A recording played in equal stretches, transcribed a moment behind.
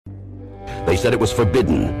They said it was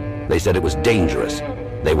forbidden. They said it was dangerous.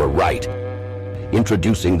 They were right.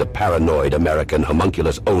 Introducing the Paranoid American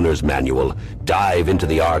Homunculus Owner's Manual. Dive into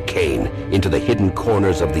the arcane, into the hidden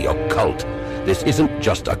corners of the occult. This isn't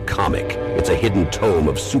just a comic. It's a hidden tome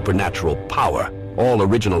of supernatural power. All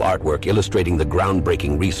original artwork illustrating the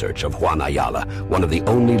groundbreaking research of Juan Ayala, one of the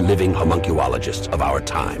only living homunculologists of our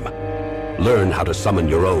time. Learn how to summon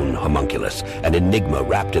your own homunculus, an enigma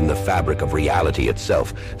wrapped in the fabric of reality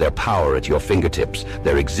itself, their power at your fingertips,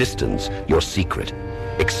 their existence, your secret.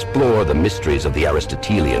 Explore the mysteries of the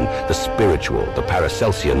Aristotelian, the spiritual, the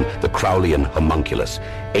Paracelsian, the Crowleyan homunculus.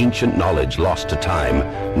 Ancient knowledge lost to time,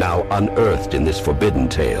 now unearthed in this forbidden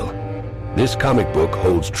tale. This comic book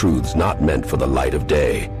holds truths not meant for the light of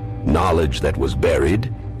day. Knowledge that was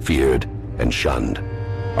buried, feared, and shunned.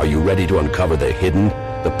 Are you ready to uncover the hidden?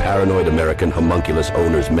 The Paranoid American Homunculus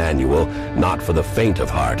Owner's Manual, not for the faint of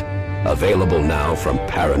heart. Available now from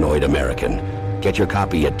Paranoid American. Get your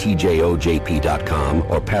copy at tjojp.com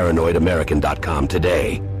or paranoidamerican.com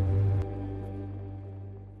today.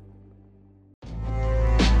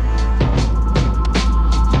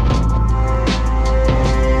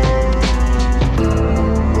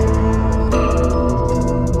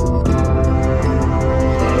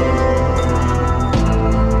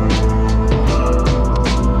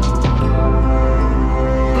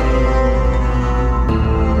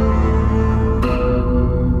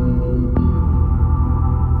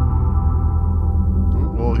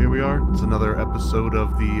 Episode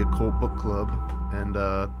of the Occult Book Club, and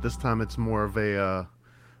this time it's more of a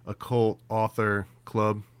occult author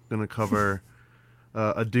club. Gonna cover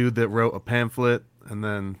a dude that wrote a pamphlet and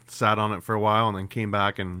then sat on it for a while and then came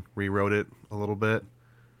back and rewrote it a little bit.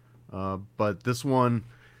 But this one's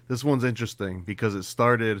interesting because it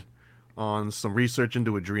started on some research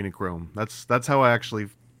into adrenochrome. That's how I actually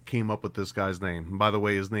came up with this guy's name. And by the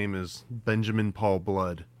way, his name is Benjamin Paul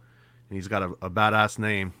Blood. And he's got a badass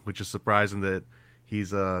name, which is surprising that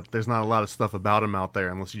there's not a lot of stuff about him out there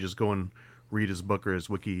unless you just go and read his book or his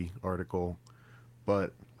wiki article.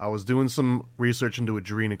 But I was doing some research into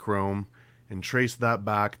adrenochrome and traced that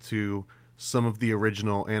back to some of the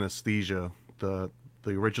original anesthesia, the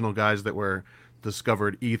original guys that were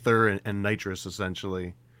discovered ether and nitrous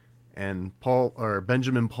essentially. And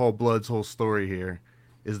Benjamin Paul Blood's whole story here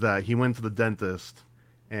is that he went to the dentist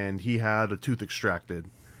and he had a tooth extracted.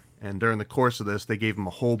 And during the course of this, they gave him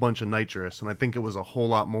a whole bunch of nitrous. And I think it was a whole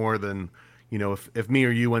lot more than, if me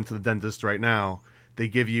or you went to the dentist right now, they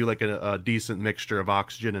give you like a decent mixture of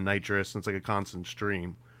oxygen and nitrous. And it's like a constant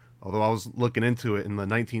stream. Although I was looking into it in the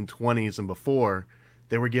 1920s and before,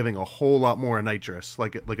 they were giving a whole lot more nitrous,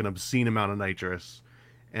 like an obscene amount of nitrous.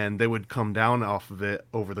 And they would come down off of it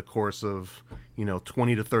over the course of,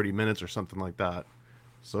 20 to 30 minutes or something like that.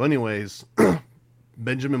 So anyways,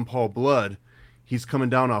 Benjamin Paul Blood, he's coming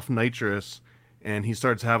down off nitrous, and he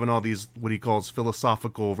starts having all these, what he calls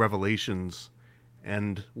philosophical revelations.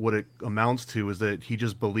 And what it amounts to is that he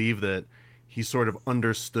just believed that he sort of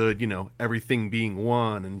understood, everything being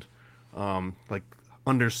one, and like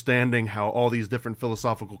understanding how all these different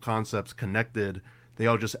philosophical concepts connected. They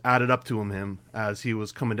all just added up to him as he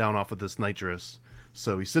was coming down off of this nitrous.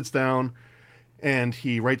 So he sits down and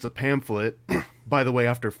he writes a pamphlet, by the way,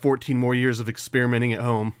 after 14 more years of experimenting at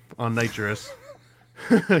home on nitrous.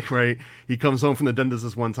 Right, he comes home from the dentist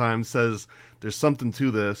this one time, says there's something to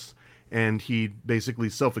this, and he basically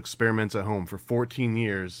self-experiments at home for 14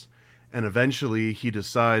 years, and eventually he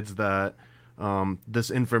decides that this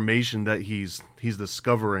information that he's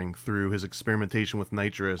discovering through his experimentation with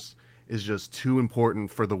nitrous is just too important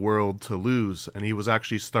for the world to lose, and he was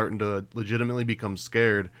actually starting to legitimately become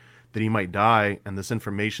scared that he might die, and this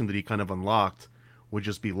information that he kind of unlocked would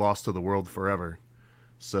just be lost to the world forever.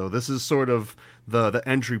 So this is sort of the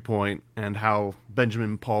entry point and how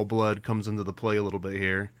Benjamin Paul Blood comes into the play a little bit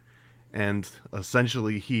here. And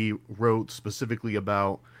essentially he wrote specifically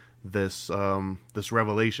about this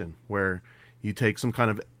revelation where you take some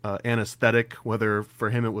kind of anesthetic, whether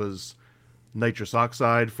for him it was nitrous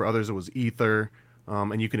oxide, for others it was ether,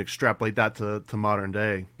 and you can extrapolate that to modern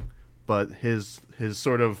day. But his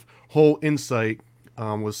sort of whole insight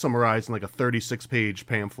was summarized in like a 36-page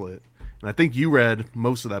pamphlet. And I think you read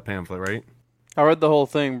most of that pamphlet, right? I read the whole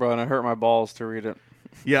thing, bro, and it hurt my balls to read it.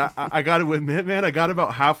 Yeah, I got to admit, man, I got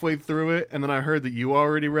about halfway through it, and then I heard that you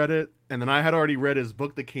already read it, and then I had already read his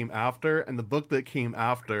book that came after, and the book that came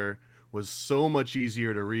after was so much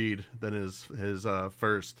easier to read than his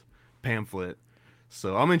first pamphlet.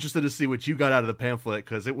 So I'm interested to see what you got out of the pamphlet,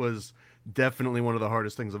 because it was definitely one of the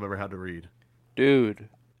hardest things I've ever had to read. Dude,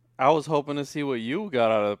 I was hoping to see what you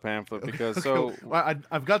got out of the pamphlet, because Well,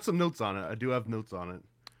 I've got some notes on it. I do have notes on it.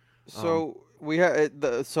 So we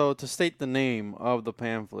had so to state the name of the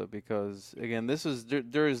pamphlet, because again, this is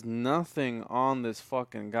there is nothing on this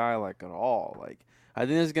fucking guy like at all. Like, I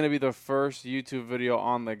think this is gonna be the first YouTube video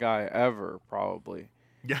on the guy ever, probably,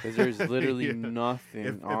 Yeah, because there's literally yeah. nothing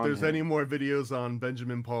If on there's him. any more videos on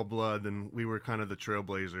Benjamin Paul Blood, then we were kind of the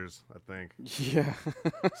trailblazers, I think. Yeah.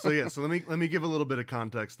 So let me give a little bit of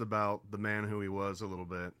context about the man who he was a little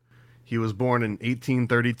bit. He was born in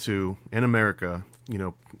 1832 in America.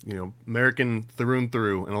 American through and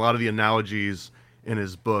through, and a lot of the analogies in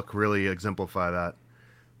his book really exemplify that.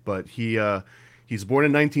 But he's born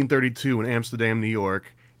in 1932 in Amsterdam, New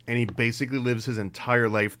York, and he basically lives his entire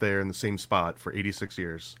life there in the same spot for 86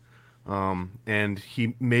 years. And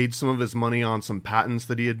he made some of his money on some patents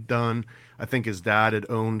that he had done. I think his dad had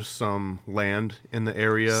owned some land in the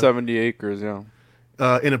area, 70 acres, yeah.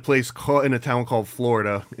 in a town called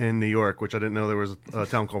Florida in New York, which I didn't know there was a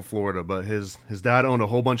town called Florida. But his dad owned a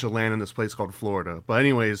whole bunch of land in this place called Florida. But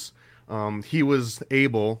anyways, he was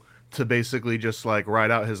able to basically just like ride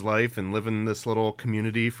out his life and live in this little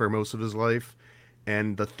community for most of his life.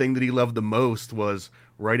 And the thing that he loved the most was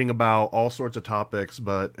writing about all sorts of topics,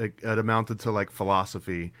 but it amounted to like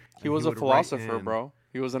philosophy. He And was a would write philosopher, in- bro.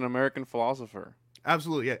 He was an American philosopher.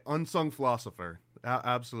 Absolutely, yeah, unsung philosopher.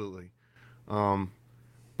 Absolutely.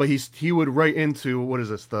 But he would write into, what is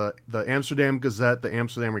this, the Amsterdam Gazette, the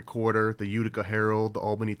Amsterdam Recorder, the Utica Herald, the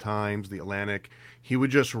Albany Times, the Atlantic. He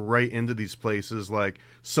would just write into these places like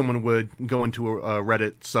someone would go into a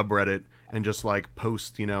Reddit subreddit and just like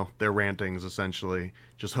post, their rantings essentially,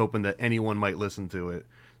 just hoping that anyone might listen to it.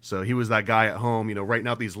 So he was that guy at home, writing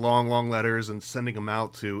out these long, long letters and sending them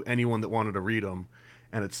out to anyone that wanted to read them.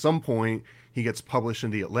 And at some point, he gets published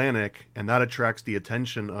in the Atlantic, and that attracts the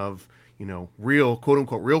attention of, real, quote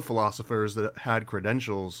unquote, real philosophers that had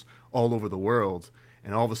credentials all over the world.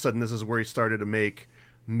 And all of a sudden, this is where he started to make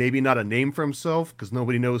maybe not a name for himself, because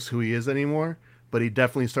nobody knows who he is anymore, but he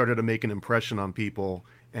definitely started to make an impression on people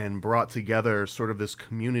and brought together sort of this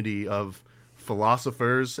community of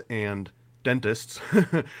philosophers and dentists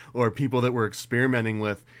or people that were experimenting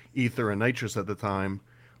with ether and nitrous at the time.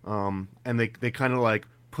 And they kind of like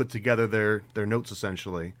put together their notes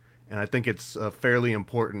essentially. And I think it's a fairly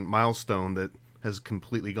important milestone that has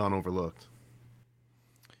completely gone overlooked.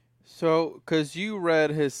 So, because you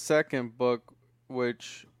read his second book,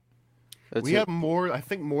 which We have more, I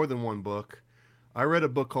think more than one book. I read a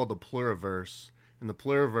book called The Pluriverse, and The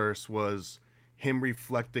Pluriverse was him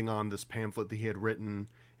reflecting on this pamphlet that he had written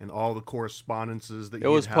and all the correspondences that it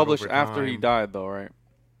was had published over after he time. died, though, right?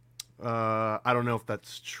 I don't know if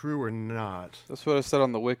that's true or not. That's what it said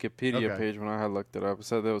on the Wikipedia Okay. page when I had looked it up. It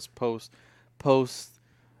said that it was Thumius,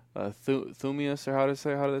 or how do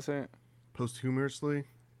they say it? Posthumously?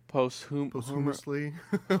 Posthumously.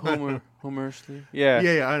 Posthumously? Yeah.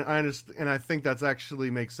 Yeah, I understand, and I think that's actually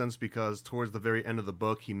makes sense because towards the very end of the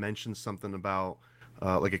book, he mentions something about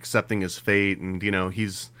like accepting his fate, and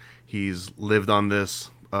he's lived on this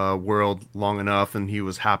world long enough, and he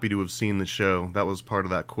was happy to have seen the show. That was part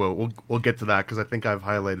of that quote. We'll get to that because I think I've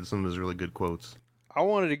highlighted some of his really good quotes. I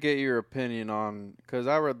wanted to get your opinion on, because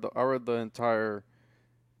I read the entire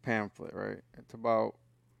pamphlet. Right, it's about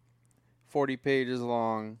 40 pages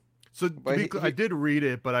long. So But I did read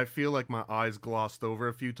it, but I feel like my eyes glossed over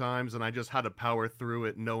a few times, and I just had to power through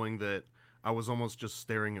it, knowing that I was almost just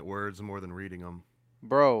staring at words more than reading them.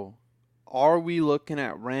 Bro, are we looking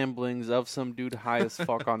at ramblings of some dude high as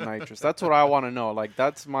fuck on nitrous? That's what I want to know. Like,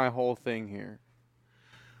 that's my whole thing here.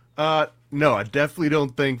 No, I definitely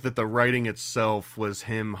don't think that the writing itself was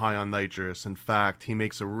him high on nitrous. In fact, he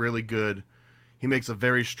makes a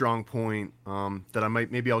very strong point that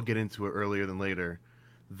maybe I'll get into it earlier than later,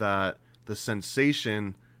 that the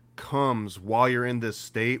sensation comes while you're in this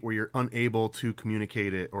state where you're unable to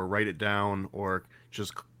communicate it or write it down or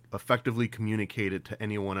just effectively communicate it to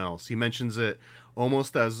anyone else. He mentions it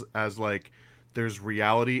almost as like there's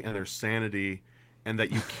reality and there's sanity, and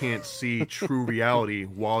that you can't see true reality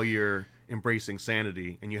while you're embracing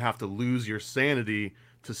sanity, and you have to lose your sanity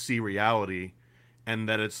to see reality, and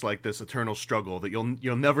that it's like this eternal struggle that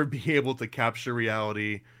you'll never be able to capture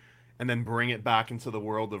reality and then bring it back into the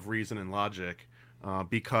world of reason and logic,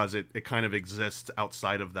 because it kind of exists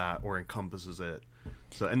outside of that or encompasses it.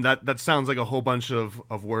 So, and that sounds like a whole bunch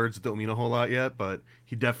of words that don't mean a whole lot yet, but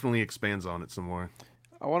he definitely expands on it some more.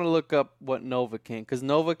 I want to look up what Novocaine, because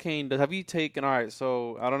Novocaine does. Have you taken? All right,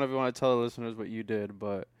 so I don't know if you want to tell the listeners what you did,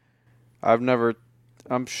 but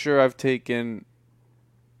I'm sure I've taken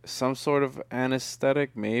some sort of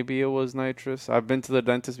anesthetic. Maybe it was nitrous. I've been to the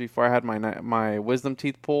dentist before. I had my wisdom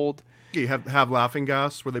teeth pulled. Yeah, you have laughing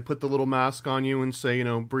gas where they put the little mask on you and say,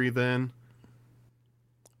 breathe in.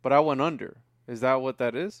 but I went under. Is that what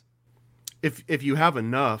that is? If you have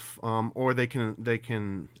enough, or they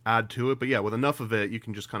can add to it, but yeah, with enough of it, you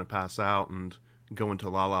can just kind of pass out and go into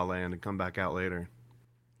La La Land and come back out later.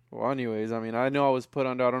 Well, anyways, I mean, I know I was put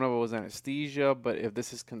under. I don't know if it was anesthesia, but if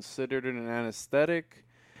this is considered an anesthetic,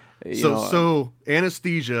 So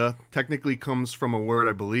anesthesia technically comes from a word,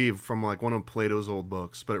 I believe, from like one of Plato's old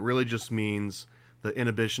books, but it really just means the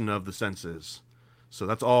inhibition of the senses. So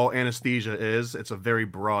that's all anesthesia is. It's a very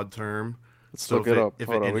broad term. Let's So look it up. if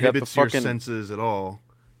Hold it on. We got the inhibits your fucking. senses at all,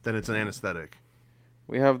 then it's an anesthetic.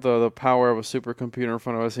 We have the power of a supercomputer in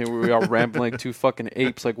front of us, and we are rambling like two fucking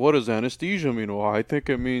apes. Like, what does anesthesia mean? Well, I think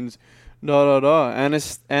it means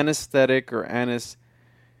anesthetic or anesthetic.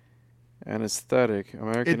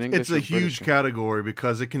 American English. It's a huge category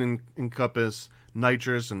because it can encompass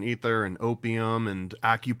nitrous and ether and opium, and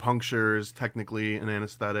acupuncture is technically an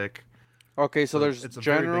anesthetic. Okay, so there's it's a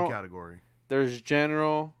general. very big category. There's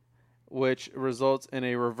general, which results in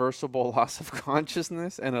a reversible loss of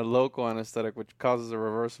consciousness, and a local anesthetic, which causes a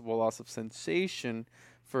reversible loss of sensation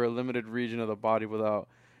for a limited region of the body without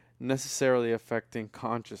necessarily affecting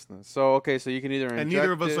consciousness. So, okay, so you can either inject And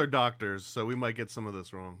neither of us it. are doctors, so we might get some of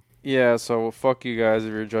this wrong. Yeah, so fuck you guys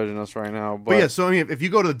if you're judging us right now. But yeah, so I mean, if you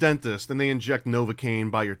go to the dentist and they inject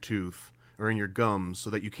Novocaine by your tooth or in your gums so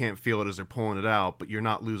that you can't feel it as they're pulling it out, but you're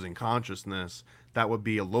not losing consciousness, that would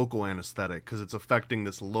be a local anesthetic because it's affecting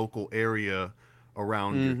this local area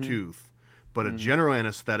around your tooth. But a general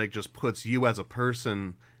anesthetic just puts you as a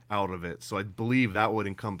person out of it. So I believe that would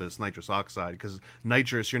encompass nitrous oxide because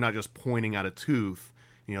nitrous, you're not just pointing at a tooth.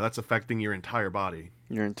 You know, that's affecting your entire body.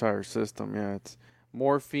 Your entire system, yeah. It's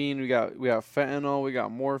morphine. We got fentanyl. We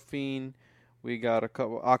got morphine. We got a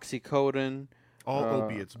couple oxycodone. All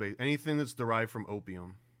opiates, anything that's derived from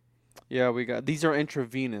opium. Yeah, we got these are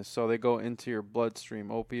intravenous, so they go into your bloodstream.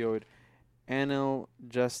 Opioid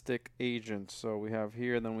analgesic agents. So we have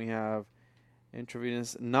here, then we have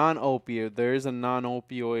intravenous non-opioid. There is a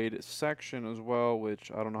non-opioid section as well,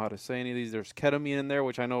 which I don't know how to say any of these. There's ketamine in there,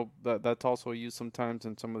 which I know that's also used sometimes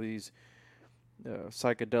in some of these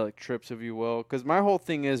psychedelic trips, if you will. Because my whole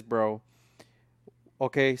thing is, bro,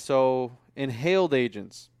 okay, so inhaled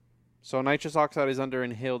agents. So nitrous oxide is under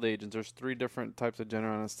inhaled agents. There's 3 different types of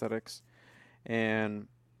general anesthetics, and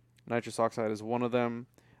nitrous oxide is one of them.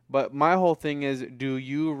 But my whole thing is, do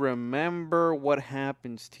you remember what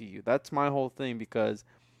happens to you? That's my whole thing, because,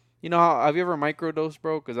 you know, have you ever microdosed,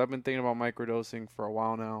 bro? Because I've been thinking about microdosing for a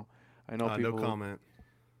while now. I know people. No comment.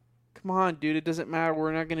 Come on, dude. It doesn't matter.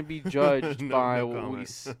 We're not going to be judged by no what we.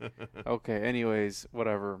 comment. Okay. Anyways,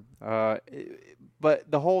 whatever. But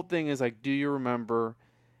the whole thing is, like, do you remember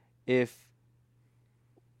if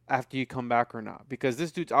after you come back or not? Because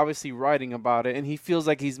this dude's obviously writing about it, and he feels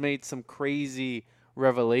like he's made some crazy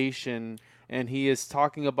revelation, and he is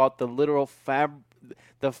talking about the literal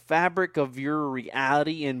the fabric of your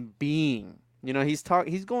reality and being. You know, he's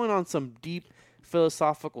going on some deep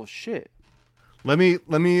philosophical shit. Let me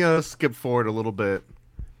skip forward a little bit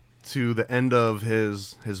to the end of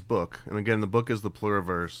his book. And again, the book is the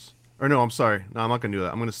pluriverse. Or no, I'm sorry. No, I'm not going to do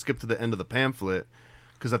that. I'm going to skip to the end of the pamphlet,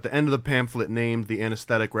 because at the end of the pamphlet named The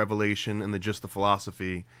Anaesthetic Revelation and the Gist of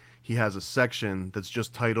Philosophy, he has a section that's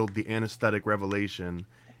just titled The Anaesthetic Revelation.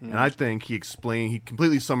 And I think he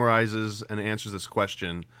completely summarizes and answers this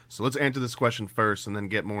question. So let's answer this question first and then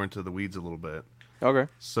get more into the weeds a little bit. Okay.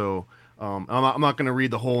 So I'm not going to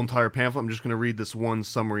read the whole entire pamphlet. I'm just going to read this one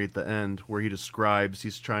summary at the end where he's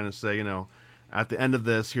trying to say, you know, at the end of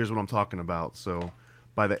this, here's what I'm talking about. So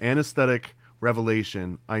by the anesthetic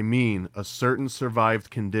revelation, I mean a certain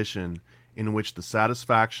survived condition in which the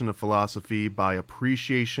satisfaction of philosophy by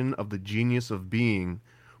appreciation of the genius of being,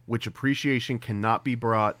 which appreciation cannot be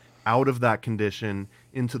brought out of that condition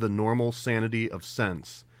into the normal sanity of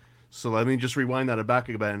sense. So let me just rewind that back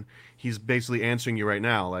again. He's basically answering you right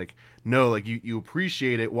now. Like, no, like you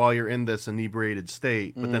appreciate it while you're in this inebriated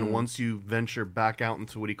state, but then once you venture back out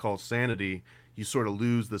into what he calls sanity, you sort of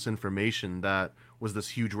lose this information that was this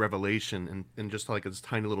huge revelation in just like this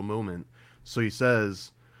tiny little moment. So he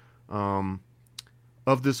says,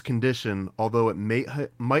 of this condition, although it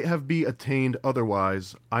might have been attained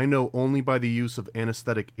otherwise, I know only by the use of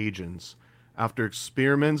anesthetic agents. After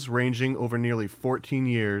experiments ranging over nearly 14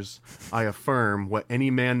 years, I affirm, what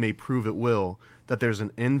any man may prove at will, that there's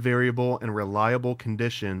an invariable and reliable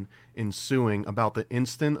condition ensuing about the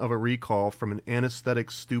instant of a recall from an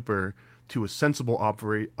anesthetic stupor to a sensible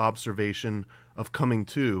observation of coming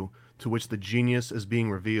to which the genius is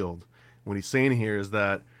being revealed. What he's saying here is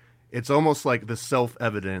that it's almost like the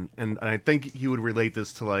self-evident, and I think he would relate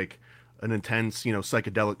this to like an intense, you know,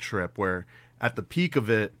 psychedelic trip where at the peak of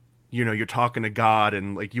it, you're talking to God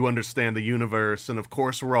and like you understand the universe and of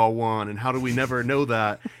course we're all one and how do we never know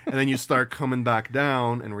that? And then you start coming back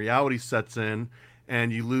down and reality sets in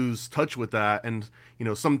and you lose touch with that. And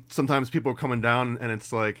sometimes people are coming down and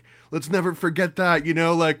it's like, let's never forget that,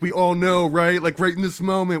 like we all know, right? Like right in this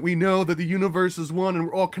moment, we know that the universe is one and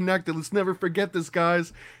we're all connected. Let's never forget this,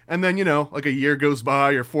 guys. And then, like a year goes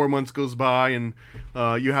by or 4 months goes by and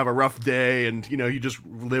you have a rough day and, you just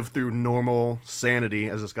live through normal sanity,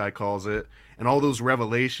 as this guy calls it. And all those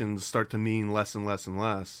revelations start to mean less and less and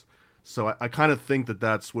less. So I kind of think that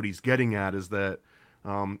that's what he's getting at is that,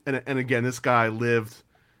 and again, this guy lived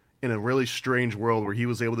in a really strange world where he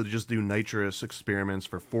was able to just do nitrous experiments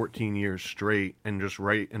for 14 years straight and just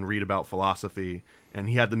write and read about philosophy. And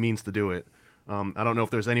he had the means to do it. I don't know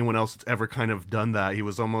if there's anyone else that's ever kind of done that. He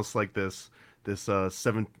was almost like this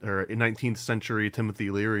 7th or 19th century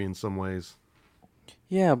Timothy Leary in some ways.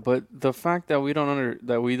 Yeah, but the fact that we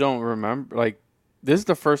don't remember, like, this is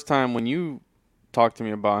the first time when you talked to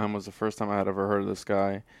me about him was the first time I had ever heard of this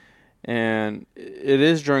guy. And it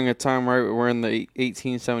is during a time, right? We're in the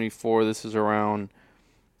 1874. This is around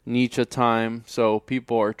Nietzsche time. So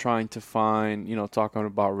people are trying to find, talking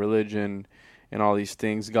about religion and all these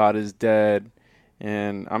things. God is dead.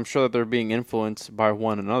 And I'm sure that they're being influenced by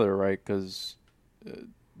one another, right? Because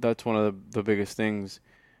that's one of the biggest things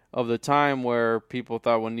of the time where people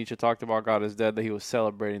thought when Nietzsche talked about God is dead that he was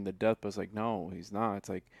celebrating the death. But it's like, no, he's not. It's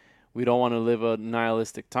like we don't want to live a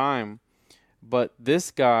nihilistic time. But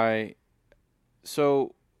this guy,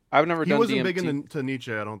 so I've never done DMT. He wasn't big into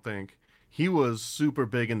Nietzsche, I don't think. He was super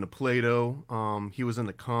big into Plato. He was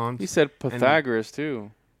into Kant. He said Pythagoras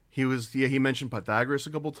too. He mentioned Pythagoras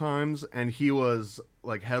a couple times, and he was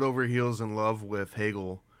like head over heels in love with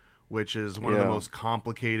Hegel, which is one of the most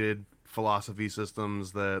complicated philosophy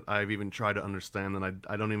systems that I've even tried to understand, and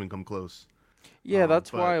I don't even come close. Yeah,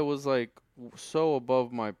 that's why it was like so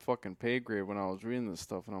above my fucking pay grade when I was reading this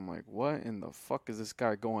stuff, and I'm like, what in the fuck is this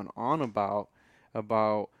guy going on about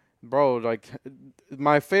bro? Like,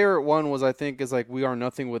 my favorite one was, I think, is like, we are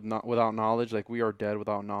nothing without knowledge, like we are dead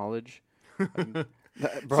without knowledge.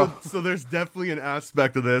 Bro. So there's definitely an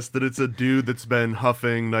aspect of this that it's a dude that's been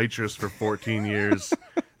huffing nitrous for 14 years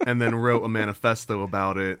and then wrote a manifesto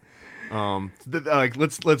about it. Like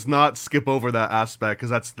let's not skip over that aspect,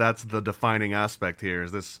 because that's the defining aspect here.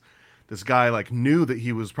 Is this guy like knew that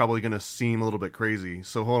he was probably going to seem a little bit crazy.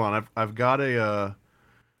 So hold on, I've got a.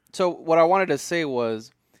 So what I wanted to say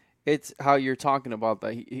was, it's how you're talking about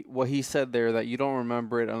that. What he said there, that you don't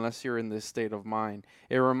remember it unless you're in this state of mind.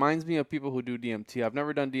 It reminds me of people who do DMT. I've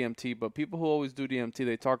never done DMT, but people who always do DMT,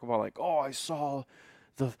 they talk about like, oh, I saw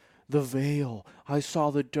the veil, I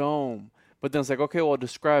saw the dome. But then it's like, okay, well,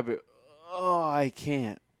 describe it. Oh, I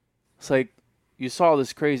can't. It's like, you saw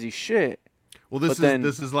this crazy shit. Well, this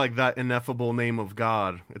is like that ineffable name of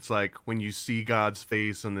God. It's like when you see God's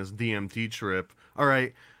face on this DMT trip. All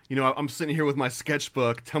right, I'm sitting here with my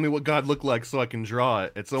sketchbook. Tell me what God looked like so I can draw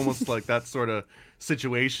it. It's almost like that sort of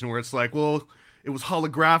situation where it's like, well, it was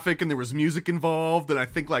holographic and there was music involved and I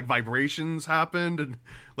think like vibrations happened and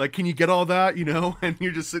like, can you get all that, And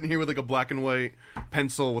you're just sitting here with like a black and white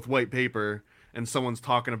pencil with white paper. And someone's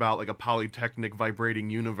talking about like a polytechnic vibrating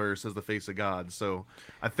universe as the face of God. So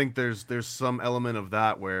I think there's some element of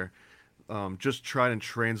that where just try and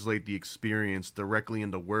translate the experience directly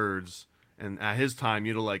into words. And at his time,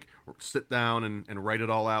 you'd like sit down and write it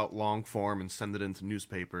all out long form and send it into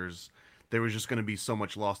newspapers. There was just going to be so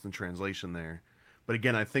much lost in translation there. But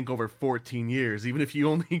again, I think over 14 years, even if you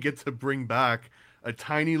only get to bring back a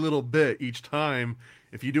tiny little bit each time,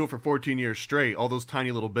 if you do it for 14 years straight, all those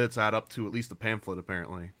tiny little bits add up to at least a pamphlet,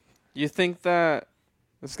 apparently. You think that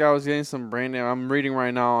this guy was getting some brain damage? I'm reading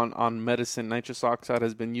right now on medicine. Nitrous oxide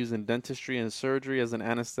has been used in dentistry and surgery as an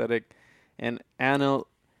anesthetic and analgesic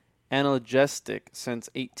since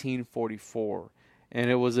 1844. And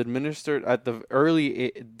it was administered at the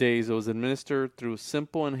early days. It was administered through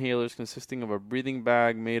simple inhalers consisting of a breathing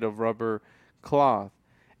bag made of rubber cloth.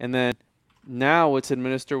 And then now it's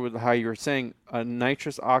administered with, how you were saying, a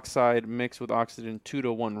nitrous oxide mixed with oxygen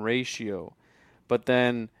 2-to-1 ratio. But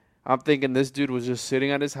then I'm thinking this dude was just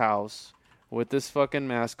sitting at his house with this fucking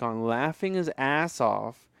mask on, laughing his ass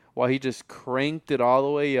off while he just cranked it all the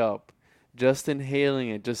way up, just inhaling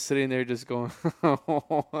it, just sitting there just going.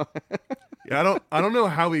 Yeah, I don't know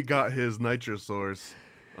how he got his nitrous source.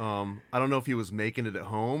 I don't know if he was making it at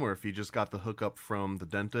home or if he just got the hookup from the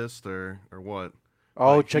dentist or what.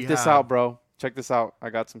 Oh, like, check this out, bro. Check this out. I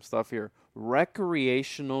got some stuff here.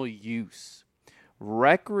 Recreational use.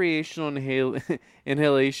 recreational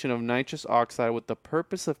inhalation of nitrous oxide with the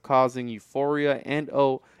purpose of causing euphoria and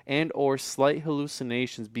or slight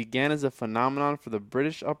hallucinations began as a phenomenon for the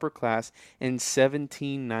British upper class in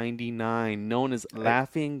 1799, known as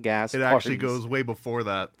laughing gas It parties. actually goes way before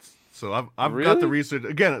that. So I've got the Really? research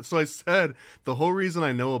again. So I said the whole reason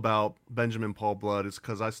I know about Benjamin Paul Blood is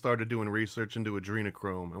because I started doing research into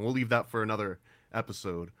adrenochrome, and we'll leave that for another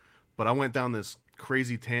episode. But I went down this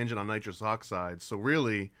crazy tangent on nitrous oxide. So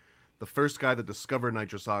really, the first guy that discovered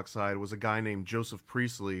nitrous oxide was a guy named Joseph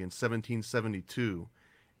Priestley in 1772.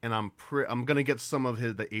 And I'm gonna get some of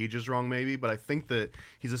the ages wrong maybe, but I think that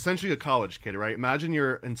he's essentially a college kid, right? Imagine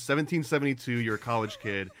you're in 1772, you're a college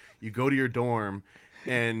kid, you go to your dorm,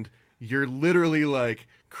 and you're literally like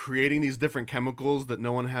creating these different chemicals that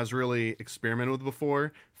no one has really experimented with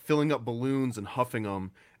before, filling up balloons and huffing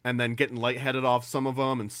them, and then getting lightheaded off some of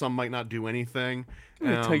them, and some might not do anything.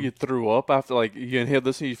 Until you threw up after like you inhaled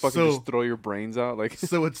this and you fucking So- just throw your brains out like.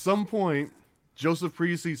 So at some point, Joseph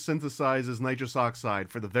Priestley synthesizes nitrous oxide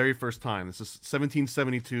for the very first time. This is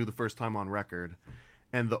 1772, the first time on record.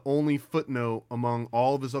 And the only footnote among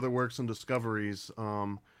all of his other works and discoveries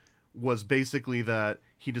was basically that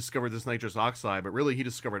he discovered this nitrous oxide, but really he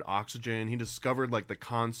discovered oxygen. He discovered like the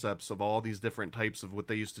concepts of all these different types of what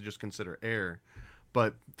they used to just consider air.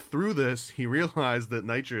 But through this, he realized that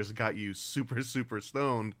nitrous got you super, super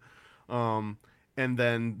stoned. And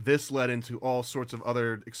then this led into all sorts of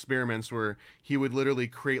other experiments where he would literally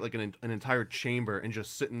create like an entire chamber and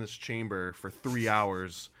just sit in this chamber for 3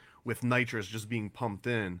 hours with nitrous just being pumped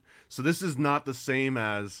in. So this is not the same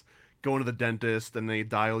as going to the dentist and they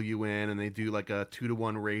dial you in and they do like a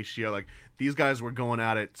 2-to-1 ratio. Like these guys were going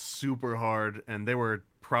at it super hard, and they were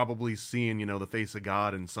probably seeing, the face of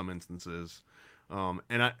God in some instances.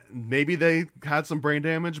 Maybe they had some brain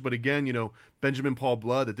damage, but again, Benjamin Paul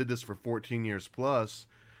Blood that did this for 14 years plus,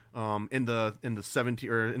 in the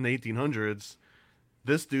 1800s,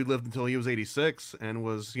 this dude lived until he was 86 and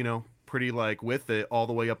was, pretty like with it all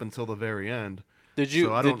the way up until the very end. Did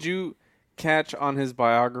you catch on his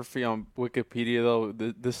biography on Wikipedia though?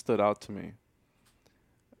 This stood out to me.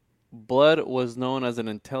 Blood was known as an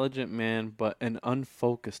intelligent man, but an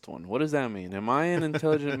unfocused one. What does that mean? Am I an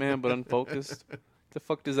intelligent man but unfocused? The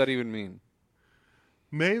fuck does that even mean?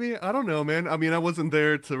 Maybe, I don't know, man. I mean, I wasn't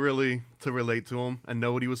there to relate to him and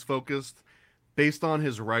know what he was focused. Based on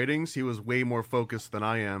his writings, he was way more focused than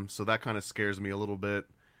I am, so that kind of scares me a little bit.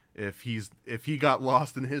 If he got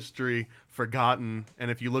lost in history, forgotten, and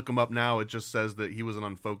if you look him up now, it just says that he was an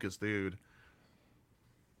unfocused dude.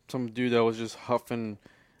 Some dude that was just huffing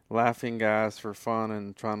laughing gas for fun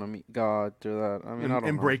and trying to meet God through that. I mean, I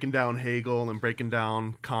don't know. Breaking down Hegel and breaking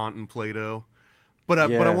down Kant and Plato. But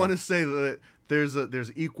I want to say that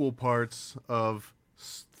there's equal parts of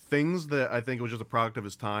things that I think was just a product of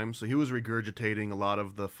his time. So he was regurgitating a lot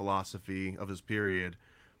of the philosophy of his period,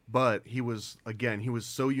 but he was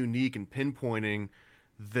so unique in pinpointing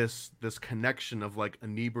this connection of like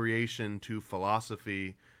inebriation to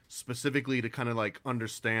philosophy, specifically to kind of like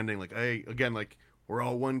understanding like, hey, again, like we're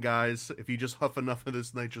all one, guys. If you just huff enough of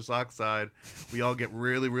this nitrous oxide, we all get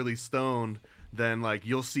really, really stoned, then like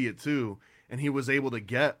you'll see it too. And he was able to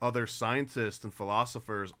get other scientists and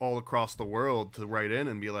philosophers all across the world to write in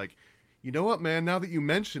and be like, you know what, man, now that you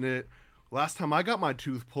mention it, last time I got my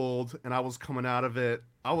tooth pulled and I was coming out of it,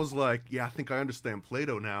 I was like, yeah, I think I understand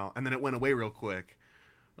Plato now. And then it went away real quick.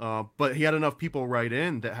 But he had enough people write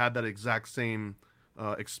in that had that exact same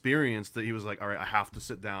experience that he was like, all right, I have to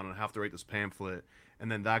sit down and I have to write this pamphlet.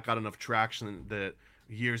 And then that got enough traction that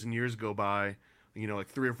years and years go by, like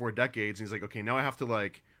 3 or 4 decades. And he's like, okay, now I have to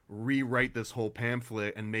like rewrite this whole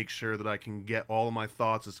pamphlet and make sure that I can get all of my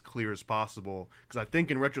thoughts as clear as possible. Because I think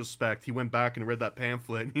in retrospect, he went back and read that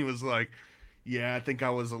pamphlet and he was like, yeah, I think I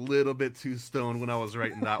was a little bit too stoned when I was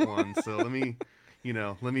writing that one. So let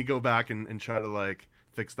me go back and try to like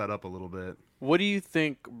fix that up a little bit. What do you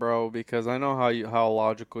think, bro? Because I know how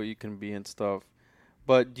logical you can be and stuff.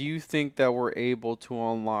 But do you think that we're able to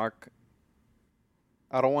unlock,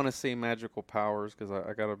 I don't want to say magical powers because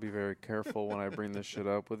I got to be very careful when I bring this shit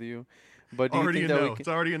up with you. But do you think that It's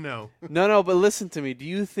already a no. No, but listen to me. Do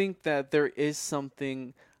you think that there is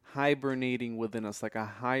something hibernating within us, like a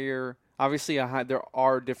higher, obviously there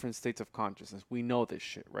are different states of consciousness. We know this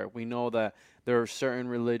shit, right? We know that there are certain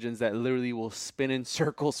religions that literally will spin in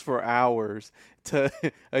circles for hours to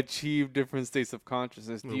achieve different states of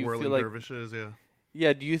consciousness. Do you feel like dervishes, yeah.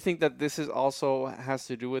 Yeah, do you think that this is also has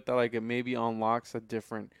to do with that? Like it maybe unlocks a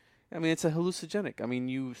different. I mean, it's a hallucinogenic. I mean,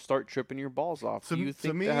 you start tripping your balls off. Do you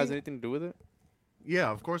think that has anything to do with it? Yeah,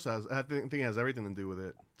 of course it has. I think it has everything to do with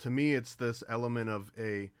it. To me, it's this element of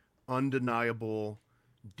a undeniable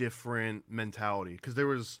different mentality, because there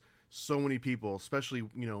was so many people, especially,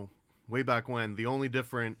 way back when, the only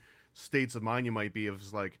different states of mind you might be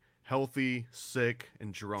is like healthy, sick,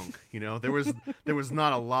 and drunk. There was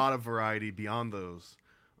not a lot of variety beyond those.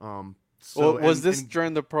 So well, was this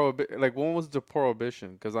during the prohibition? Like, when was the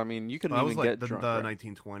prohibition? Because I mean, you couldn't even get drunk. The right?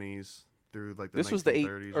 1920s through like the this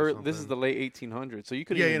 1930s was this is the late 1800s. So you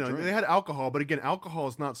couldn't even drink. They had alcohol, but again, alcohol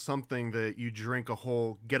is not something that you drink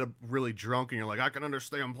get really drunk and you're like, I can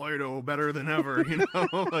understand Plato better than ever.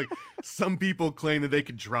 Like some people claim that they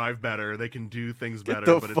can drive better, they can do things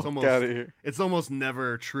better, but it's almost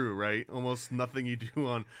never true, right? Almost nothing you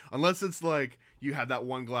do unless it's like you had that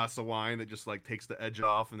one glass of wine that just like takes the edge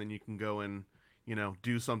off, and then you can go and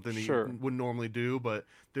do something that you wouldn't normally do. But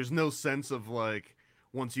there's no sense of like,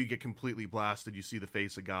 once you get completely blasted, you see the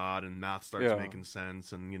face of God and math starts making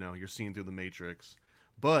sense, and you're seeing through the matrix.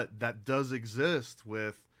 But that does exist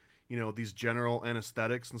with these general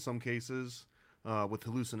anesthetics in some cases, with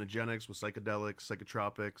hallucinogenics, with psychedelics,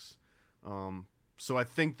 psychotropics. So I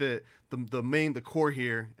think that the core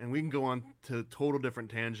here, and we can go on to total different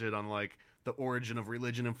tangent on like the origin of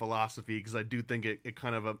religion and philosophy, because I do think it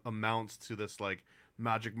kind of amounts to this like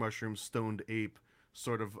magic mushroom stoned ape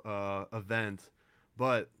sort of event.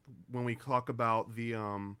 But when we talk about the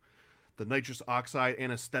nitrous oxide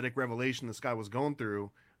anesthetic revelation this guy was going through,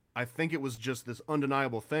 I think it was just this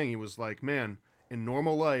undeniable thing. He was like, man, in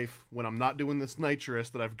normal life, when I'm not doing this nitrous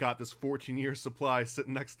that I've got this 14-year supply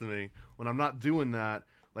sitting next to me, when I'm not doing that,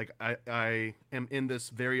 like I am in this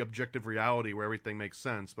very objective reality where everything makes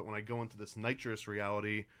sense. But when I go into this nitrous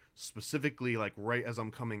reality, specifically like right as I'm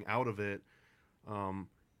coming out of it,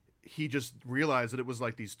 he just realized that it was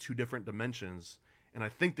like these two different dimensions. And I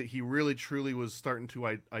think that he really truly was starting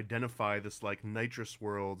to identify this like nitrous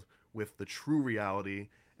world with the true reality,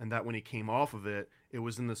 and that when he came off of it, it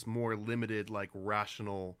was in this more limited, like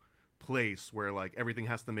rational place where like everything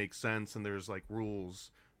has to make sense and there's like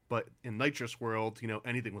rules. But in nitrous world,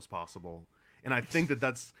 anything was possible. And I think that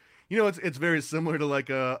that's, it's very similar to like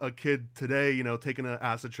a kid today, taking an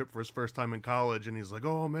acid trip for his first time in college, and he's like,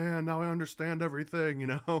 oh man, now I understand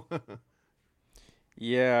everything,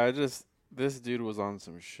 Yeah, this dude was on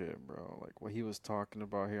some shit, bro. Like what he was talking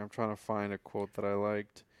about here. I'm trying to find a quote that I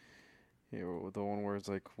liked. The one where it's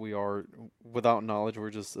like, we are without knowledge, we're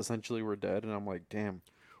dead. And I'm like, damn.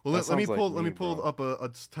 Well, let me pull up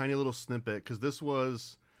a tiny little snippet, because this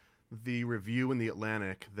was the review in the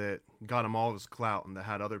Atlantic that got him all of his clout, and that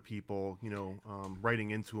had other people,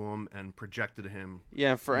 writing into him and projected him.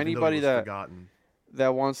 Yeah, for anybody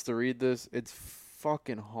that wants to read this, it's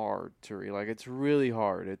fucking hard to read. Like, it's really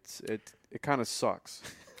hard. It kind of sucks.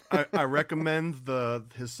 I recommend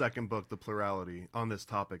his second book, The Plurality, on this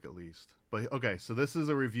topic at least. But okay, so this is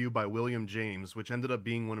a review by William James, which ended up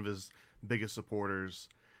being one of his biggest supporters,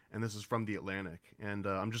 and this is from the Atlantic. And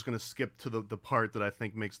I'm just going to skip to the part that I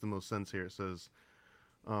think makes the most sense here. It says,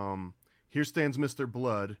 here stands Mr.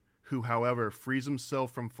 Blood, who, however, frees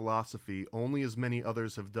himself from philosophy only as many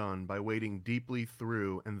others have done, by wading deeply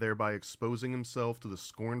through and thereby exposing himself to the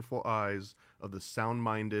scornful eyes of the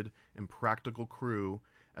sound-minded and practical crew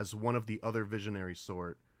as one of the other visionary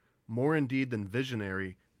sort. More indeed than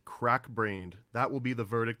visionary, crack-brained, that will be the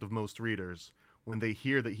verdict of most readers, when they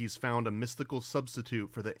hear that he's found a mystical substitute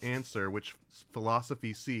for the answer which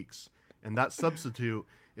philosophy seeks, and that substitute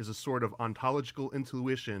is a sort of ontological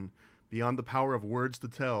intuition beyond the power of words to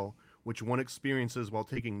tell, which one experiences while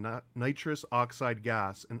taking nitrous oxide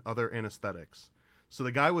gas and other anesthetics. So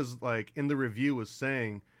the guy was like, in the review was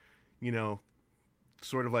saying,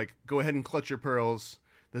 sort of like, go ahead and clutch your pearls.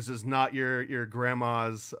 This is not your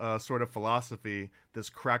grandma's sort of philosophy. This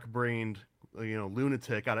crack-brained,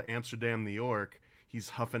 lunatic out of Amsterdam, New York, he's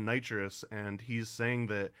huffing nitrous, and he's saying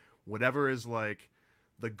that whatever is like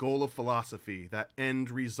the goal of philosophy, that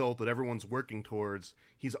end result that everyone's working towards,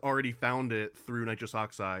 he's already found it through nitrous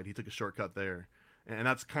oxide. He took a shortcut there. And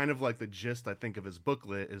that's kind of like the gist, I think, of his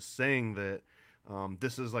booklet, is saying that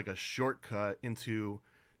this is like a shortcut into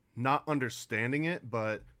not understanding it,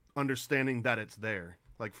 but understanding that it's there.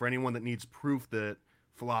 Like, for anyone that needs proof that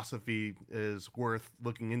philosophy is worth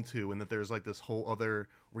looking into and that there's like this whole other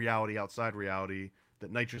reality outside reality,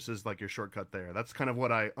 that nitrous is like your shortcut there. That's kind of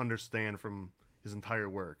what I understand from his entire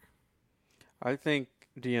work. I think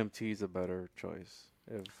DMT is a better choice.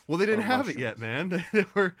 Well, they didn't have it yet, man.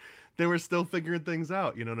 They were still figuring things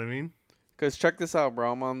out. You know what I mean? Because check this out,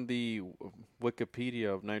 bro. I'm on the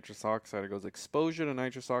Wikipedia of nitrous oxide. It goes, exposure to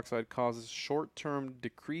nitrous oxide causes short-term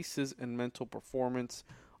decreases in mental performance,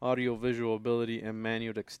 audio-visual ability, and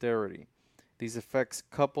manual dexterity. These effects,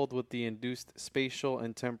 coupled with the induced spatial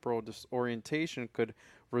and temporal disorientation, could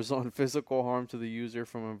result in physical harm to the user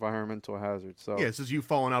from environmental hazards. So Yeah, it says you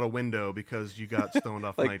falling out a window because you got stoned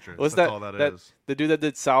off like, nitrous. what's That's that? all that that is. the dude that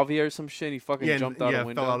did Salvia or some shit, he fucking Yeah, jumped out a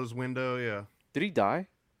window. fell out his window. Yeah. Did he die?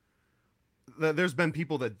 There's been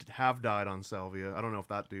people that have died on salvia. I don't know if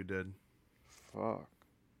that dude did. Fuck.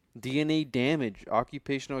 DNA damage.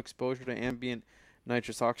 Occupational exposure to ambient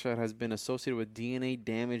nitrous oxide has been associated with DNA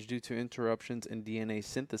damage due to interruptions in DNA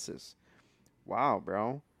synthesis. Wow,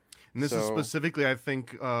 bro. And this is specifically, I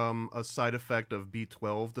think, a side effect of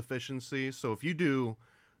B12 deficiency. So if you do,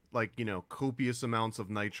 like, copious amounts of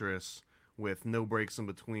nitrous with no breaks in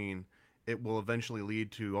between, it will eventually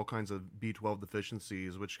lead to all kinds of B12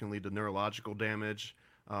 deficiencies, which can lead to neurological damage.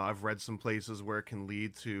 I've read some places where it can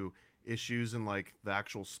lead to issues in, like, the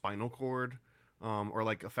actual spinal cord, or,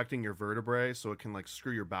 like, affecting your vertebrae, so it can, like,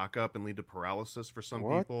 screw your back up and lead to paralysis for some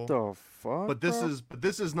people. What the fuck? But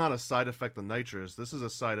this is not a side effect of nitrous. This is a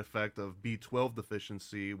side effect of B12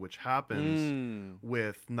 deficiency, which happens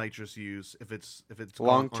with nitrous use if it's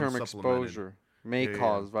long-term unsupplemented. Exposure may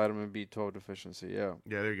cause vitamin B12 deficiency. Yeah.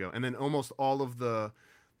 Yeah, there you go. And then almost all of the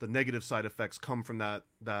negative side effects come from that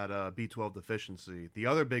B12 deficiency. The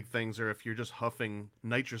other big things are if you're just huffing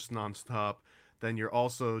nitrous nonstop, then you're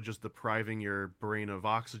also just depriving your brain of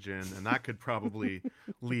oxygen, and that could probably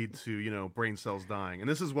lead to, brain cells dying. And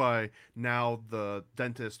this is why now the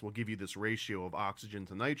dentist will give you this ratio of oxygen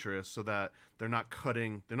to nitrous so that they're not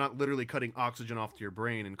literally cutting oxygen off to your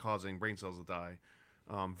brain and causing brain cells to die.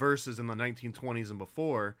 Versus in the 1920s and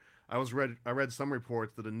before, I read some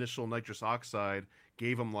reports that initial nitrous oxide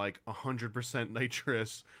gave them like 100%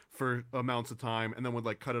 nitrous for amounts of time, and then would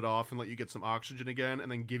like cut it off and let you get some oxygen again,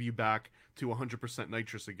 and then give you back to 100%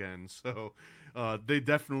 nitrous again. So they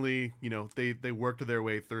definitely, they worked their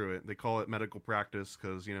way through it. They call it medical practice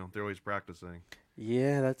because they're always practicing.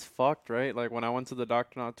 Yeah, that's fucked, right? Like when I went to the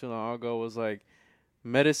doctor not too long ago, it was like,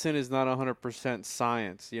 medicine is not 100%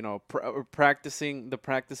 science. Practicing the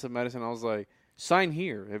practice of medicine, I was like, sign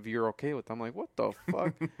here if you're okay with it. I'm like, what the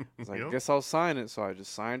fuck? I was like, I guess I'll sign it. So I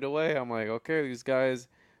just signed away. I'm like, okay, these guys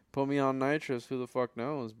put me on nitrous. Who the fuck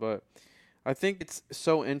knows? But I think it's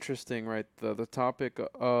so interesting, right? The topic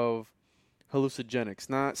of hallucinogenics,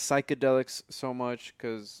 not psychedelics so much,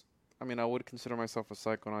 because, I would consider myself a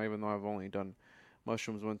psychonaut, even though I've only done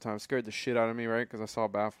mushrooms one time. It scared the shit out of me, right? Because I saw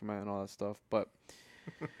Baphomet and all that stuff. But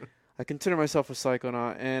I consider myself a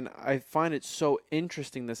psychonaut, and I find it so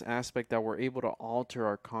interesting, this aspect that we're able to alter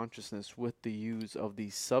our consciousness with the use of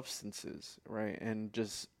these substances, right? And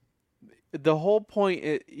just the whole point,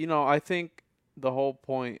 I think the whole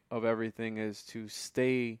point of everything is to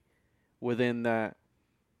stay within that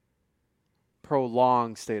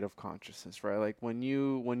prolonged state of consciousness, right? Like when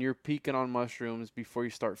you're peaking on mushrooms before you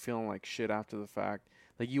start feeling like shit after the fact,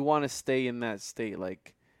 like you want to stay in that state,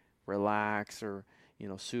 like relax or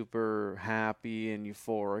super happy and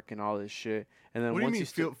euphoric and all this shit. And then what do you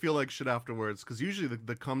mean feel like shit afterwards? Because usually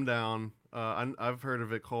the come down, I've heard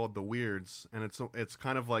of it called the weirds, and it's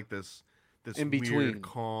kind of like this in between, weird,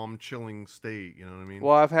 calm, chilling state. You know what I mean?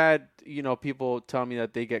 Well, I've had people tell me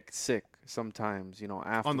that they get sick sometimes.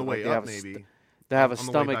 After on the way up, maybe they have a on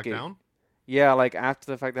stomach the way back ache. Down? Yeah, like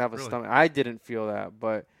after the fact they have a Really? stomach. I didn't feel that,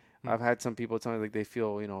 but I've had some people tell me like they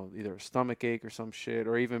feel, either a stomach ache or some shit,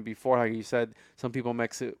 or even before, like you said, some people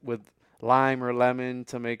mix it with lime or lemon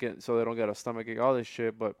to make it so they don't get a stomach ache, all this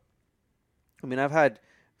shit. But I've had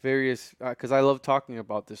various, because I love talking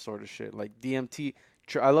about this sort of shit, like DMT.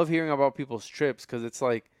 I love hearing about people's trips because it's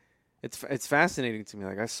like, it's fascinating to me.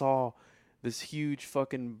 Like I saw this huge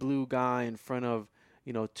fucking blue guy in front of,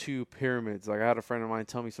 2 pyramids. Like I had a friend of mine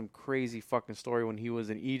tell me some crazy fucking story when he was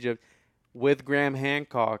in Egypt with Graham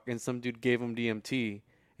Hancock, and some dude gave him DMT,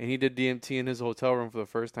 and he did DMT in his hotel room for the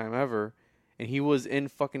first time ever, and he was in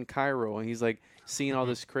fucking Cairo, and he's like seeing all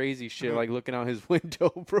this crazy shit, like looking out his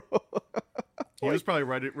window, bro. He was probably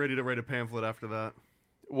ready to write a pamphlet after that.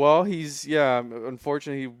 Well,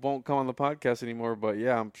 unfortunately he won't come on the podcast anymore, but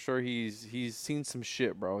yeah, I'm sure he's seen some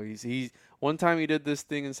shit, bro. He's one time he did this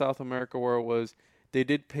thing in South America where it was, they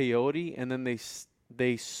did peyote, and then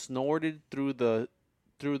they snorted through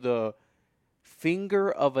the finger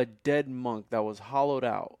of a dead monk that was hollowed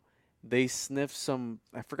out. They sniffed some,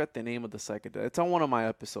 I forgot the name of the psychedelic. It's on one of my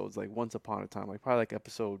episodes, like Once Upon a Time, like probably like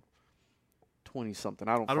episode 20 something.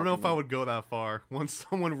 I don't know if I would go that far. Once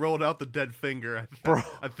someone rolled out the dead finger,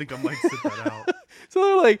 I think I might sit that out. So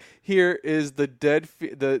they're like, here is the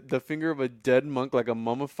the finger of a dead monk, like a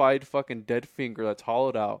mummified fucking dead finger that's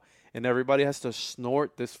hollowed out, and everybody has to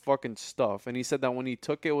snort this fucking stuff. And he said that when he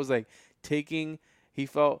took it, it was like he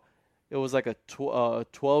felt it was like a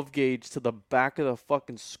 12 gauge to the back of the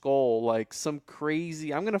fucking skull, like some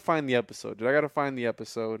crazy. I'm gonna find the episode, dude. I gotta find the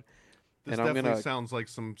episode, This and I'm definitely gonna sounds like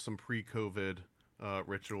some pre-COVID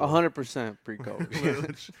ritual. 100% pre-COVID.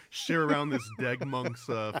 Let's share around this Deg monk's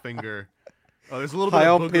finger. Oh, there's a little High bit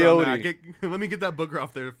on of booger on peyote. that. Let me get that booger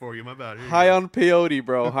off there for you. My bad. Here you High go. on peyote,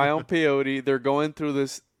 bro. High on peyote. They're going through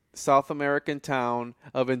this South American town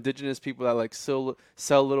of indigenous people that like sell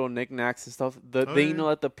little knickknacks and stuff. They yeah. know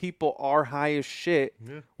that the people are high as shit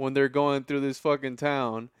Yeah. when they're going through this fucking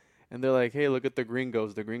town, and they're like, "Hey, look at the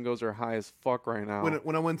gringos. The gringos are high as fuck right now."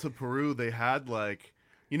 When I went to Peru, they had like,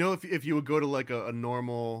 you know, if you would go to like a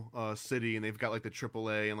normal city and they've got like the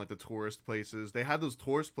AAA and like the tourist places, they had those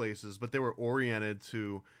tourist places, but they were oriented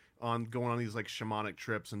to on going on these like shamanic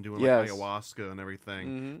trips and doing like Yes. ayahuasca and everything.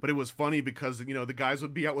 Mhm. But it was funny because, you know, the guys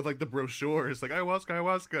would be out with like the brochures like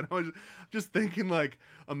ayahuasca, and I was just thinking like,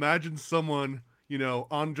 imagine someone, you know,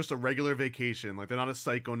 on just a regular vacation, like they're not a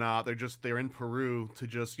psychonaut, they're in Peru to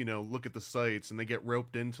just, you know, look at the sights, and they get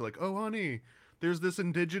roped into like, oh honey, there's this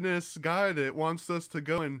indigenous guy that wants us to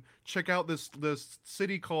go and check out this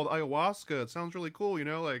city called ayahuasca. It sounds really cool, you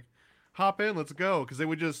know, like hop in, let's go. Because they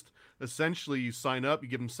would just essentially, you sign up, you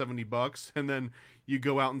give them $70, and then you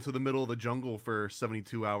go out into the middle of the jungle for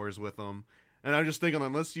 72 hours with them. And I'm just thinking,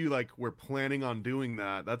 unless you like were planning on doing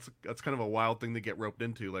that, that's kind of a wild thing to get roped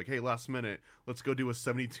into. Like, hey, last minute, let's go do a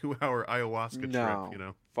 72-hour ayahuasca No, trip. You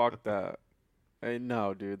know, fuck that. Hey,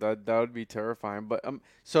 no, dude, that would be terrifying. But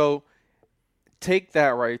so take that,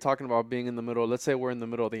 right? You're talking about being in the middle. Let's say we're in the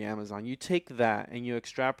middle of the Amazon. You take that and you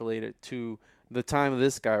extrapolate it to the time of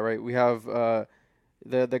this guy, right? We have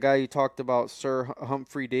the guy you talked about, Sir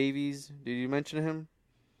Humphrey Davies. Did you mention him?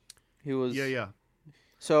 He was yeah.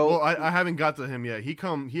 So Well, I haven't got to him yet.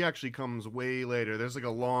 He actually comes way later. There's like a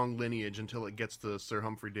long lineage until it gets to Sir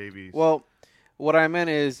Humphrey Davies. Well, what I meant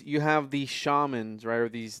is you have these shamans, right, or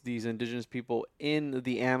these indigenous people in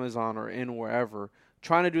the Amazon or in wherever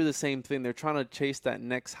trying to do the same thing. They're trying to chase that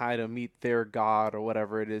next high to meet their god or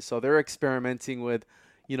whatever it is. So they're experimenting with,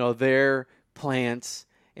 you know, their plants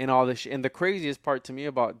and all this and the craziest part to me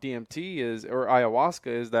about DMT is, or ayahuasca,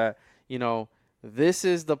 is that, you know, this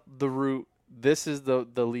is the root, this is the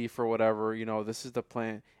leaf or whatever, you know, this is the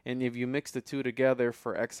plant, and if you mix the two together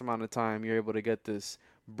for X amount of time, you're able to get this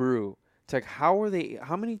brew. It's like, how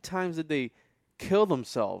many times did they kill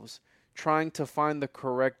themselves trying to find the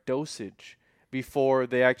correct dosage before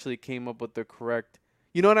they actually came up with the correct,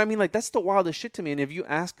 you know what I mean? Like, that's the wildest shit to me. And if you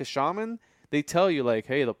ask a shaman, they tell you like,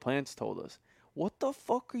 hey, the plants told us. What the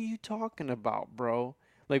fuck are you talking about, bro?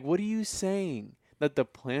 Like, what are you saying? That the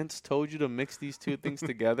plants told you to mix these two things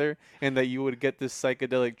together and that you would get this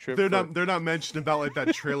psychedelic trip? They're not mentioning about like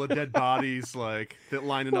that trail of dead bodies like that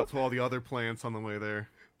lining up to all the other plants on the way there.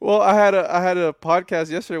 Well, I had a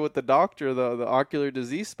podcast yesterday with the doctor, the ocular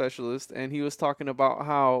disease specialist, and he was talking about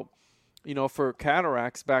how, you know, for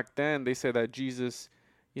cataracts back then, they say that Jesus,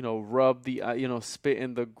 you know, rubbed the you know, spit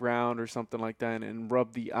in the ground or something like that and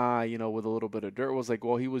rubbed the eye, you know, with a little bit of dirt. It was like,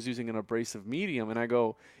 well, he was using an abrasive medium. And I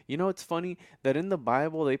go, you know, it's funny that in the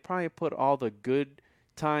Bible, they probably put all the good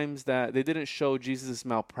times that they didn't show Jesus'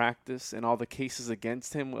 malpractice and all the cases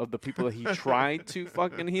against him of the people that he tried to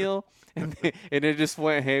fucking heal, and it just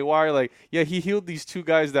went haywire. Like, yeah, he healed these two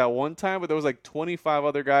guys that one time, but there was like 25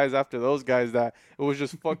 other guys after those guys that it was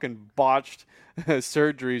just fucking botched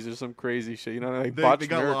surgeries or some crazy shit, you know, like botched They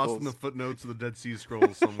got miracles. lost in the footnotes of the Dead Sea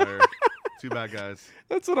Scrolls somewhere. Too bad, guys.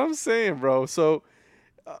 That's what I'm saying, bro. So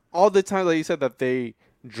all the time, like you said, that they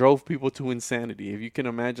drove people to insanity. If you can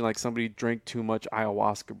imagine, like, somebody drank too much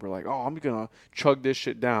ayahuasca, bro, like, oh, I'm gonna chug this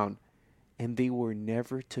shit down, and they were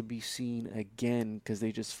never to be seen again because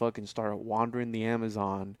they just fucking started wandering the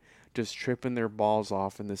Amazon, just tripping their balls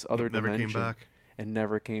off in this other Never dimension, came back. and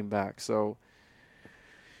never came back. So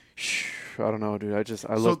I don't know, dude.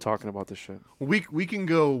 I love talking about this shit. We can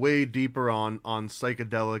go way deeper on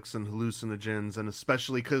psychedelics and hallucinogens, and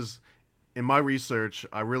especially because in my research,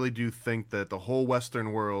 I really do think that the whole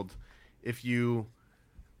Western world, if you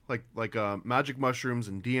like magic mushrooms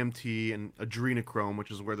and DMT and adrenochrome, which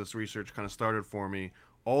is where this research kind of started for me,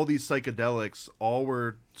 all these psychedelics all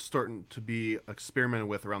were starting to be experimented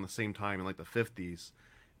with around the same time in like the 50s.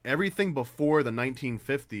 Everything before the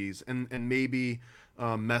 1950s and maybe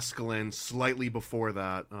mescaline slightly before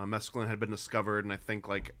that. Mescaline had been discovered, and I think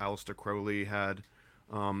like Aleister Crowley had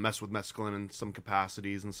messed with mescaline in some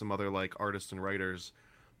capacities, and some other like artists and writers.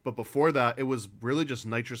 But before that, it was really just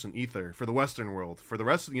nitrous and ether for the Western world. For the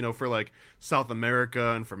rest, for like South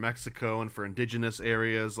America and for Mexico and for indigenous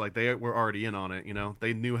areas, like they were already in on it.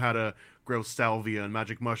 They knew how to grow salvia and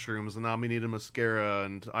magic mushrooms and Amanita muscaria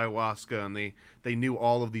and ayahuasca, and they knew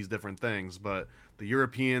all of these different things. But the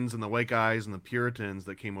Europeans and the white guys and the Puritans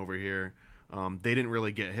that came over here, they didn't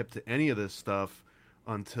really get hip to any of this stuff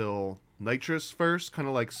until nitrous first kind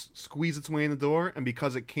of like squeezed its way in the door. And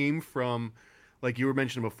because it came from, like you were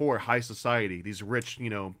mentioning before, high society, these rich,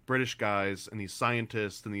 British guys and these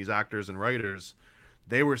scientists and these actors and writers,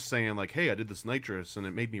 they were saying like, hey, I did this nitrous and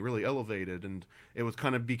it made me really elevated, and it was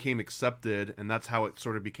kind of became accepted, and that's how it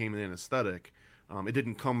sort of became an anesthetic. It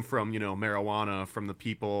didn't come from, marijuana, from the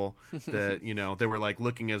people that, they were like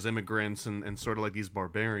looking as immigrants and sort of like these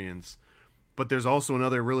barbarians. But there's also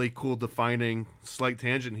another really cool defining slight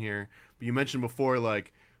tangent here. But you mentioned before,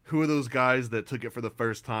 like, who are those guys that took it for the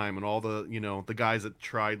first time, and all the, the guys that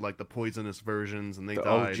tried like the poisonous versions and they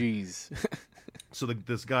died. OGs. So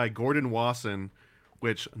this guy, Gordon Wasson,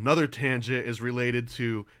 which another tangent is related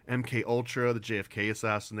to MK Ultra, the JFK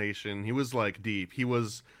assassination. He was like deep. He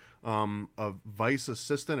was a vice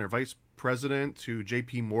assistant or vice president to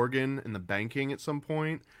JP Morgan in the banking at some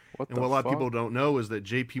point. What a lot of people don't know is that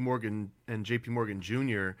JP Morgan and JP Morgan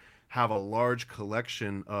Jr. have a large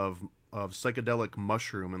collection of psychedelic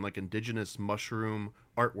mushroom and like indigenous mushroom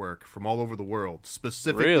artwork from all over the world,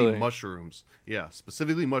 specifically mushrooms. Yeah,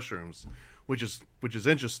 specifically mushrooms, which is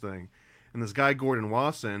interesting. And this guy Gordon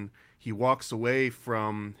Wasson, he walks away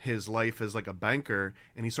from his life as like a banker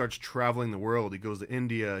and he starts traveling the world. He goes to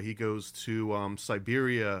India, he goes to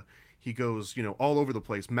Siberia, he goes, all over the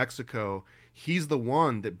place, Mexico. He's the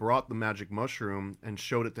one that brought the magic mushroom and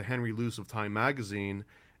showed it to Henry Luce of Time magazine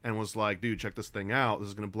and was like, dude, check this thing out. This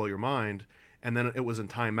is going to blow your mind. And then it was in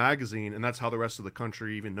Time magazine, and that's how the rest of the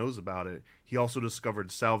country even knows about it. He also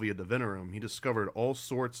discovered Salvia divinorum. He discovered all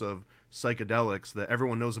sorts of psychedelics that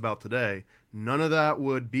everyone knows about today. None of that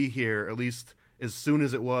would be here, at least as soon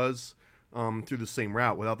as it was, through the same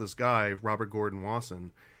route without this guy, Robert Gordon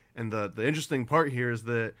Wasson. And the interesting part here is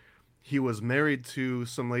that he was married to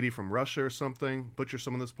some lady from Russia or something, butcher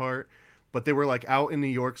some of this part, but they were like out in New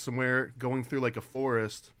York somewhere going through like a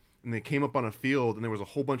forest, and they came up on a field and there was a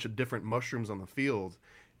whole bunch of different mushrooms on the field,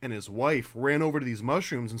 and his wife ran over to these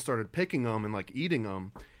mushrooms and started picking them and like eating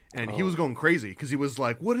them, and he was going crazy because he was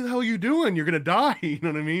like, what the hell are you doing? You're gonna die. You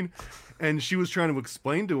know what I mean? And she was trying to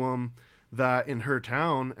explain to him that in her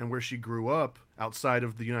town and where she grew up outside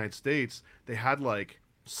of the United States, they had like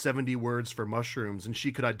 70 words for mushrooms, and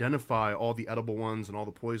she could identify all the edible ones and all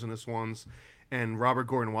the poisonous ones. And Robert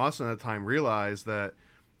Gordon Wasson at the time realized that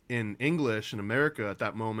in English in America at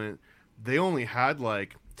that moment, they only had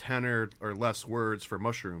like 10 or less words for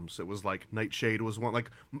mushrooms. It was like nightshade was one, like,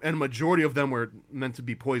 and a majority of them were meant to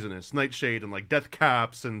be poisonous. Nightshade and like death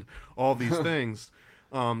caps and all these things.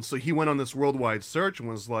 So he went on this worldwide search and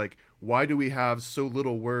was like, why do we have so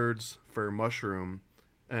little words for mushroom?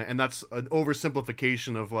 And that's an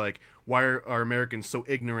oversimplification of like, why are Americans so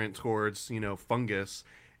ignorant towards, fungus?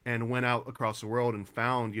 And went out across the world and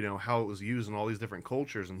found, how it was used in all these different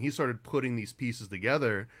cultures. And he started putting these pieces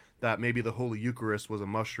together, that maybe the Holy Eucharist was a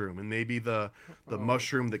mushroom, and maybe the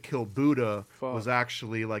mushroom that killed Buddha was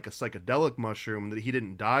actually like a psychedelic mushroom, that he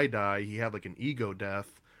didn't die. He had like an ego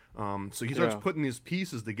death. So he starts putting these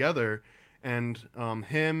pieces together, and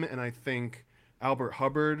him and I think Albert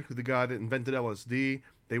Hubbard, who the guy that invented LSD,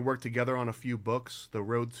 they worked together on a few books. The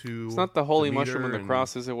Road to It's not the Holy Mushroom and the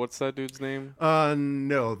Cross, is it? What's that dude's name?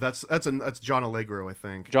 No, that's John Allegro, I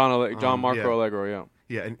think. John Marco Allegro, yeah.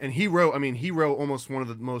 Yeah, and he wrote almost one of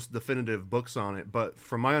the most definitive books on it. But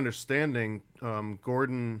from my understanding,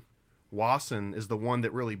 Gordon Wasson is the one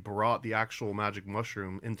that really brought the actual magic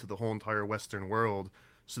mushroom into the whole entire Western world,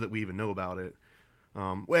 so that we even know about it.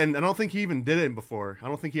 And I don't think he even did it before. I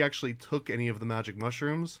don't think he actually took any of the magic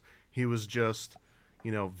mushrooms. He was just,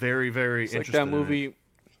 very, very it's interested. Like that movie,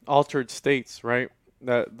 Altered States, right?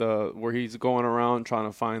 Where he's going around trying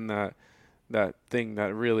to find that thing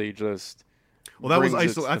that really just. Well, that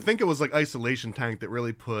was I think it was like Isolation Tank that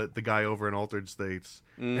really put the guy over in Altered States,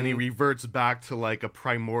 and he reverts back to like a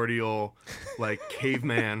primordial, like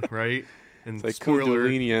caveman, right? And it's like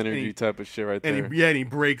Kundalini energy type of shit right there. And he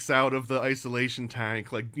breaks out of the isolation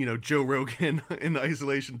tank, like, Joe Rogan in the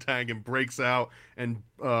isolation tank, and breaks out and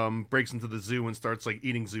breaks into the zoo and starts like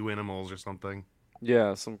eating zoo animals or something.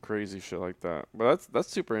 Yeah, some crazy shit like that. But that's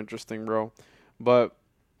super interesting, bro. But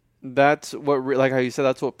that's what, like how you said,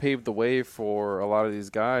 that's what paved the way for a lot of these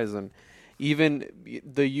guys. And even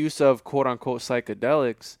the use of quote unquote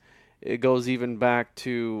psychedelics it goes even back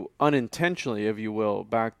to unintentionally, if you will,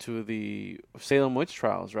 back to the Salem witch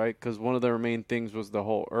trials, right? Because one of their main things was the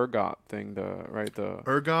whole ergot thing, the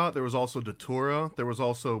Ergot. There was also datura. There was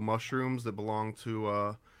also mushrooms that belonged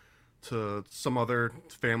to some other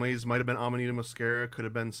families. Might have been Amanita muscaria. Could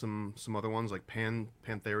have been some other ones like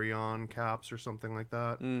Pantherion caps or something like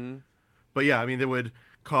that. Mm-hmm. But yeah, I mean, they would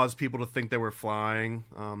cause people to think they were flying,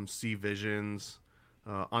 see visions,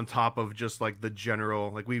 on top of just like the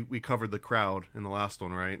general, like we covered the crowd in the last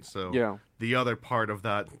one, right? So Yeah. the other part of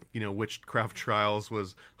that, witchcraft trials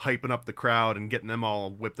was hyping up the crowd and getting them all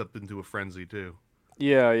whipped up into a frenzy too.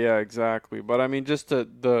 Yeah, yeah, exactly. But I mean, just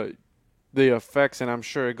the effects, and I'm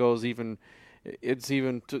sure it's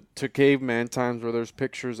even to caveman times where there's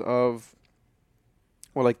pictures of,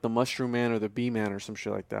 or like the mushroom man or the bee man or some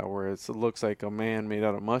shit like that, where it looks like a man made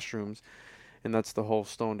out of mushrooms, and that's the whole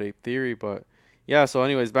stoned ape theory. But yeah, so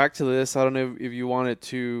anyways, back to this. I don't know if you wanted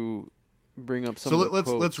to bring up some. So of the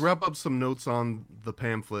quotes. let's wrap up some notes on the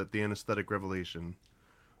pamphlet, the Anesthetic Revelation.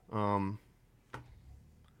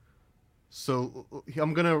 So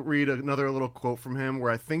I'm gonna read another little quote from him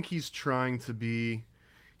where I think he's trying to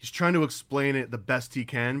explain it the best he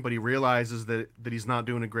can, but he realizes that he's not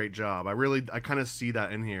doing a great job. I kind of see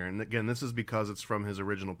that in here, and again, this is because it's from his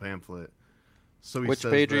original pamphlet. So Which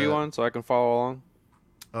page are you on, so I can follow along?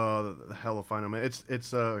 The hell if I know, man. It's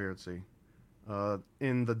here. Let's see.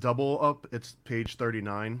 In the double up, it's page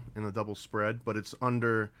 39 in the double spread, but it's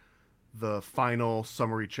under the final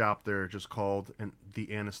summary chapter, just called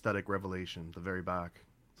the Anesthetic Revelation. The very back.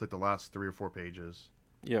 It's like the last 3 or 4 pages.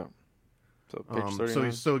 Yeah. So page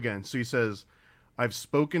 39. So he says, I've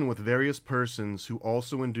spoken with various persons who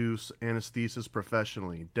also induce anesthesis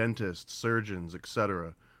professionally, dentists, surgeons,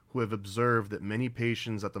 etc., who have observed that many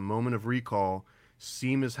patients at the moment of recall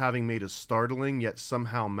seem as having made a startling yet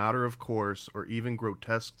somehow matter of course or even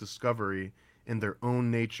grotesque discovery in their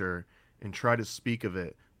own nature and try to speak of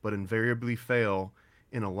it, but invariably fail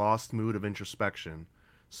in a lost mood of introspection.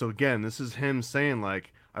 So again, this is him saying,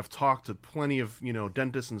 like, I've talked to plenty of,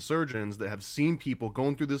 dentists and surgeons that have seen people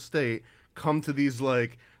going through this state come to these,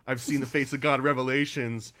 like, I've seen the face of God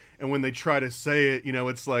revelations, and when they try to say it,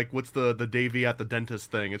 it's like, what's the Davy at the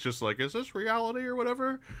dentist thing? It's just like, is this reality or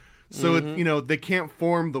whatever? So, they can't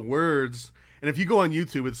form the words. And if you go on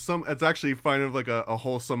YouTube, it's actually kind of like a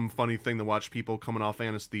wholesome, funny thing to watch people coming off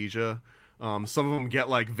anesthesia. Some of them get,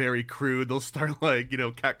 like, very crude. They'll start, like,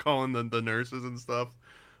 catcalling the nurses and stuff.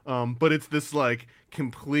 But it's this, like,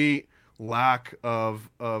 complete lack of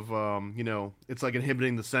it's like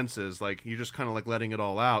inhibiting the senses. Like, you're just kind of like letting it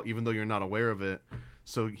all out, even though you're not aware of it.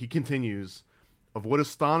 So he continues, of what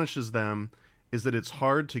astonishes them is that it's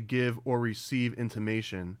hard to give or receive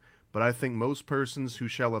intimation, but I think most persons who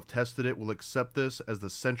shall have tested it will accept this as the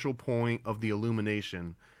central point of the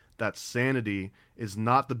illumination, that sanity is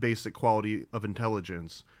not the basic quality of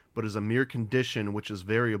intelligence, but is a mere condition which is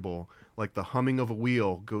variable, like the humming of a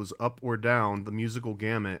wheel goes up or down the musical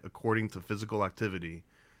gamut according to physical activity.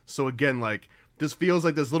 So again, like, this feels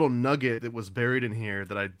like this little nugget that was buried in here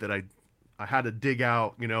that I had to dig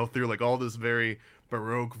out, through like all this very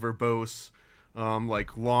baroque, verbose,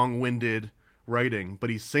 like long-winded writing. But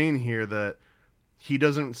he's saying here that he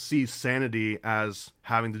doesn't see sanity as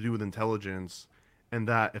having to do with intelligence, and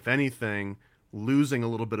that if anything, losing a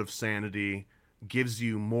little bit of sanity gives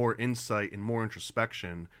you more insight and more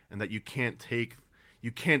introspection, and that you can't take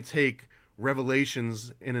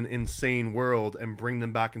revelations in an insane world and bring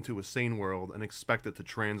them back into a sane world and expect it to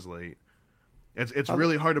translate. It's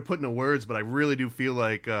really hard to put into words, but I really do feel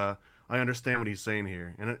like I understand what he's saying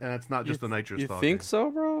here, and it's not just the nitrous talking. You think so,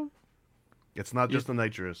 bro? It's not just the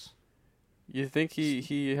nitrous. You think he's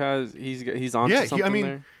onto something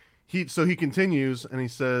there? He continues and he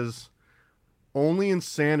says, only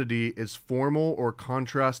insanity is formal or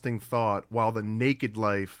contrasting thought, while the naked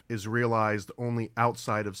life is realized only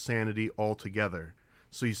outside of sanity altogether.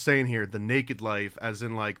 So he's saying here the naked life as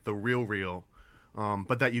in like the real,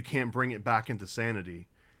 but that you can't bring it back into sanity.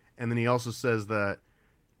 And then he also says that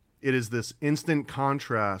it is this instant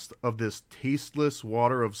contrast of this tasteless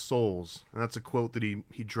water of souls, and that's a quote that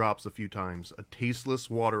he drops a few times, a tasteless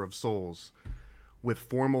water of souls, with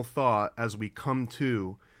formal thought as we come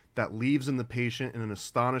to, that leaves in the patient in an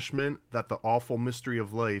astonishment that the awful mystery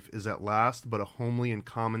of life is at last but a homely and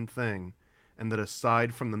common thing, and that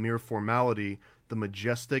aside from the mere formality, the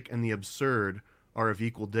majestic and the absurd are of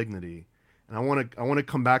equal dignity. And I want to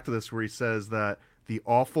come back to this where he says that the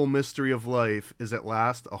awful mystery of life is at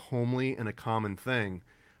last a homely and a common thing.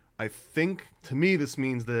 I think, to me, this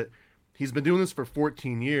means that he's been doing this for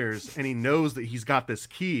 14 years, and he knows that he's got this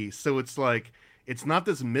key. So it's like, it's not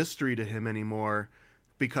this mystery to him anymore,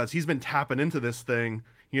 because he's been tapping into this thing,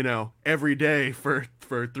 every day for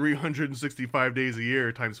 365 days a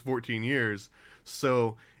year times 14 years.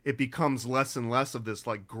 So it becomes less and less of this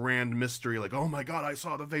like grand mystery, like, oh my God, I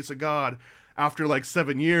saw the face of God. After like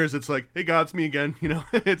 7 years, it's like, hey God, it's me again.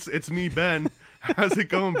 It's me, Ben. How's it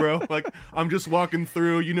going, bro? Like, I'm just walking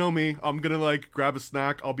through, you know me. I'm gonna like grab a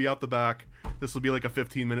snack. I'll be out the back. This will be like a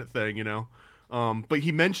 15-minute thing, But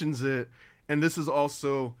he mentions it, and this is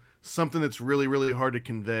also something that's really, really hard to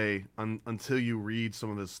convey until you read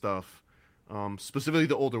some of this stuff. Specifically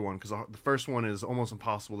the older one, because the first one is almost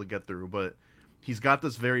impossible to get through. But he's got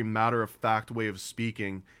this very matter-of-fact way of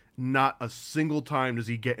speaking. Not a single time does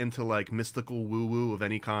he get into like mystical woo-woo of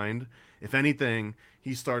any kind. If anything,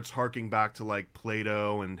 he starts harking back to like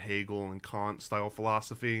Plato and Hegel and Kant style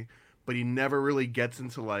philosophy, but he never really gets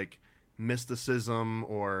into like mysticism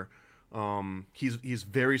or he's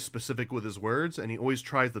very specific with his words, and he always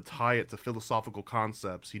tries to tie it to philosophical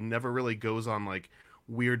concepts. He never really goes on like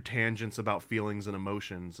weird tangents about feelings and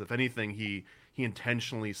emotions. If anything, he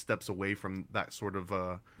intentionally steps away from that sort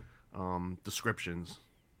of descriptions.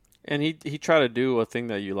 And he tried to do a thing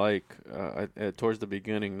that you like towards the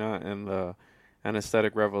beginning, not in the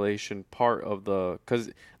anesthetic revelation part of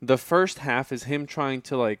because the first half is him trying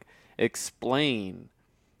to like explain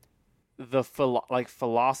the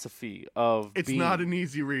philosophy of it's being. Not an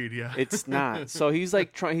easy read. Yeah, it's not. So he's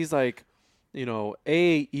like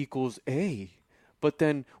A equals A. But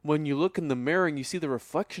then when you look in the mirror and you see the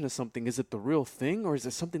reflection of something, is it the real thing or is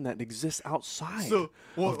it something that exists outside? So,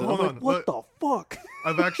 well, hold on. What the fuck?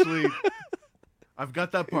 I've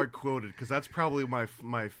got that part quoted because that's probably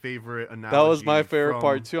my favorite analogy. That was my favorite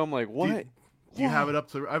part too. I'm like, what? Do you have it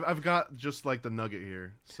up to? I've got just like the nugget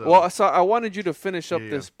here. So I wanted you to finish up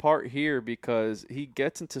this part here because he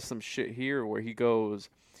gets into some shit here where he goes,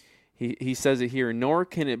 he says it here, nor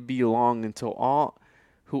can it be long until all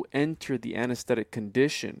who enter the anesthetic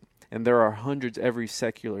condition, and there are hundreds every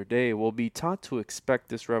secular day, will be taught to expect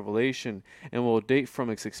this revelation and will date from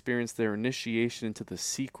its experience their initiation into the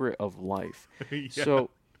secret of life. Yeah.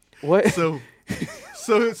 So, what? So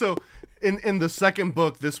in the second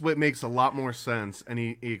book, this makes a lot more sense, and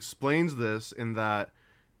he explains this in that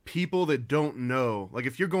people that don't know, like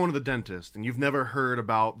if you're going to the dentist and you've never heard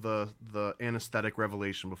about the anesthetic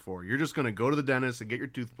revelation before, you're just going to go to the dentist and get your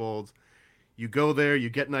tooth pulled. You go there, you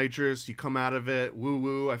get nitrous, you come out of it,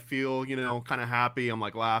 woo-woo, I feel, kind of happy, I'm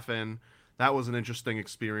like laughing. That was an interesting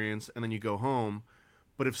experience, and then you go home.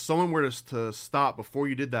 But if someone were to stop before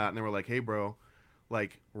you did that and they were like, hey, bro,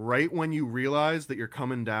 like right when you realize that you're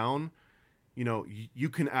coming down, you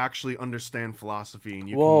can actually understand philosophy, and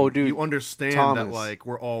you understand Thomas. That like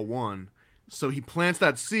we're all one. So he plants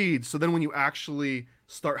that seed, so then when you actually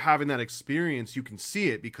start having that experience, you can see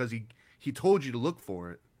it because he told you to look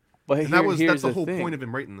for it. But that's the whole point of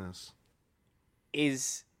him writing this.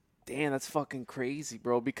 Damn, that's fucking crazy,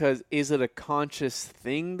 bro. Because is it a conscious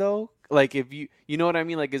thing though? Like if you know what I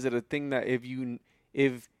mean? Like is it a thing that if you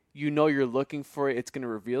you're looking for it, it's gonna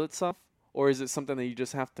reveal itself, or is it something that you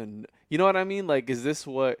just have to? You know what I mean? Like is this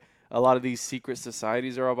what a lot of these secret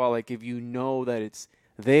societies are about? Like if you know that it's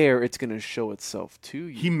there, it's going to show itself to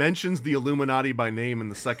you. He mentions the Illuminati by name in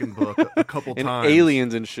the second book a couple and times.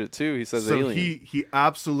 Aliens and shit too. He says so aliens. He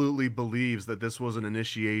absolutely believes that this was an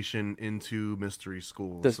initiation into mystery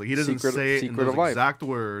schools. So he doesn't say it in those exact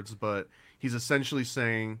words, but he's essentially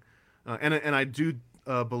saying, and I do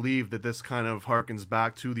believe that this kind of harkens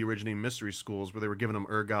back to the originating mystery schools where they were giving them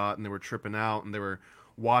ergot and they were tripping out and they were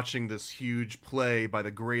watching this huge play by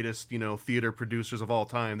the greatest, theater producers of all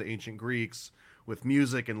time, the ancient Greeks, with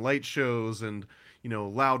music and light shows and,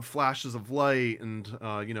 loud flashes of light and,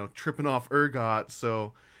 tripping off ergot.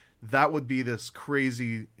 So that would be this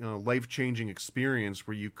crazy, life-changing experience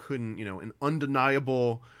where you couldn't, an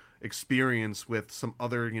undeniable experience with some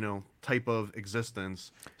other, type of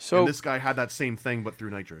existence. So and this guy had that same thing, but through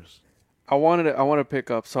nitrous. I want to pick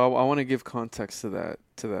up. So I want to give context to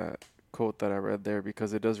that quote that I read there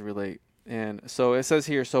because it does relate. And so it says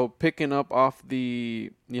here, so picking up off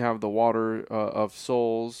you have the water of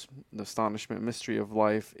souls, the astonishment, mystery of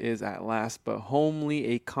life is at last but homely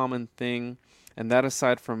a common thing, and that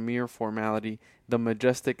aside from mere formality, the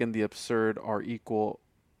majestic and the absurd are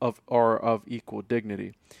of equal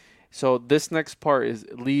dignity. So this next part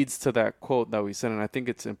leads to that quote that we said, and I think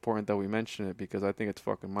it's important that we mention it because I think it's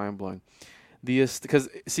fucking mind blowing. Because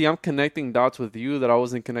see, I'm connecting dots with you that I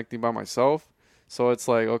wasn't connecting by myself. So it's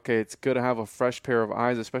like, okay, it's good to have a fresh pair of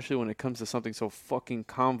eyes, especially when it comes to something so fucking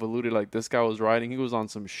convoluted like this guy was writing. He was on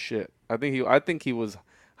some shit. I think he was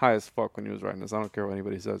high as fuck when he was writing this. I don't care what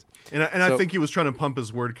anybody says. And I think he was trying to pump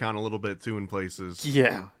his word count a little bit too in places.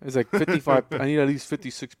 Yeah, it's like 55. I need at least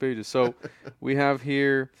 56 pages. So we have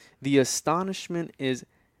here, the astonishment is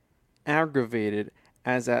aggravated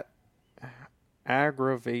as at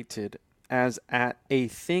a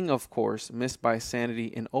thing, of course, missed by sanity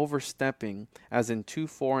in overstepping, as in too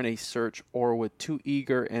foreign a search or with too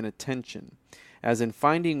eager an attention, as in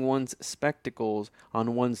finding one's spectacles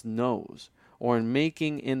on one's nose, or in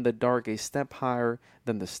making in the dark a step higher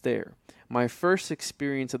than the stair. My first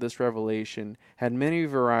experience of this revelation had many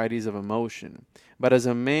varieties of emotion, but as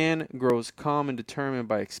a man grows calm and determined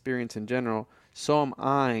by experience in general, so am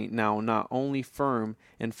I now not only firm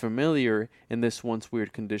and familiar in this once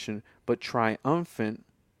weird condition, but triumphant.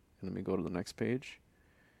 And let me go to the next page.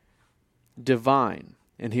 Divine.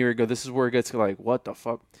 And here we go. This is where it gets like, what the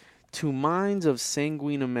fuck? To minds of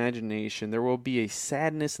sanguine imagination, there will be a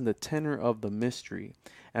sadness in the tenor of the mystery,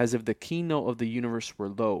 as if the keynote of the universe were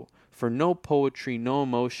low. For no poetry, no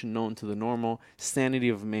emotion known to the normal sanity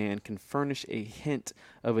of man can furnish a hint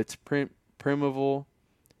of its primeval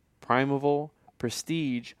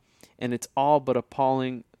prestige and its all but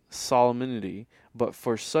appalling solemnity. But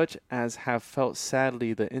for such as have felt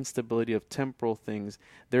sadly the instability of temporal things,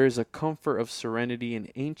 there is a comfort of serenity and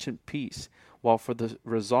ancient peace, while for the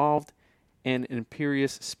resolved and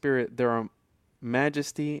imperious spirit there are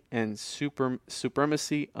majesty and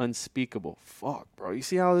supremacy unspeakable. Fuck, bro. You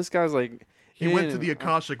see how this guy's like... He went to the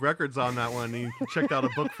Akashic Records on that one. He checked out a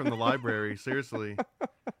book from the library. Seriously.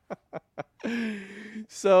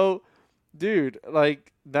 So, dude,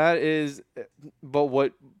 like, that is... But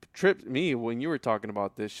what tripped me when you were talking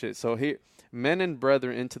about this shit... So here, men and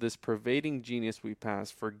brethren, into this pervading genius we pass,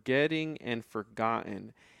 forgetting and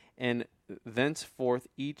forgotten, and thenceforth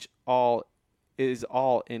each all is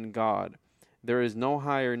all in God. There is no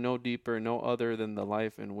higher, no deeper, no other than the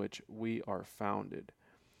life in which we are founded.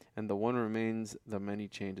 And the one remains, the many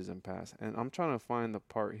changes and pass. And I'm trying to find the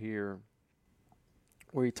part here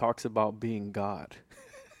where he talks about being God.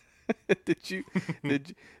 Did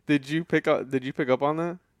you pick up on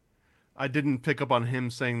that? I didn't pick up on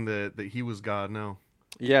him saying that he was God, no.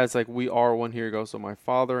 Yeah, it's like, we are one. Here you go. So my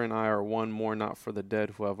Father and I are one, more not for the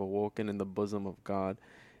dead who have awoken in the bosom of God.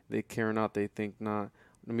 They care not, they think not.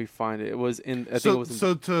 Let me find it. It was in.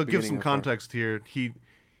 So to give some context here,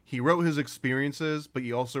 he wrote his experiences, but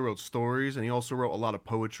he also wrote stories, and he also wrote a lot of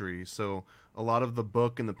poetry. So a lot of the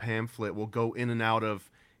book and the pamphlet will go in and out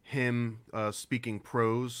of him speaking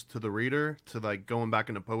prose to the reader, to like going back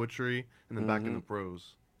into poetry and then back into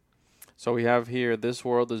prose. So we have here, this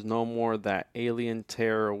world is no more that alien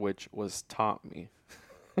terror which was taught me.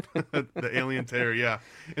 The alien terror, yeah.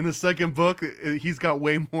 In the second book, he's got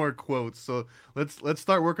way more quotes. So let's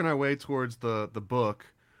start working our way towards the book,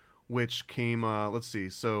 which came. Let's see.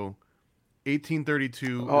 So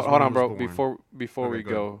 1832. Hold on, bro. Born. Before we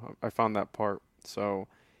go, I found that part. So,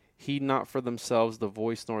 heed not for themselves the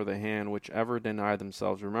voice nor the hand, which ever deny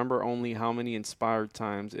themselves. Remember only how many inspired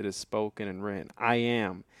times it is spoken and written. I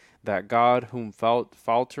am that God whom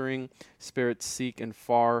faltering spirits seek in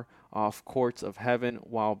far off courts of heaven,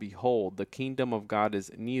 while behold, the kingdom of God is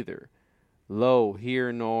neither lo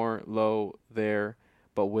here nor lo there,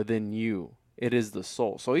 but within you. It is the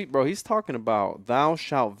soul. So, he's talking about, thou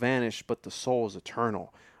shalt vanish, but the soul is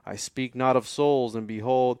eternal. I speak not of souls, and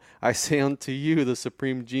behold, I say unto you, the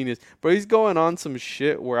supreme genius. But he's going on some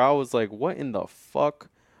shit where I was like, what in the fuck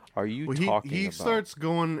are you talking about? He starts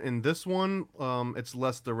going in this one, it's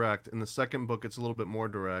less direct. In the second book, it's a little bit more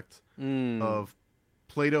direct. Of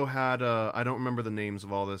Plato had, I don't remember the names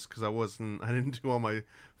of all this because I didn't do all my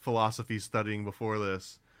philosophy studying before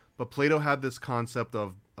this. But Plato had this concept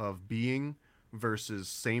of being versus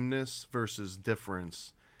sameness versus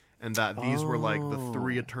difference. And that these were like the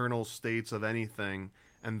three eternal states of anything.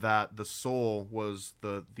 And that the soul was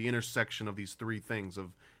the intersection of these three things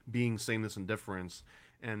of being, sameness, and difference.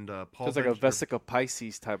 And Paul, it's like a Vesica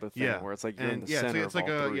Pisces type of thing, yeah, where it's like you're in the center of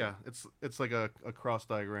all three. It's like a cross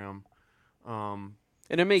diagram.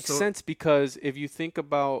 And it makes sense because if you think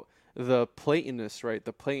about the Platonists, right?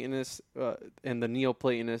 The Platonists and the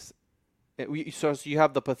Neoplatonists. So you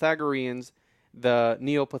have the Pythagoreans, the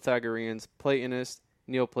Neo-Pythagoreans, Platonists,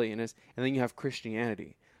 Neoplatonists, and then you have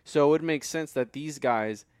Christianity. So it would make sense that these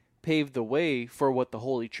guys paved the way for what the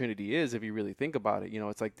Holy Trinity is, if you really think about it. You know,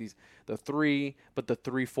 it's like the three, but the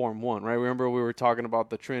three form one, right? Remember we were talking about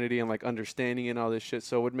the Trinity and like understanding and all this shit.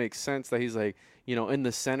 So it would make sense that he's like, you know, in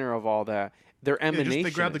the center of all that. They're emanationists.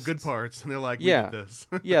 They grab the good parts and they're like, we did this.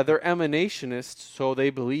 Yeah, they're emanationists, so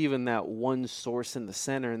they believe in that one source in the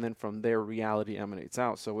center, and then from there reality emanates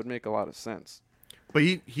out. So it would make a lot of sense. But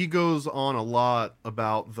he goes on a lot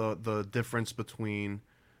about the difference between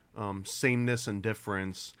sameness and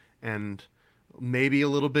difference, and maybe a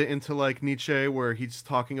little bit into like Nietzsche, where he's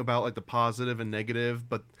talking about like the positive and negative,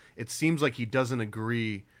 but it seems like he doesn't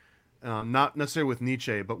agree, not necessarily with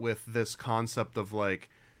Nietzsche, but with this concept of like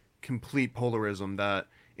complete polarism, that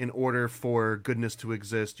in order for goodness to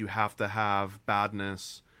exist, you have to have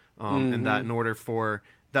badness, and that in order for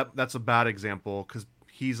that's a bad example because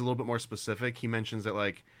he's a little bit more specific. He mentions that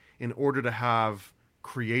like in order to have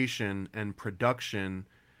creation and production,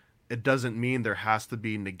 it doesn't mean there has to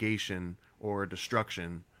be negation or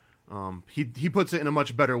destruction. He puts it in a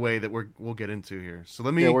much better way that we'll get into here. So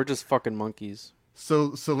let me. Yeah, we're just fucking monkeys.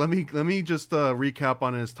 So let me just recap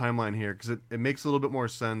on his timeline here because it makes a little bit more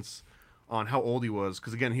sense on how old he was.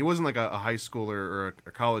 Because again, he wasn't like a high schooler or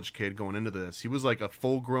a college kid going into this. He was like a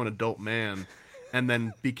full grown adult man, and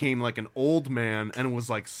then became like an old man and was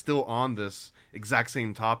like still on this exact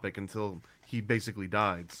same topic until he basically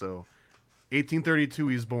died. So 1832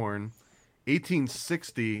 he's born.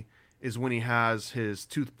 1860 is when he has his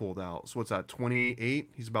tooth pulled out. So what's that, 28?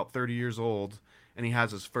 He's about 30 years old, and he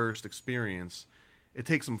has his first experience. It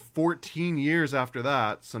takes him 14 years after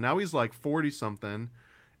that, so now he's like 40-something,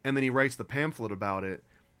 and then he writes the pamphlet about it.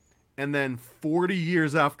 And then 40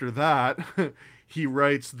 years after that, he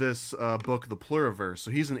writes this book, The Pluriverse. So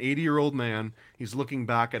he's an 80-year-old man. He's looking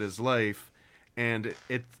back at his life, and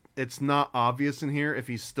it's not obvious in here if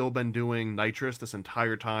he's still been doing nitrous this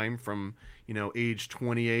entire time from, age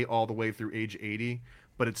 28 all the way through age 80.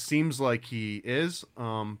 But it seems like he is,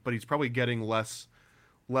 but he's probably getting less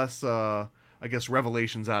I guess,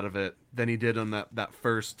 revelations out of it than he did on that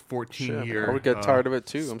first 14-year. I would get tired of it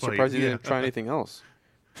too. I'm spite. surprised he didn't try anything else.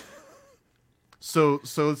 So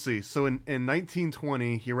let's see. So in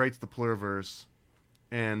 1920, he writes the Pluriverse,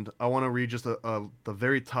 and I want to read just the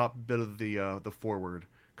very top bit of the foreword,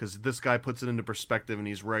 because this guy puts it into perspective, and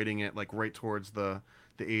he's writing it like right towards the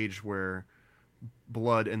age where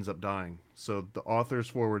blood ends up dying. So the author's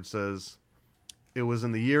foreword says, "It was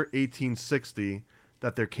in the year 1860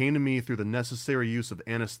 that there came to me through the necessary use of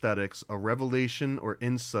anesthetics a revelation or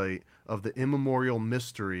insight of the immemorial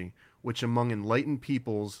mystery which among enlightened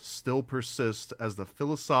peoples still persists as the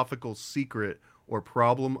philosophical secret or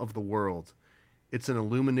problem of the world. It's an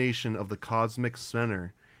illumination of the cosmic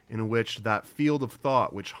center in which that field of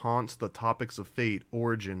thought which haunts the topics of fate,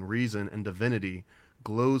 origin, reason, and divinity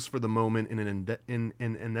glows for the moment in an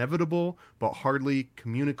inevitable but hardly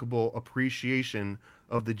communicable appreciation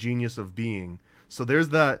of the genius of being." So there's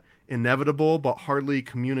that inevitable but hardly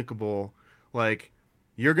communicable, like,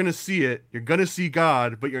 you're going to see it, you're going to see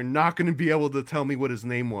God, but you're not going to be able to tell me what his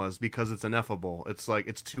name was because it's ineffable. It's like,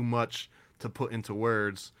 it's too much to put into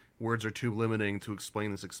words. Words are too limiting to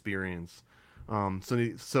explain this experience.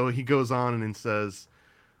 So he goes on and says,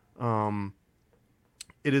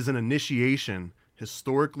 "It is an initiation,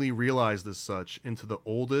 historically realized as such, into the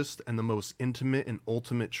oldest and the most intimate and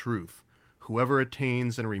ultimate truth. Whoever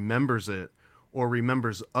attains and remembers it, or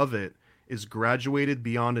remembers of it, is graduated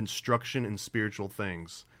beyond instruction in spiritual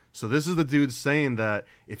things." So this is the dude saying that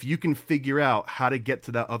if you can figure out how to get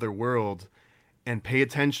to that other world and pay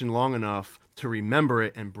attention long enough to remember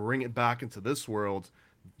it and bring it back into this world,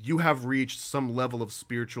 you have reached some level of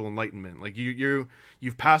spiritual enlightenment. Like you've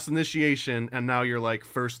passed initiation, and now you're like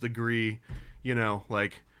first degree,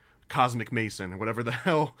 like cosmic mason or whatever the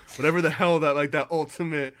hell that like that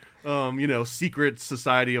ultimate secret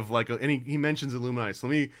society of like and he mentions Illuminati. So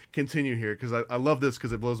let me continue here because I love this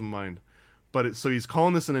because it blows my mind. But so he's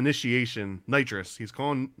calling this an initiation, nitrous. He's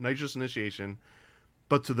calling nitrous initiation.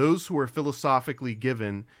 "But to those who are philosophically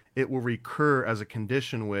given, it will recur as a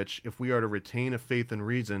condition which, if we are to retain a faith in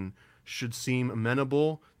reason, should seem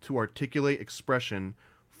amenable to articulate expression,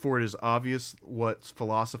 for it is obvious what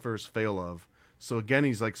philosophers fail of." So again,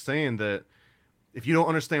 he's like saying that if you don't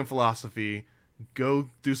understand philosophy, go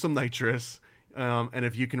do some nitrous, and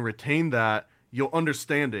if you can retain that, you'll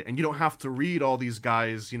understand it, and you don't have to read all these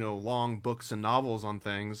guys, long books and novels on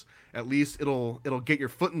things. At least it'll get your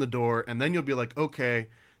foot in the door, and then you'll be like, okay,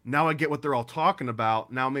 now I get what they're all talking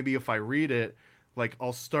about. Now maybe if I read it, like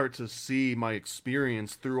I'll start to see my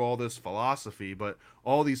experience through all this philosophy. But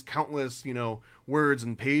all these countless, words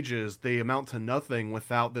and pages, they amount to nothing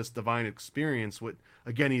without this divine experience. What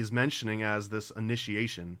again he's mentioning as this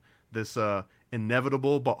initiation, this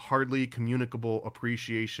inevitable but hardly communicable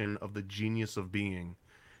appreciation of the genius of being.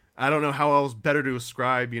 I don't know how else better to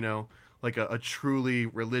describe, like a truly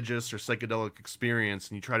religious or psychedelic experience,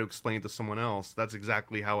 and you try to explain it to someone else. That's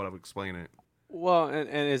exactly how I would explain it. Well, and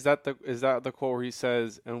is that the quote where he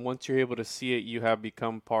says, "And once you're able to see it, you have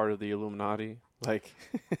become part of the Illuminati"? Like,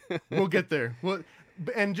 we'll get there. Well,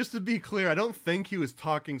 And just to be clear, I don't think he was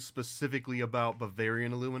talking specifically about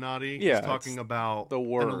Bavarian Illuminati. Yeah, He's talking about the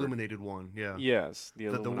word. an illuminated one. Yeah. Yes,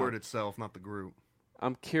 The word itself, not the group.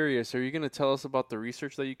 I'm curious. Are you going to tell us about the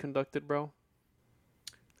research that you conducted, bro?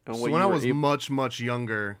 And So when I was much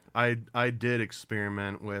younger, I did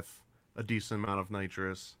experiment with a decent amount of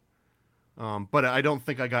nitrous. But I don't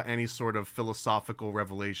think I got any sort of philosophical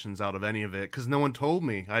revelations out of any of it because no one told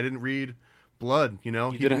me. I didn't read Blood, you know?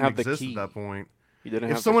 You He didn't have the exist key. at that point. You didn't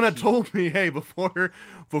If have someone the had key. told me, hey,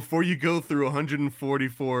 before you go through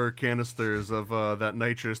 144 canisters of that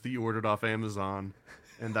nitrous that you ordered off Amazon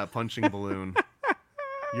and that punching balloon,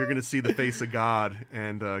 you're going to see the face of God,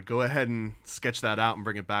 and go ahead and sketch that out and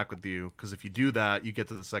bring it back with you, because if you do that, you get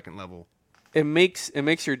to the second level. It makes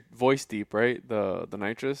your voice deep, right? The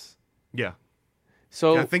nitrous. Yeah.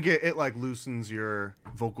 So Yeah, I think it like loosens your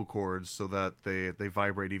vocal cords so that they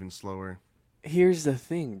vibrate even slower. here's the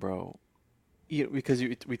thing, bro.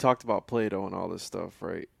 We talked about Plato and all this stuff,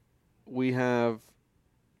 right? We have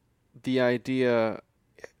the idea.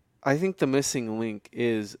 I think the missing link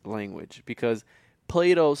is language, because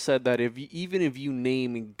Plato said that even if you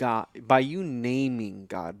name God, by you naming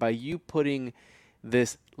God, by you putting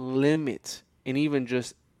this limit and even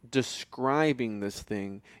just describing this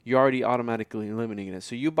thing, you're already automatically eliminating it.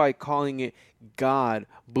 So you, by calling it God,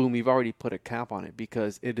 boom, you've already put a cap on it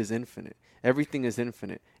because it is infinite. Everything is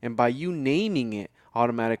infinite. And by you naming it,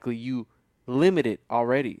 automatically you limit it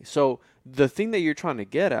already. So the thing that you're trying to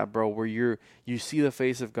get at, bro, where you see the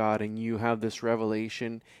face of God and you have this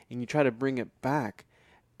revelation and you try to bring it back,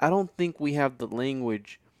 I don't think we have the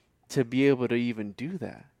language to be able to even do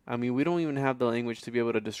that. I mean, we don't even have the language to be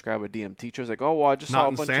able to describe a DMT. Teacher's like, oh, well, I just saw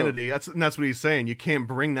a bunch insanity. of... That's what he's saying. You can't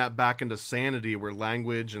bring that back into sanity where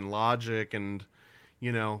language and logic and,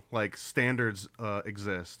 like standards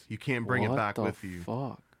exist. You can't bring it back with you.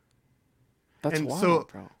 Fuck? That's and wild,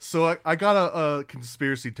 bro. So I got a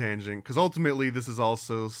conspiracy tangent, because ultimately this is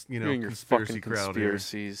also, You're in your conspiracy fucking crowd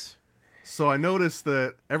conspiracies. here. So I noticed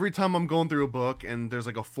that every time I'm going through a book and there's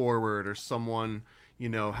like a foreword or someone,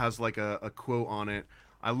 has like a quote on it,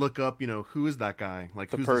 I look up, who is that guy?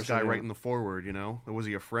 Like, who's this guy writing the foreword, Was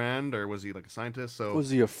he a friend or was he like a scientist? So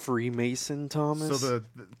was he a Freemason, Thomas? So the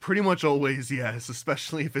pretty much always yes,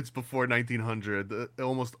 especially if it's before 1900.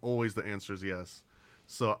 Almost always the answer is yes.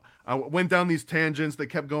 So I went down these tangents. They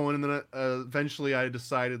kept going, and then eventually I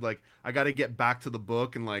decided, like, I got to get back to the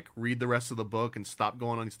book and like read the rest of the book and stop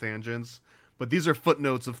going on these tangents. But these are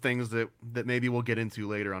footnotes of things that maybe we'll get into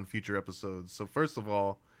later on future episodes. So first of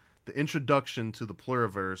all, the introduction to the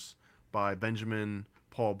Pluriverse by Benjamin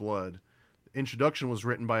Paul Blood. The introduction was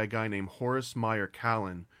written by a guy named Horace Meyer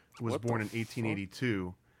Callan, who was born in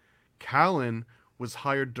 1882. Callan was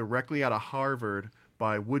hired directly out of Harvard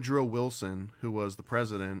by Woodrow Wilson, who was the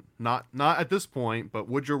president. Not at this point, but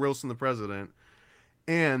Woodrow Wilson, the president.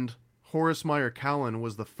 And Horace Meyer Callan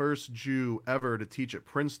was the first Jew ever to teach at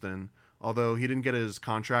Princeton, although he didn't get his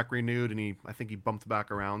contract renewed, and I think he bumped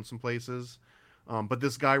back around some places. But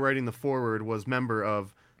this guy writing the foreword was member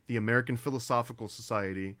of the American Philosophical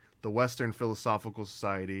Society, the Western Philosophical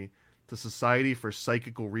Society, the Society for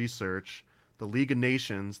Psychical Research, the League of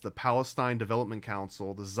Nations, the Palestine Development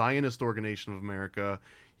Council, the Zionist Organization of America.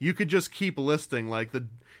 You could just keep listing, like,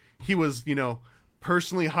 he was,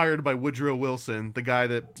 personally hired by Woodrow Wilson, the guy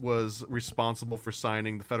that was responsible for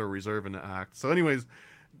signing the Federal Reserve Act. So anyways,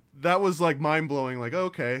 that was like mind-blowing. Like,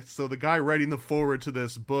 okay, so the guy writing the foreword to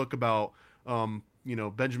this book about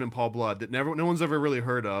Benjamin Paul Blood that no one's ever really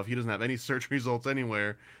heard of. He doesn't have any search results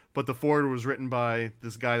anywhere, but the foreword was written by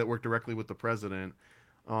this guy that worked directly with the president.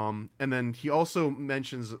 And then he also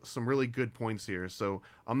mentions some really good points here. So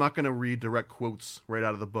I'm not going to read direct quotes right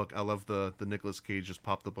out of the book. I love the Nicolas Cage just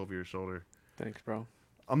popped up over your shoulder. Thanks, bro.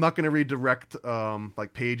 I'm not going to read direct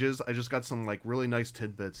like pages. I just got some like really nice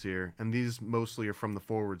tidbits here, and these mostly are from the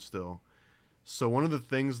foreword still. So one of the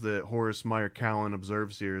things that Horace Meyer Callan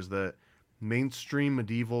observes here is that mainstream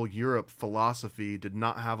medieval Europe philosophy did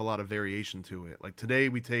not have a lot of variation to it. Like today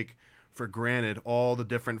we take for granted all the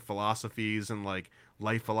different philosophies and like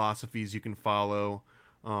life philosophies you can follow.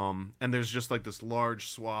 And there's just like this large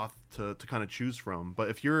swath to kind of choose from. But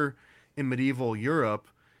if you're in medieval Europe,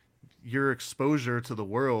 your exposure to the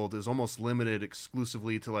world is almost limited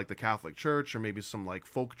exclusively to like the Catholic Church or maybe some like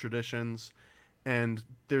folk traditions. And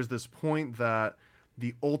there's this point that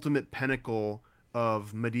the ultimate pinnacle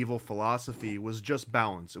of medieval philosophy was just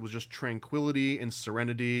balance. It was just tranquility and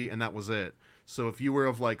serenity, and that was it. So if you were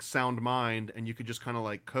of like sound mind and you could just kind of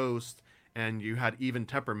like coast and you had even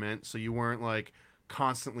temperament, so you weren't like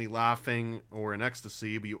constantly laughing or in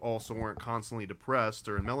ecstasy, but you also weren't constantly depressed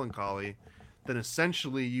or in melancholy, then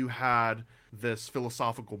essentially you had this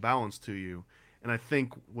philosophical balance to you. And I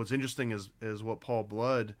think what's interesting is what Paul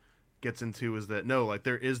Blood gets into is that no, like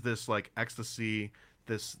there is this like ecstasy,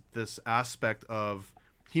 this aspect of,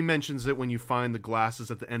 he mentions it when you find the glasses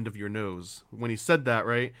at the end of your nose. When he said that,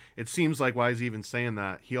 right, it seems like, why is he even saying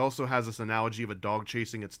that? He also has this analogy of a dog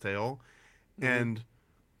chasing its tail. And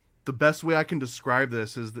the best way I can describe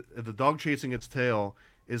this is that the dog chasing its tail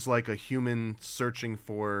is like a human searching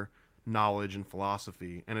for knowledge and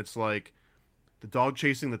philosophy. And it's like the dog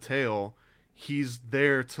chasing the tail, he's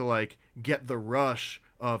there to like get the rush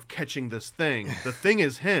of catching this thing. The thing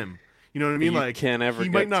is him. You know what I mean? Like, he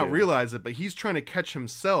might not realize it, but he's trying to catch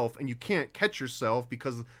himself, and you can't catch yourself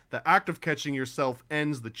because the act of catching yourself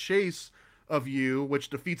ends the chase of you, which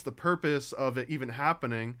defeats the purpose of it even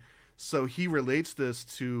happening. So he relates this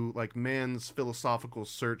to like man's philosophical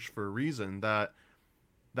search for reason, that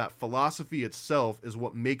philosophy itself is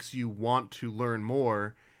what makes you want to learn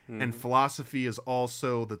more, and philosophy is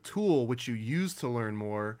also the tool which you use to learn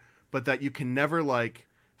more, but that you can never like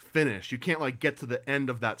finish. You can't like get to the end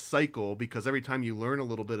of that cycle, because every time you learn a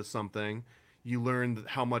little bit of something, you learn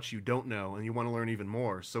how much you don't know, and you want to learn even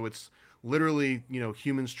more. So it's literally, you know,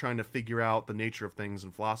 humans trying to figure out the nature of things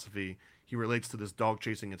in philosophy. He relates to this dog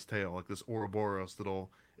chasing its tail, like this Ouroboros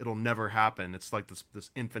it'll never happen. It's like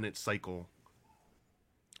this infinite cycle.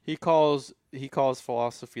 He calls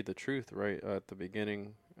philosophy the truth, right, at the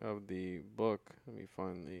beginning of the book. Let me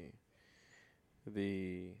find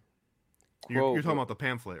the quote. You're talking about the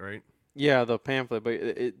pamphlet, right? Yeah, the pamphlet.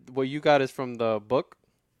 But what you got is from the book?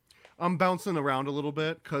 I'm bouncing around a little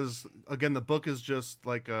bit because, again, the book is just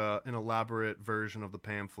like an elaborate version of the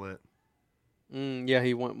pamphlet. Yeah,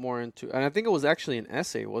 he went more into, and I think it was actually an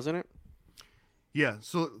essay, wasn't it? Yeah.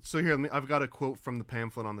 So here, I've got a quote from the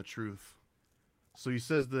pamphlet on the truth. So he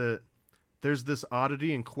says that there's this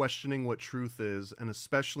oddity in questioning what truth is, and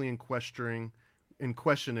especially in questioning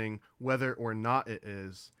whether or not it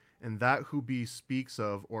is, and that who speaks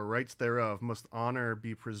of or writes thereof must honor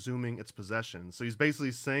be presuming its possession. So he's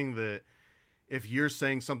basically saying that if you're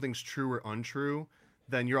saying something's true or untrue,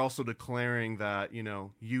 then you're also declaring that, you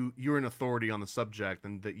know, you're an authority on the subject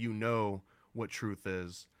and that you know what truth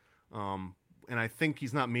is. And I think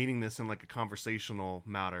he's not meaning this in like a conversational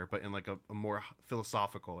matter, but in like a more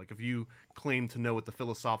philosophical. Like if you claim to know what the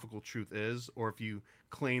philosophical truth is, or if you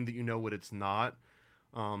claim that you know what it's not,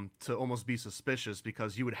 to almost be suspicious,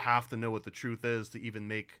 because you would have to know what the truth is to even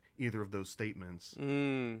make either of those statements.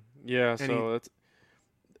 Yeah, and so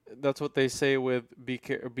that's what they say with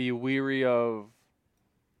be weary of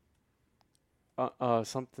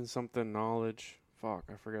something knowledge. Fuck,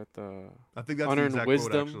 I forgot the. I think that's unearned the exact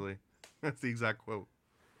wisdom. Quote, actually. That's the exact quote.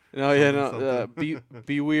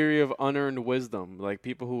 Be weary of unearned wisdom. Like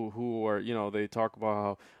people who are, you know, they talk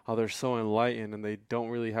about how they're so enlightened and they don't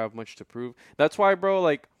really have much to prove. That's why, bro,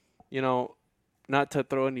 like, you know, not to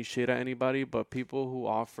throw any shade at anybody, but people who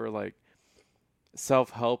offer like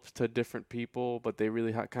self-help to different people, but they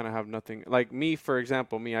really kind of have nothing. Like me, for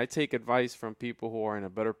example, I take advice from people who are in a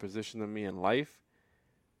better position than me in life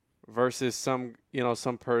versus some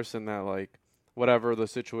person that, like, whatever the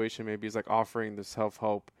situation may be, is like offering this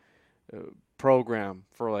self-help program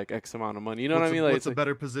for like X amount of money. You know what I mean? Like, what's a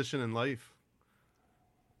better position in life?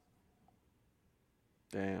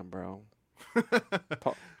 Damn, bro.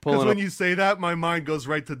 Because when you say that, my mind goes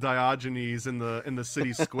right to Diogenes in the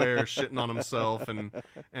city square shitting on himself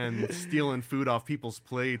and stealing food off people's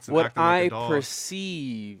plates. And what acting like a dog.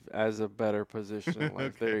 perceive as a better position in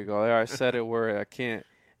life. Okay. There you go. There, I said it where I can't.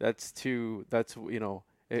 That's you know,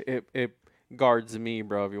 it guards me,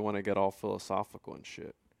 bro, if you want to get all philosophical and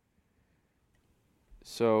shit.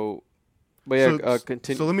 So, but yeah,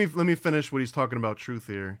 continue. So let me finish what he's talking about truth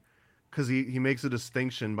here, because he makes a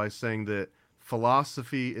distinction by saying that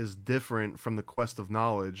philosophy is different from the quest of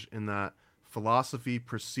knowledge, in that philosophy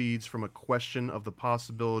proceeds from a question of the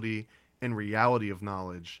possibility and reality of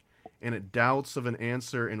knowledge, and it doubts of an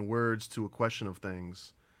answer in words to a question of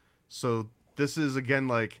things. So this is, again,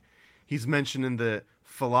 like he's mentioning that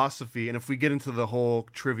philosophy, and if we get into the whole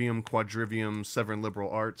trivium, quadrivium, seven liberal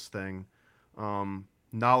arts thing,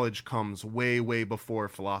 knowledge comes way, way before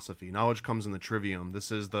philosophy. Knowledge comes in the trivium.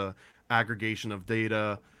 This is the aggregation of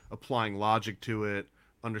data, applying logic to it,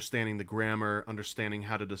 understanding the grammar, understanding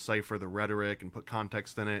how to decipher the rhetoric and put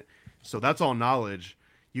context in it. So that's all knowledge.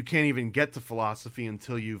 You can't even get to philosophy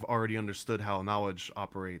until you've already understood how knowledge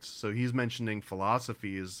operates. So he's mentioning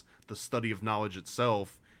philosophy is the study of knowledge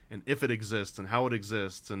itself, and if it exists and how it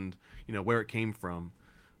exists, and, you know, where it came from.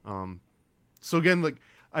 So again, like,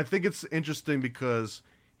 I think it's interesting because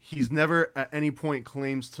he's never at any point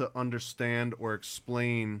claims to understand or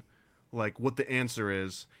explain like what the answer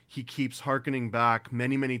is, he keeps hearkening back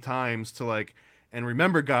many, many times to like, and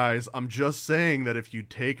remember guys, I'm just saying that if you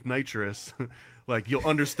take nitrous, like you'll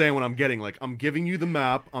understand what I'm getting. Like I'm giving you the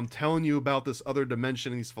map, I'm telling you about this other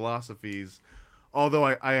dimension, these philosophies. Although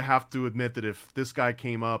I have to admit that if this guy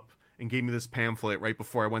came up and gave me this pamphlet right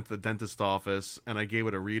before I went to the dentist office and I gave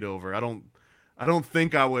it a read over, I don't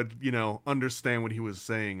think I would, understand what he was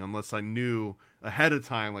saying unless I knew ahead of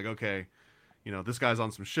time, like, okay, this guy's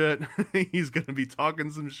on some shit. He's gonna be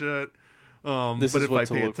talking some shit. This But is if what I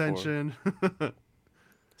to pay look for. attention,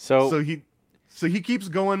 So so he keeps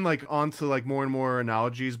going like onto like more and more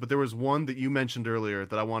analogies. But there was one that you mentioned earlier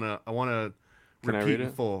that I wanna can I repeat read in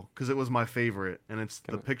it? full because it was my favorite, and it's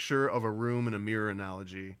Can the picture of a room and a mirror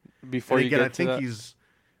analogy. Before And you again, I get to think that, he's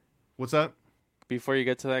what's that? before you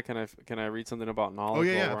get to that, can I read something about Oh knowledge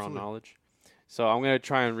yeah, while yeah, we're on absolutely. knowledge? So I'm gonna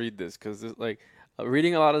try and read this because like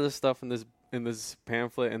reading a lot of this stuff in this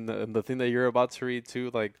pamphlet and the thing that you're about to read too.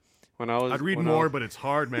 Like I'd read when I more, was but it's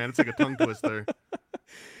hard, man. It's like a tongue twister.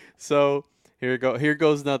 so here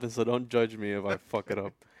goes nothing. So don't judge me if I fuck it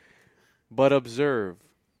up. But observe,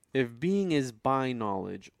 if being is by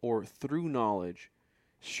knowledge or through knowledge,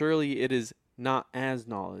 surely it is not as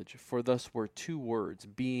knowledge, for thus were two words,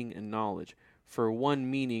 being and knowledge. For one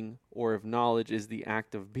meaning, or if knowledge is the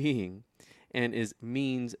act of being, and is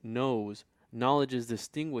means knows, knowledge is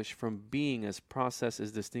distinguished from being as process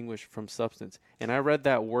is distinguished from substance. And I read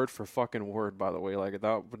that word for fucking word, by the way. Like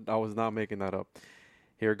that, I was not making that up.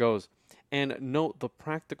 Here it goes. And note the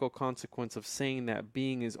practical consequence of saying that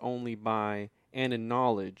being is only by and in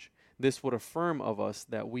knowledge. This would affirm of us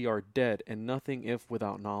that we are dead and nothing if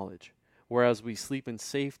without knowledge. Whereas we sleep in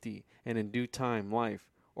safety and in due time life,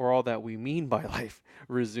 or all that we mean by life,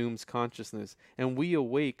 resumes consciousness, and we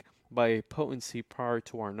awake by a potency prior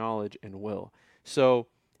to our knowledge and will. So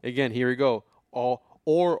again, here we go. All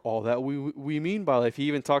that we mean by life. He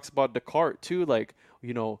even talks about Descartes too, like,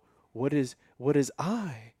 what is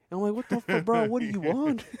I? And I'm like, what the fuck, bro? What do you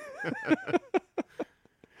want?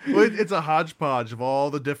 Well, it's a hodgepodge of all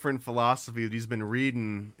the different philosophy that he's been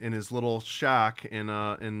reading in his little shack in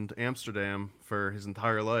Amsterdam for his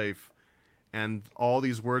entire life, and all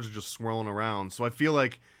these words are just swirling around. So I feel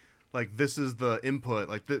like this is the input.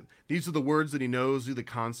 Like these are the words that he knows, these are the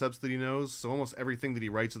concepts that he knows. So almost everything that he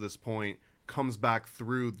writes at this point comes back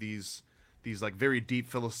through these like very deep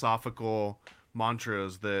philosophical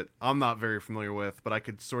mantras that I'm not very familiar with, but I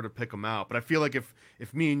could sort of pick them out. But I feel like if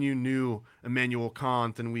me and you knew Immanuel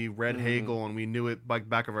Kant and we read Mm, Hegel and we knew it like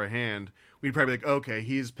back of our hand, we'd probably be like, okay,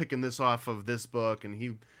 he's picking this off of this book and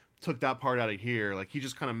he took that part out of here. Like he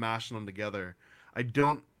just kind of mashing them together. I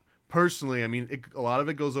don't personally. I mean, a lot of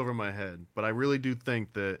it goes over my head, but I really do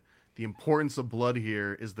think that the importance of blood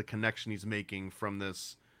here is the connection he's making from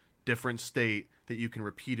this different state that you can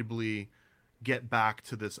repeatedly get back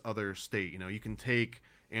to this other state. You can take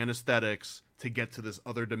anesthetics to get to this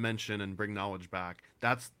other dimension and bring knowledge back.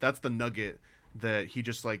 That's the nugget that he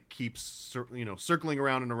just like keeps circling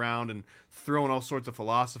around and around and throwing all sorts of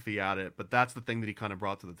philosophy at it. But that's the thing that he kind of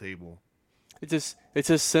brought to the table. it's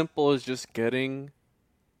as simple as just getting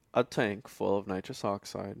a tank full of nitrous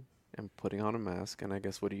oxide and putting on a mask. And I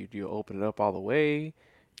guess what do? You open it up all the way?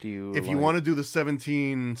 Do you If you like? want to do the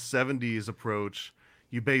 1770s approach,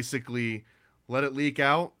 you basically let it leak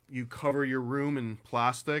out. You cover your room in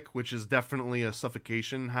plastic, which is definitely a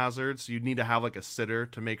suffocation hazard. So you need to have like a sitter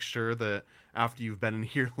to make sure that after you've been in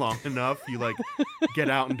here long enough, you like get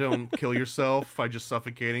out and don't kill yourself by just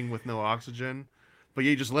suffocating with no oxygen. But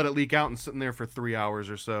yeah, you just let it leak out and sit in there for 3 hours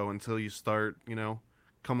or so until you start,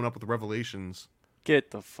 coming up with revelations.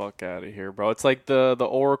 Get the fuck out of here, bro. It's like the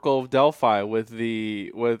Oracle of Delphi with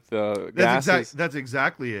gases. That's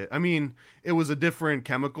exactly it. I mean, it was a different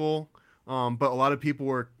chemical, but a lot of people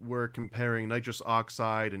were comparing nitrous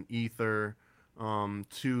oxide and ether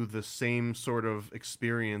to the same sort of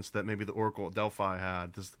experience that maybe the Oracle at Delphi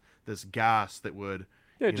had. This gas that would,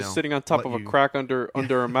 Yeah, just sitting on top let of a you. crack under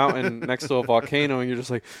a mountain next to a volcano, and you're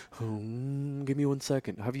just like, give me 1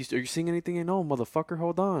 second. Are you seeing anything? No, motherfucker,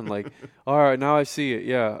 hold on. Like, all right, now I see it.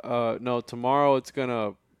 Yeah. No, tomorrow it's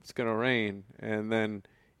gonna rain, and then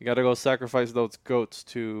you gotta go sacrifice those goats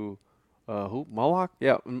to, who? Moloch?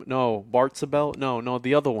 Yeah. No, Bartzabel? No,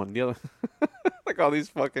 the other one. The other, like all these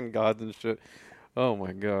fucking gods and shit. Oh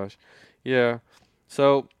my gosh. Yeah.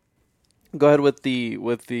 So go ahead with the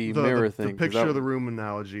the mirror the thing. 'Cause picture of the room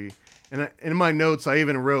analogy. And in my notes, I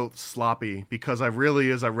even wrote sloppy because I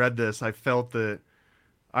really, as I read this, I felt that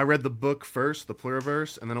I read the book first, the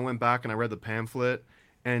pluriverse, and then I went back and I read the pamphlet,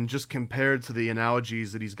 and just compared to the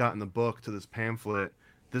analogies that he's got in the book to this pamphlet,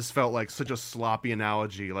 this felt like such a sloppy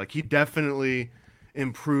analogy. Like he definitely,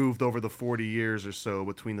 improved over the 40 years or so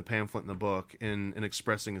between the pamphlet and the book in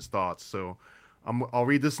expressing his thoughts. So I'll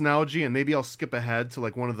read this analogy, and maybe I'll skip ahead to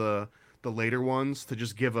like one of the later ones to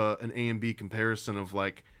just give an A and B comparison of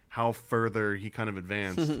like how further he kind of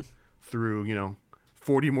advanced through,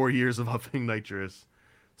 40 more years of huffing nitrous.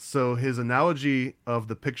 So his analogy of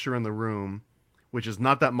the picture in the room, which is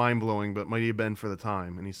not that mind-blowing, but might have been for the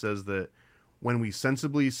time. And he says that when we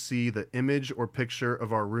sensibly see the image or picture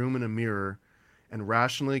of our room in a mirror and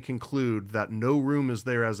rationally conclude that no room is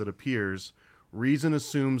there as it appears, reason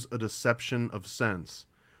assumes a deception of sense.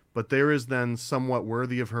 But there is then somewhat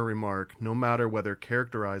worthy of her remark, no matter whether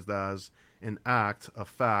characterized as an act, a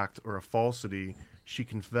fact, or a falsity, she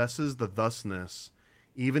confesses the thusness,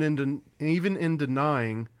 even in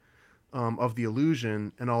denying of the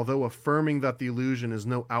illusion, and although affirming that the illusion is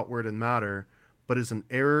no outward in matter, but is an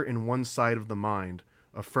error in one side of the mind,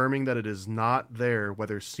 affirming that it is not there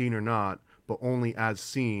whether seen or not, but only as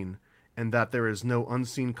seen, and that there is no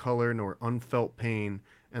unseen color nor unfelt pain,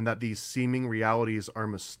 and that these seeming realities are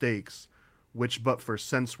mistakes, which but for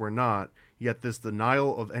sense were not, yet this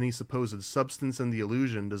denial of any supposed substance in the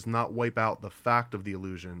illusion does not wipe out the fact of the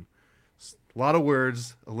illusion. A lot of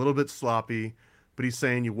words, a little bit sloppy, but he's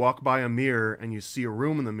saying you walk by a mirror and you see a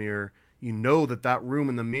room in the mirror, you know that that room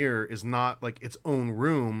in the mirror is not like its own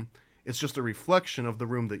room, it's just a reflection of the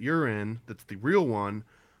room that you're in, that's the real one,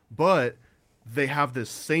 but they have this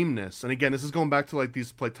sameness. And again, this is going back to like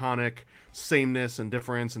these Platonic sameness and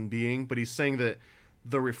difference and being, but he's saying that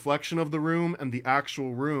the reflection of the room and the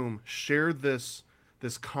actual room share this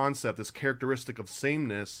concept, this characteristic of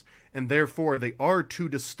sameness, and therefore they are two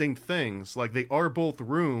distinct things. Like they are both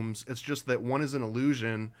rooms, it's just that one is an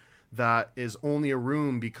illusion that is only a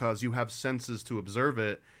room because you have senses to observe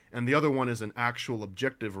it, and the other one is an actual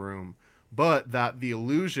objective room. But that the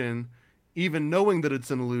illusion, even knowing that it's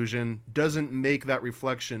an illusion, doesn't make that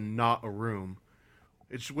reflection not a room.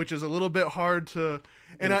 Which is a little bit hard to...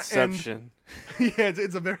 Inception. Yeah,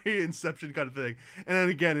 it's a very Inception kind of thing. And then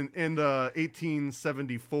again, in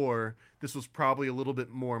 1874, this was probably a little bit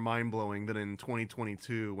more mind-blowing than in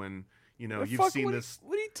 2022 when, you've seen this...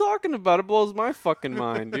 What are you talking about? It blows my fucking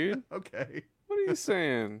mind, dude. Okay. What are you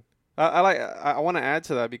saying? I want to add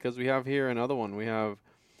to that because we have here another one. We have...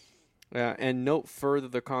 and note further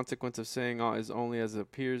the consequence of saying is only as it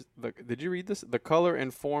appears. Did you read this? The color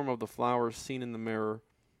and form of the flowers seen in the mirror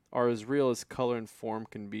are as real as color and form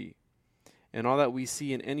can be. And all that we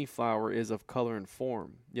see in any flower is of color and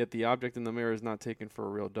form. Yet the object in the mirror is not taken for a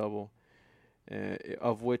real double,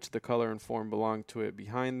 of which the color and form belong to it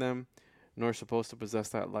behind them, nor supposed to possess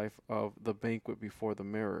that life of the banquet before the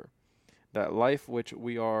mirror. That life which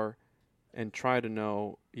we are and try to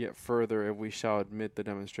know yet further if we shall admit the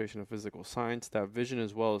demonstration of physical science, that vision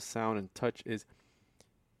as well as sound and touch is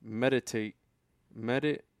mediate.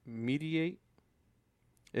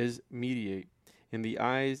 In the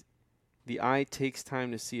eye takes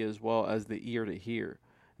time to see as well as the ear to hear.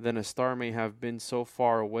 Then a star may have been so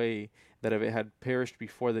far away that if it had perished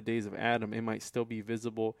before the days of Adam, it might still be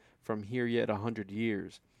visible from here yet 100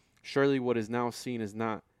 years. Surely what is now seen is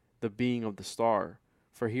not the being of the star,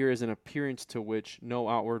 for here is an appearance to which no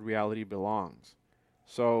outward reality belongs.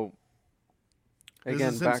 So, again,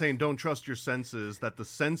 this is him saying don't trust your senses, that the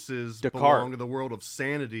senses Descartes. belong to the world of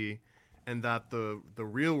sanity, and that the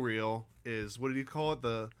real is, what did he call it?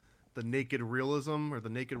 The naked realism or the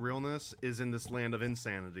naked realness is in this land of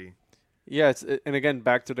insanity. Yeah, and again,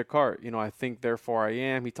 back to Descartes. I think, therefore I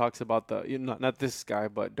am. He talks about not this guy,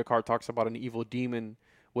 but Descartes talks about an evil demon,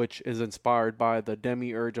 which is inspired by the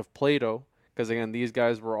demiurge of Plato. Because, again, these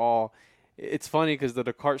guys were all... It's funny because the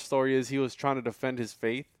Descartes story is he was trying to defend his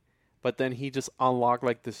faith, but then he just unlocked,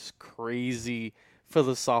 like, this crazy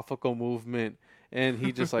philosophical movement, and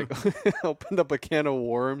he just, like, opened up a can of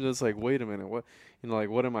worms. It's like, wait a minute,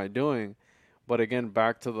 what am I doing? But, again,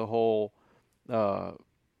 back to the whole, not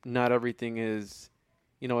everything is,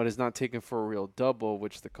 it is not taken for a real double,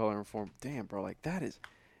 which the color and form... Damn, bro, like, that is...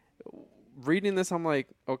 Reading this, I'm like,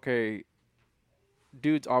 okay...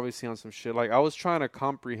 Dude's obviously on some shit. Like, I was trying to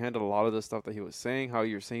comprehend a lot of the stuff that he was saying, how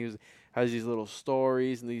you're saying he has these little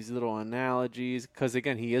stories and these little analogies, because,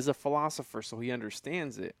 again, he is a philosopher, so he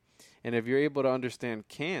understands it. And if you're able to understand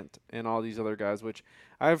Kant and all these other guys, which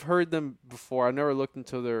I've heard them before, I never looked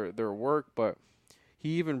into their work, but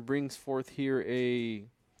he even brings forth here a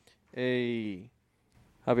Javi,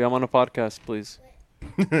 I'm on a podcast, please.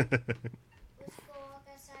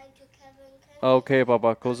 Okay,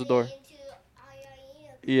 Papa, close the door.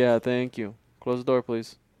 Yeah, thank you. Close the door,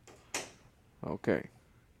 please. Okay.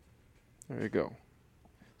 There you go.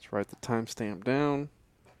 Let's write the timestamp down.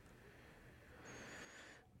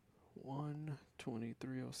 1,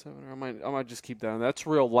 2307. I might just keep that. That's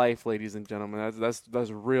real life, ladies and gentlemen. That's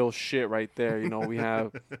real shit right there. You know, we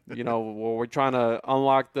have, you know, we're trying to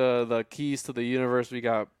unlock the keys to the universe. We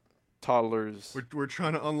got toddlers. We're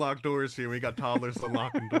trying to unlock doors here. We got toddlers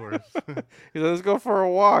unlocking doors. He's like, let's go for a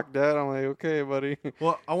walk, Dad. I'm like, okay, buddy.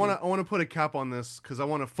 Well, I want to put a cap on this because I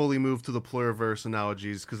want to fully move to the pluriverse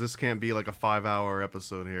analogies because this can't be like a 5-hour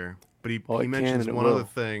episode here. But he mentions one other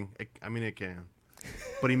thing. I mean, it can.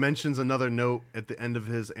 But he mentions another note at the end of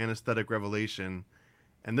his anesthetic revelation.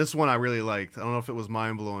 And this one I really liked. I don't know if it was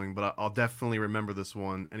mind-blowing, but I'll definitely remember this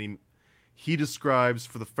one. And he describes,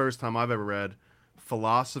 for the first time I've ever read,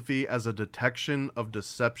 philosophy as a detection of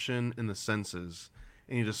deception in the senses.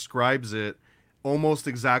 And he describes it almost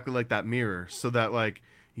exactly like that mirror. So that, like,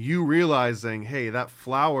 you realizing, hey, that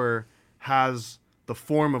flower has the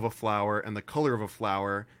form of a flower and the color of a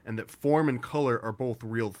flower, and that form and color are both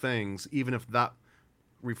real things, even if that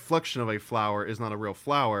reflection of a flower is not a real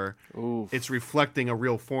flower. Oof. It's reflecting a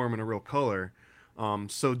real form and a real color.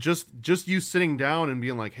 So just you sitting down and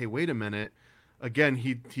being like, hey, wait a minute. Again,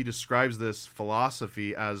 he describes this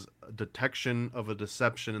philosophy as a detection of a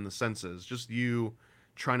deception in the senses. Just you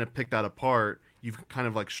trying to pick that apart, you've kind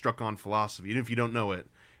of like struck on philosophy, even if you don't know it.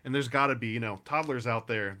 And there's got to be, you know, toddlers out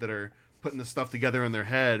there that are putting this stuff together in their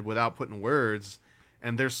head without putting words.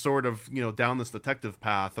 And they're sort of, you know, down this detective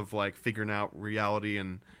path of like figuring out reality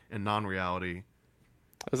and non-reality.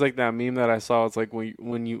 It's like that meme that I saw. It's like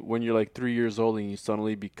when you're like 3 years old and you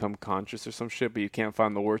suddenly become conscious or some shit, but you can't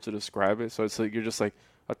find the words to describe it. So it's like you're just like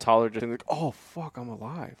a toddler just like, oh fuck, I'm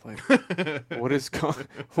alive. Like, what is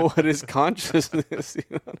consciousness? You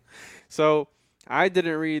know? So I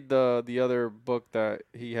didn't read the other book that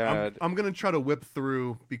he had. I'm gonna try to whip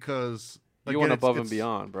through because you went above and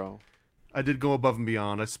beyond, bro. I did go above and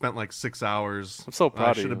beyond. I spent like 6 hours. I'm so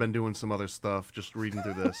proud of you. I should have been doing some other stuff, just reading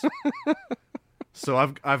through this. So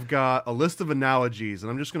I've got a list of analogies,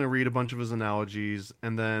 and I'm just going to read a bunch of his analogies,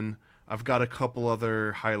 and then I've got a couple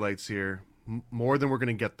other highlights here, more than we're going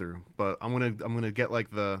to get through. But I'm gonna get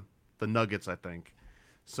like the nuggets, I think.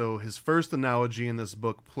 So his first analogy in this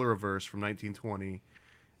book, Pluriverse from 1920,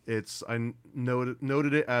 I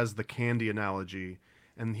noted it as the candy analogy,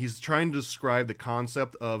 and he's trying to describe the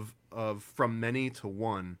concept of from many to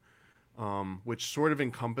one, which sort of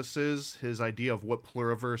encompasses his idea of what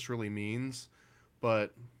pluriverse really means.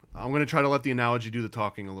 But I'm going to try to let the analogy do the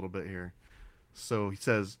talking a little bit here. So he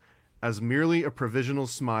says, as merely a provisional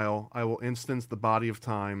smile, I will instance the body of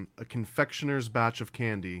time, a confectioner's batch of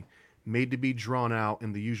candy, made to be drawn out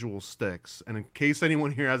in the usual sticks. And in case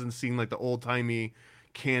anyone here hasn't seen like the old-timey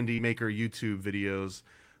candy maker YouTube videos,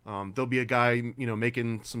 there'll be a guy, you know,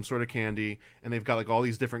 making some sort of candy, and they've got like all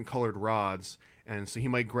these different colored rods. And so he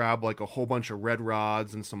might grab like a whole bunch of red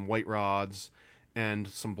rods and some white rods and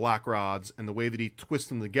some black rods, and the way that he twists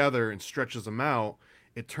them together and stretches them out,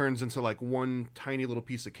 it turns into like one tiny little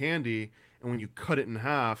piece of candy. And when you cut it in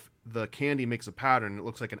half, the candy makes a pattern. It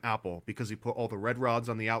looks like an apple because he put all the red rods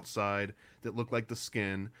on the outside that look like the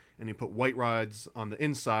skin, and he put white rods on the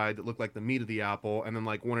inside that look like the meat of the apple, and then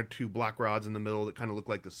like one or two black rods in the middle that kind of look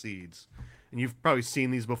like the seeds. And you've probably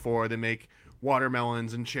seen these before. They make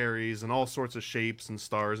watermelons and cherries and all sorts of shapes and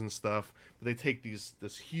stars and stuff. But they take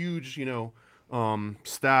this huge, you know,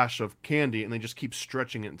 stash of candy, and they just keep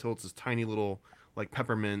stretching it until it's this tiny little like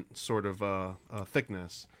peppermint sort of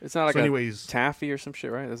thickness. It's not like a taffy or some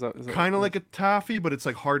shit, right? Is that kind of like a taffy, but it's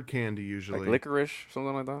like hard candy usually. Like licorice,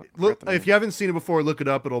 something like that? Look, if you haven't seen it before, look it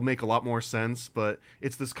up. It'll make a lot more sense. But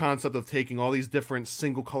it's this concept of taking all these different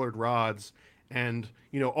single colored rods and,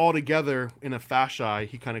 you know, all together in a fasci,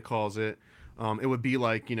 he kind of calls it. It would be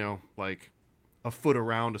like, you know, like a foot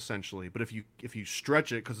around essentially. But if you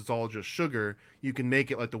stretch it, because it's all just sugar, you can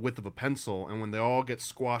make it like the width of a pencil. And when they all get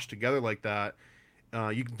squashed together like that,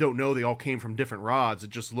 you don't know they all came from different rods.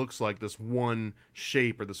 It just looks like this one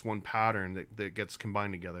shape or this one pattern that gets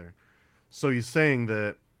combined together. So he's saying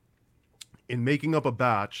that in making up a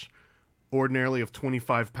batch, ordinarily of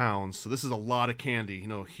 25 pounds, so this is a lot of candy, you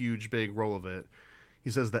know, a huge big roll of it. He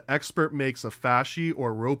says the expert makes a fascie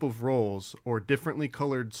or rope of rolls or differently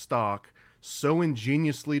colored stock so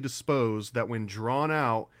ingeniously disposed that when drawn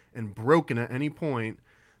out and broken at any point,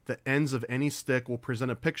 the ends of any stick will present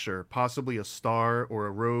a picture, possibly a star or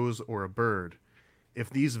a rose or a bird. If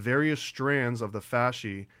these various strands of the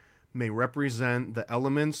fascie may represent the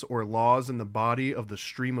elements or laws in the body of the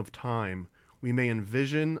stream of time, we may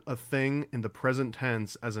envision a thing in the present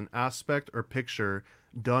tense as an aspect or picture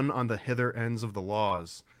done on the hither ends of the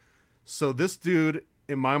laws. So this dude,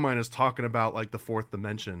 in my mind, is talking about like the fourth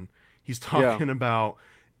dimension. He's talking about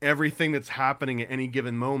everything that's happening at any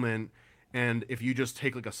given moment, And if you just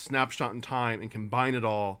take like a snapshot in time and combine it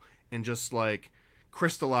all and just like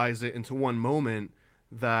crystallize it into one moment,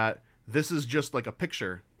 that this is just like a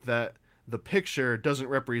picture, that the picture doesn't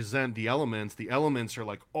represent the elements. The elements are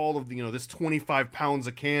like all of the, this 25 pounds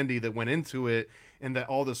of candy that went into it, and that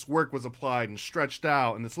all this work was applied and stretched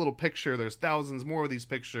out. And this little picture, there's thousands more of these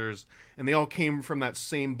pictures, and they all came from that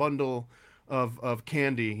same bundle of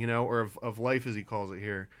candy, or of life, as he calls it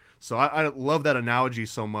here. So I love that analogy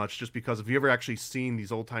so much, just because if you ever actually seen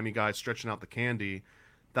these old timey guys stretching out the candy,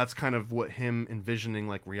 that's kind of what him envisioning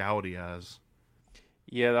like reality as.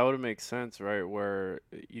 Yeah, that would make sense, right? Where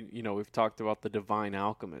we've talked about the divine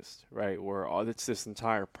alchemist, right? Where it's this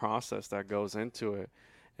entire process that goes into it,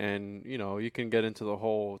 and you can get into the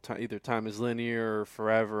whole either time is linear or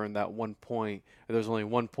forever, and that one point, there's only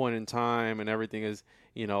one point in time, and everything is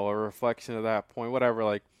a reflection of that point, whatever.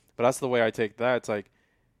 Like, but that's the way I take that. It's like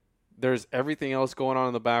there's everything else going on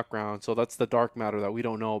in the background, so that's the dark matter that we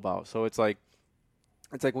don't know about. So it's like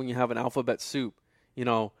when you have an alphabet soup,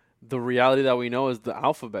 the reality that we know is the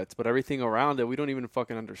alphabets, but everything around it we don't even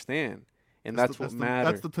fucking understand, and that's what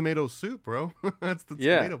matters. That's the tomato soup, bro. That's the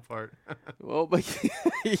tomato part. Well, but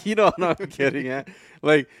you know what I'm getting at.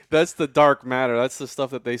 Like, that's the dark matter. That's the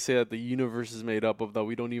stuff that they say that the universe is made up of that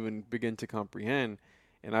we don't even begin to comprehend.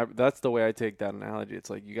 And that's the way I take that analogy.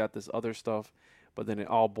 It's like you got this other stuff, but then it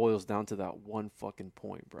all boils down to that one fucking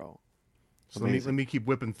point, bro. So let me keep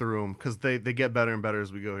whipping through them, because they get better and better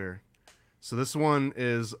as we go here. So this one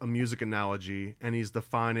is a music analogy, and he's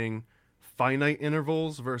defining finite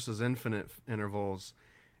intervals versus infinite intervals.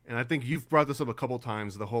 And I think you've brought this up a couple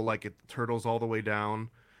times, the whole like it turtles all the way down.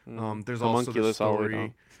 There's also the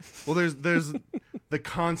story. Well, there's the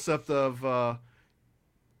concept of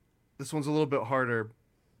this one's a little bit harder,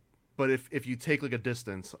 but if you take like a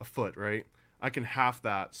distance, a foot, right? I can half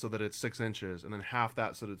that so that it's 6 inches, and then half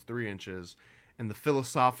that so that it's 3 inches. And the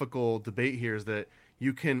philosophical debate here is that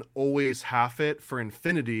you can always half it for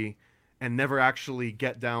infinity and never actually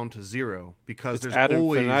get down to zero, because it's there's ad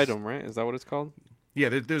always infinitum, right? Is that what it's called? Yeah,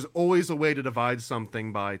 there's always a way to divide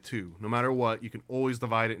something by 2. No matter what, you can always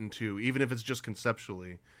divide it in 2, even if it's just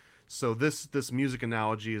conceptually. So this music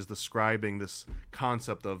analogy is describing this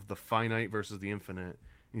concept of the finite versus the infinite.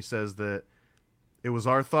 He says that it was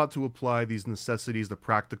our thought to apply these necessities to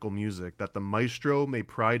practical music, that the maestro may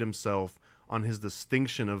pride himself on his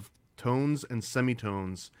distinction of tones and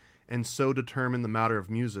semitones, and so determine the matter of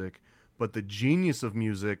music. But the genius of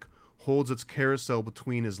music holds its carousel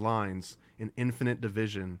between his lines in infinite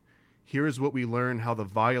division. Here is what we learn: how the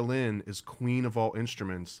violin is queen of all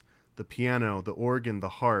instruments, the piano, the organ, the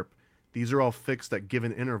harp. These are all fixed at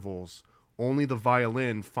given intervals. Only the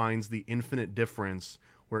violin finds the infinite difference,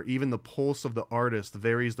 where even the pulse of the artist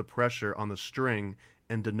varies the pressure on the string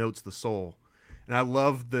and denotes the soul. And I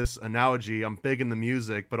love this analogy. I'm big in the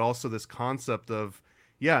music, but also this concept of,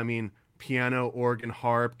 piano, organ,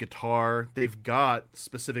 harp, guitar, they've got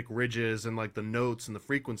specific ridges, and like the notes and the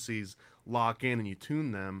frequencies lock in and you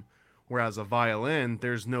tune them. Whereas a violin,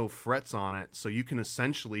 there's no frets on it. So you can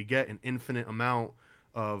essentially get an infinite amount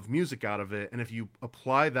of music out of it. And if you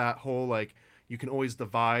apply that whole, like, you can always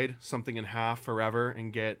divide something in half forever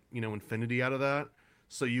and get, infinity out of that.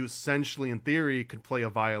 So you essentially, in theory, could play a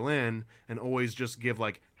violin and always just give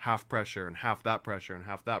like half pressure and half that pressure and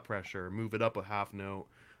half that pressure, move it up a half note,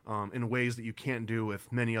 in ways that you can't do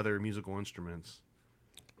with many other musical instruments.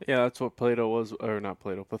 Yeah, that's what Plato was, or not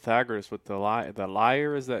Plato, Pythagoras with the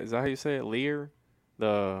lyre. Is that how you say it? Lyre,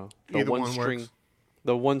 the one string, works.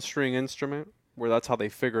 The 1-string instrument, where that's how they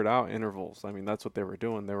figured out intervals. I mean, that's what they were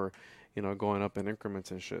doing. They were, going up in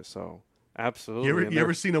increments and shit. So absolutely. You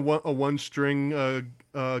ever seen a 1-string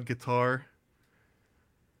guitar?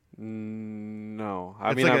 No,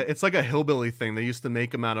 it's like a hillbilly thing. They used to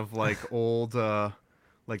make them out of like old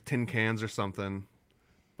like tin cans or something.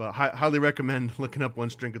 But highly recommend looking up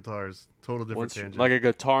 1-string guitars. Total different tangent. Like a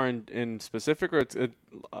guitar in specific, or it's a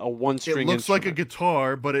 1-string. It looks like a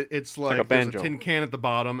guitar, but it's like a there's banjo. a tin can at the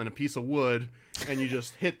bottom and a piece of wood, and you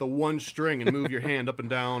just hit the 1 string and move your hand up and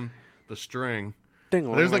down the string.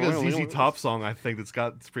 There's like a ZZ Top song, I think, that's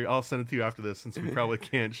got. I'll send it to you after this, since we probably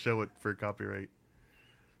can't show it for copyright.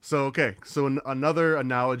 So another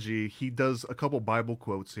analogy, he does a couple Bible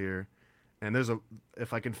quotes here. And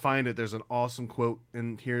if I can find it, there's an awesome quote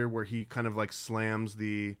in here where he kind of like slams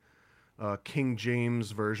the King James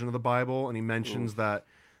version of the Bible, and he mentions that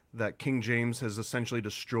King James has essentially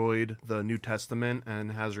destroyed the New Testament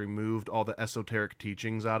and has removed all the esoteric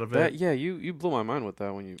teachings out of it. You blew my mind with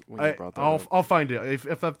that when you brought that up. I'll find it.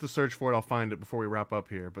 If I have to search for it, I'll find it before we wrap up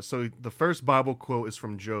here. But so the first Bible quote is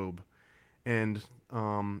from Job, And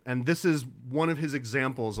this is one of his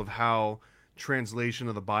examples of how translation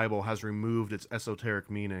of the Bible has removed its esoteric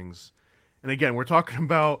meanings. And again, we're talking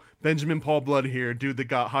about Benjamin Paul Blood here, dude that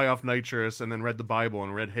got high off nitrous and then read the Bible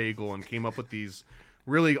and read Hegel and came up with these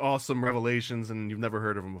really awesome revelations, and you've never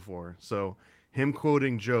heard of them before. So him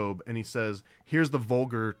quoting Job, and he says, here's the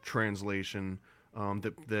vulgar translation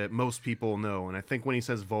that most people know. And I think when he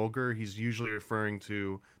says vulgar, he's usually referring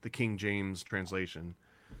to the King James translation.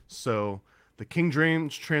 So the King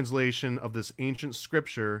James translation of this ancient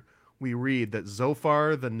scripture, we read that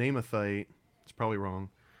Zophar the Naamathite, it's probably wrong,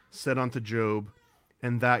 said unto Job,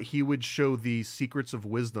 and that he would show thee secrets of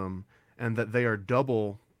wisdom, and that they are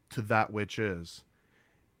double to that which is.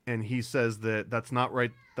 And he says that that's not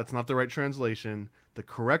right. That's not the right translation. The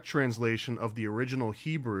correct translation of the original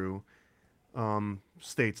Hebrew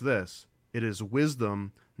states this: it is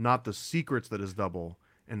wisdom, not the secrets, that is double.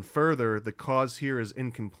 And further, the cause here is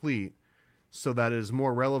incomplete, so that it is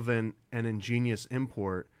more relevant and ingenious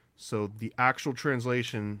import. So the actual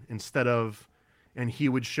translation, instead of, and he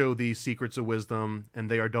would show these secrets of wisdom, and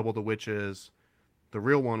they are double the which is, the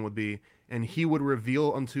real one would be, and he would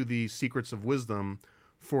reveal unto the secrets of wisdom,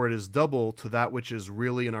 for it is double to that which is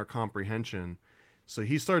really in our comprehension. So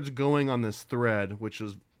he starts going on this thread, which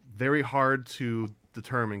is very hard to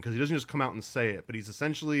determine because he doesn't just come out and say it, but he's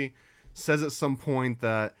essentially says at some point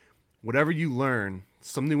that whatever you learn,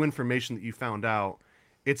 some new information that you found out,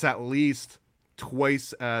 it's at least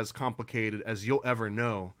twice as complicated as you'll ever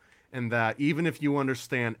know. And that even if you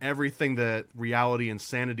understand everything that reality and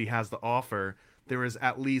sanity has to offer, there is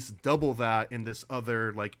at least double that in this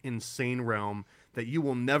other like insane realm that you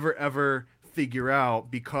will never ever figure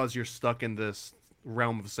out because you're stuck in this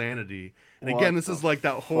realm of sanity. And again, this is like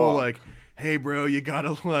that whole like, hey bro, you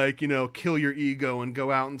gotta like, you know, kill your ego and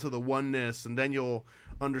go out into the oneness and then you'll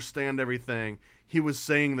understand everything. He was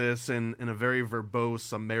saying this in a very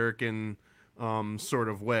verbose American sort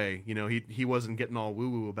of way. You know, he wasn't getting all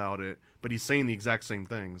woo-woo about it, but he's saying the exact same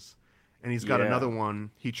things. And he's got another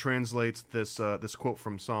one. He translates this this quote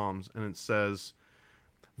from Psalms, and it says,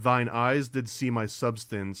 "Thine eyes did see my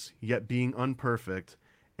substance, yet being unperfect,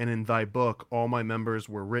 and in thy book all my members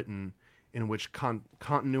were written, in which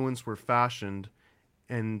continuance were fashioned,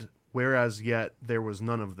 and whereas yet there was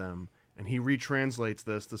none of them." And he retranslates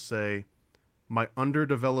this to say, "My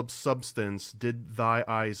underdeveloped substance did thy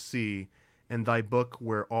eyes see, and thy book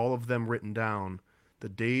were all of them written down, the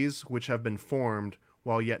days which have been formed,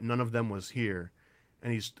 while yet none of them was here."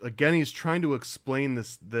 And he's trying to explain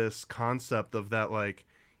this concept of that, like,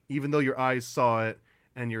 even though your eyes saw it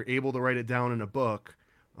and you're able to write it down in a book,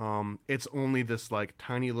 it's only this like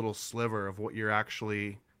tiny little sliver of what you're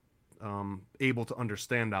actually able to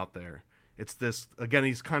understand out there. It's this, again,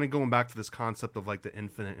 he's kind of going back to this concept of like the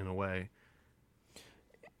infinite in a way.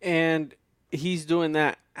 And he's doing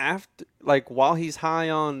that after, like, while he's high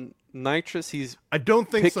on nitrous. I don't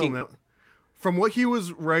think so, man. From what he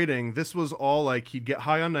was writing, this was all like he'd get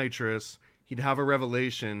high on nitrous, he'd have a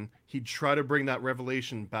revelation, he'd try to bring that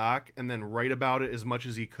revelation back and then write about it as much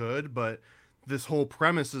as he could. But this whole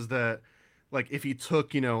premise is that, like, if he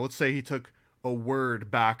took, you know, let's say he took a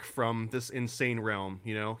word back from this insane realm,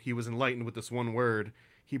 you know, he was enlightened with this one word,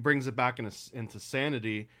 he brings it back into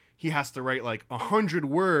sanity, he has to write like 100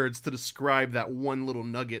 words to describe that one little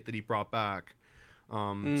nugget that he brought back.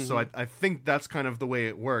 So I think that's kind of the way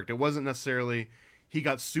it worked. It wasn't necessarily he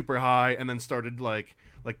got super high and then started like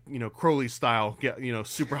you know, Crowley style, get, you know,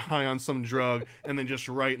 super high on some drug and then just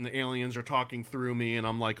write and the aliens are talking through me and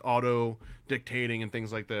I'm like auto dictating and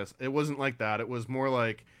things like this. It wasn't like that. It was more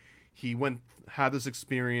like he had this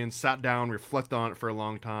experience, sat down, reflected on it for a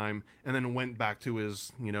long time, and then went back to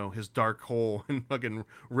his, you know, his dark hole and fucking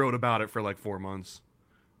wrote about it for like 4 months.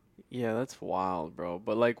 Yeah, that's wild, bro.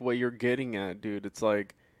 But like what you're getting at, dude, it's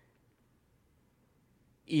like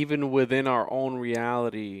even within our own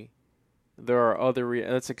reality, there are other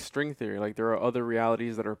that's like string theory. Like there are other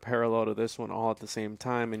realities that are parallel to this one all at the same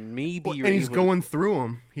time, and maybe and he's going through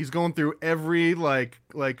them. He's going through every like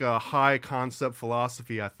a high concept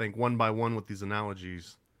philosophy, I think, one by one with these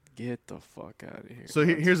analogies. Get the fuck out of here. So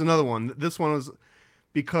here's another one. This one was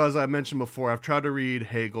because I mentioned before, I've tried to read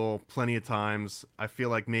Hegel plenty of times. I feel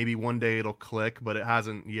like maybe one day it'll click, but it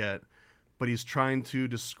hasn't yet. But he's trying to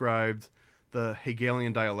describe the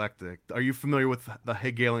Hegelian dialectic. Are you familiar with the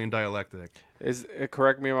Hegelian dialectic?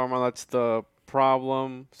 Correct me if I'm wrong, that's the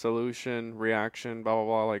problem, solution, reaction, blah, blah,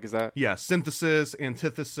 blah. Like, is that? Yeah, synthesis,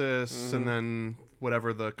 antithesis, and then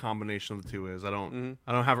whatever the combination of the two is. I don't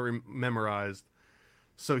have it memorized.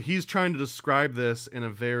 So he's trying to describe this in a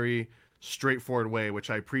very straightforward way,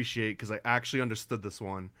 which I appreciate because I actually understood this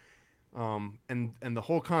one. And the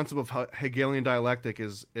whole concept of Hegelian dialectic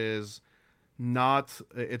is not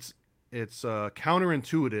it's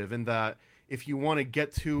counterintuitive in that if you want to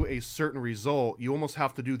get to a certain result, you almost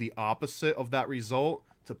have to do the opposite of that result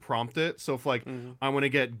to prompt it. So if like I want to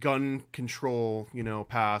get gun control,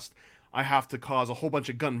 passed, I have to cause a whole bunch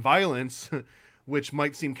of gun violence, which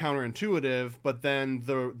might seem counterintuitive, but then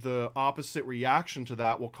the opposite reaction to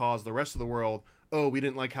that will cause the rest of the world, oh, we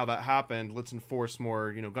didn't like how that happened, let's enforce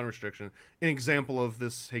more, gun restriction. An example of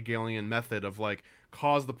this Hegelian method of like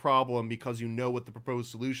cause the problem because you know what the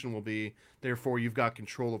proposed solution will be, therefore you've got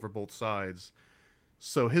control over both sides.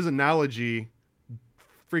 So his analogy,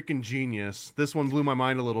 freaking genius. This one blew my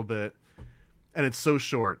mind a little bit, and it's so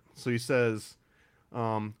short. So he says,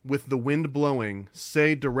 with the wind blowing,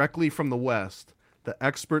 say directly from the west, the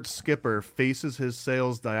expert skipper faces his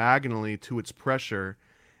sails diagonally to its pressure,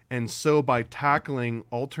 and so by tackling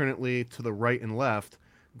alternately to the right and left,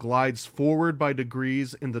 glides forward by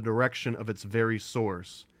degrees in the direction of its very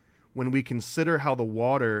source. When we consider how the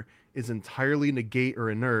water is entirely negate or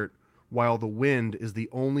inert, while the wind is the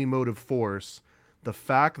only motive force, the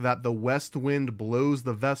fact that the west wind blows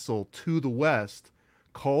the vessel to the west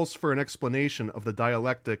calls for an explanation of the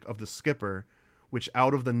dialectic of the skipper, which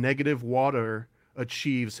out of the negative water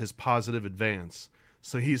achieves his positive advance.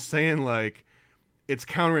 So he's saying like it's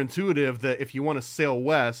counterintuitive that if you want to sail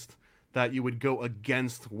west, that you would go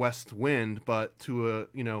against west wind, but to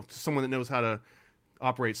to someone that knows how to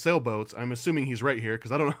operate sailboats, I'm assuming he's right here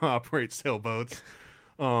because I don't know how to operate sailboats,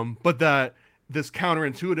 but that this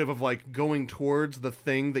counterintuitive of like going towards the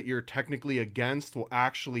thing that you're technically against will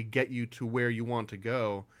actually get you to where you want to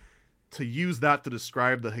go. To use that to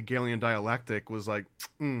describe the Hegelian dialectic was like,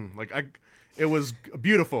 it was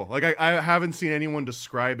beautiful. Like I haven't seen anyone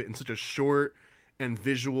describe it in such a short and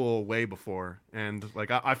visual way before, and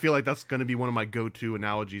like I feel like that's gonna be one of my go-to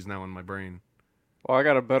analogies now in my brain. Well, I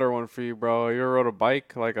got a better one for you, bro. You ever rode a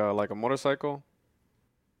bike, like a motorcycle?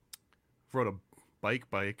 Rode a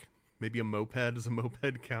bike. Maybe a moped. Does a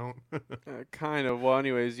moped count? Kind of. Well,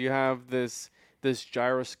 anyways, you have this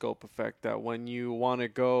gyroscope effect that when you want to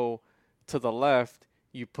go to the left,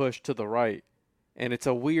 you push to the right. And it's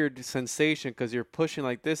a weird sensation because you're pushing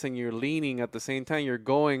like this and you're leaning at the same time. You're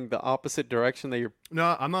going the opposite direction that you're.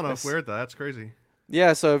 No, I'm not aware of that. That's crazy.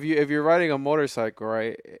 Yeah, so if you're riding a motorcycle,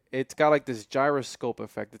 right, it's got like this gyroscope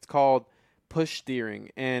effect. It's called push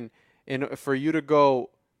steering, and for you to go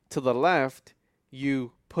to the left,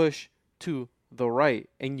 you push to the right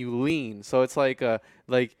and you lean. So it's like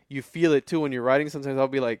you feel it too when you're riding. Sometimes I'll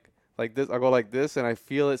be like this. I'll go like this and I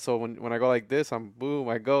feel it. So when I go like this, I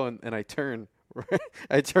go and I turn.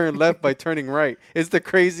 I turn left by turning right. It's the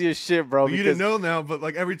craziest shit, bro. Well, you didn't know now, but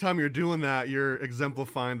like every time you're doing that, you're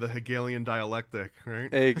exemplifying the Hegelian dialectic, right?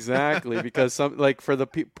 Exactly, because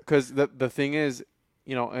because the thing is,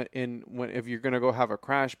 if you're gonna go have a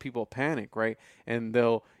crash, people panic, right? And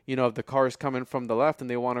they'll, if the car is coming from the left and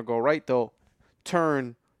they want to go right, they'll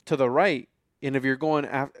turn to the right. And if you're going,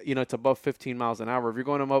 it's above 15 miles an hour. If you're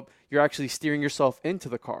going up, you're actually steering yourself into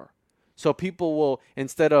the car. So people will,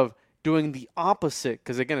 instead of doing the opposite,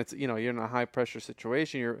 because again, it's you're in a high pressure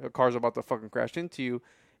situation, your car's about to fucking crash into you,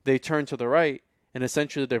 they turn to the right, and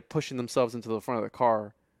essentially they're pushing themselves into the front of the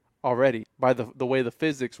car already by the way the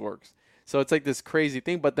physics works. So it's like this crazy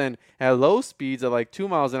thing. But then at low speeds, at like 2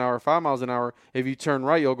 miles an hour, 5 miles an hour, if you turn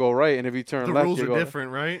right, you'll go right, and if you turn left, the rules you'll are go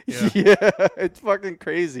different, right? Yeah, it's fucking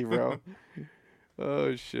crazy, bro.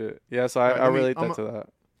 Oh shit. Yeah, so I relate that to that.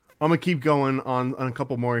 I'm going to keep going on a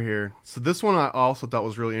couple more here. So this one I also thought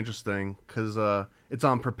was really interesting because it's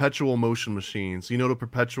on perpetual motion machines. You know what a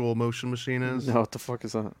perpetual motion machine is? No, what the fuck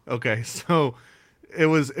is that? Okay, so it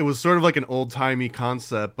was sort of like an old-timey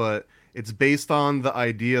concept, but it's based on the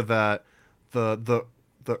idea that the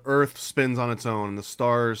Earth spins on its own and the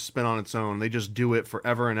stars spin on its own. They just do it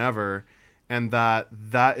forever and ever, and that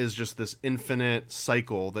is just this infinite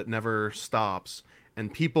cycle that never stops.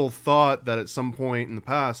 And people thought that at some point in the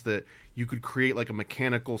past that you could create like a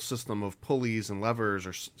mechanical system of pulleys and levers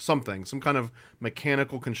or something, some kind of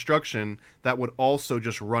mechanical construction that would also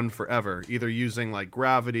just run forever, either using like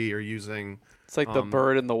gravity or using... It's like the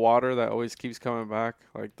bird in the water that always keeps coming back.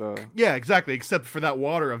 Yeah, exactly. Except for that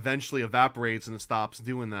water eventually evaporates and it stops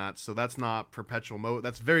doing that. So that's not perpetual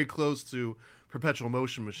that's very close to perpetual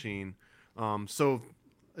motion machine. So...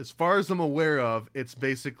 as far as I'm aware of, it's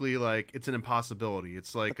basically like it's an impossibility.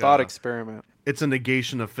 It's like a thought experiment. It's a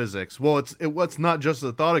negation of physics. Well, it's not just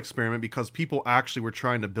a thought experiment because people actually were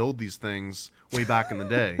trying to build these things way back in the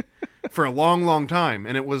day for a long, long time,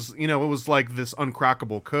 and it was like this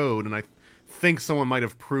uncrackable code. And I think someone might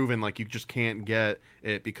have proven like you just can't get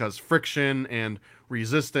it because friction and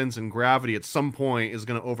resistance and gravity at some point is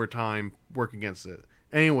going to over time work against it.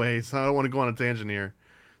 Anyways, I don't want to go on a tangent here.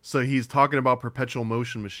 So he's talking about perpetual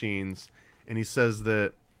motion machines, and he says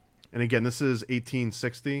that, and again, this is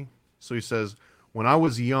 1860. So he says, when I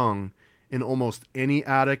was young, in almost any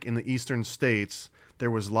attic in the eastern states, there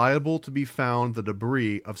was liable to be found the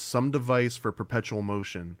debris of some device for perpetual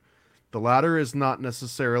motion. The latter is not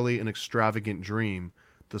necessarily an extravagant dream.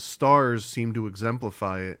 The stars seem to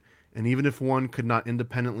exemplify it, and even if one could not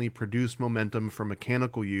independently produce momentum for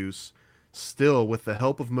mechanical use, still, with the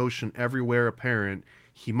help of motion everywhere apparent,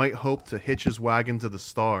 he might hope to hitch his wagon to the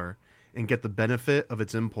star and get the benefit of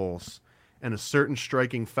its impulse, and a certain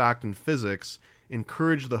striking fact in physics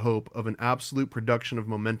encouraged the hope of an absolute production of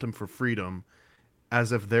momentum for freedom,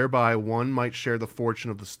 as if thereby one might share the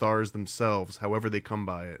fortune of the stars themselves, however they come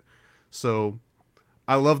by it. So,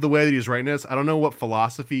 I love the way that he's writing this. I don't know what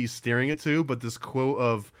philosophy he's steering it to, but this quote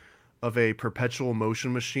of a perpetual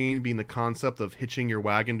motion machine being the concept of hitching your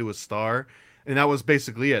wagon to a star, and that was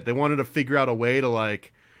basically it. They wanted to figure out a way to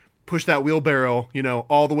like push that wheelbarrow,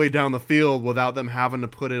 all the way down the field without them having to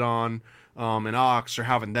put it on an ox or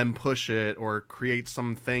having them push it or create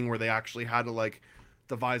something where they actually had to like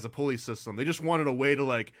devise a pulley system. They just wanted a way to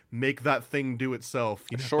like make that thing do itself.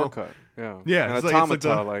 A shortcut. Yeah. Yeah. An It's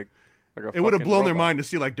automata, like it would have blown their mind to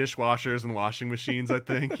see like dishwashers and washing machines, I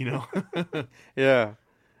think, Yeah.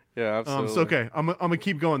 Yeah, absolutely. So okay, I'm gonna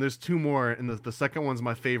keep going. There's two more, and the second one's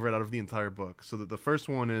my favorite out of the entire book. So the first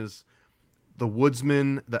one is the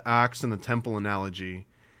woodsman, the axe, and the temple analogy.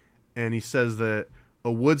 And he says that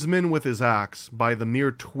a woodsman with his axe, by the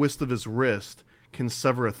mere twist of his wrist, can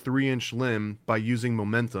sever a 3-inch limb by using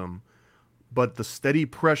momentum, but the steady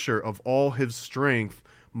pressure of all his strength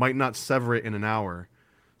might not sever it in an hour.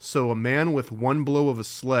 So a man with one blow of a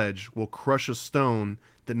sledge will crush a stone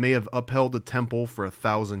that may have upheld a temple for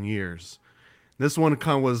 1,000 years. This one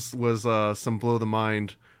kind of was some blow the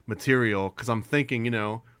mind material, because I'm thinking,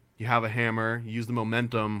 you have a hammer, you use the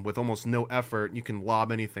momentum with almost no effort, you can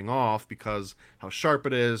lob anything off because how sharp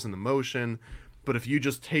it is and the motion. But if you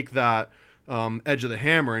just take that edge of the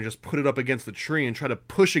hammer and just put it up against the tree and try to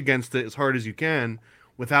push against it as hard as you can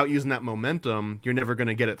without using that momentum, you're never going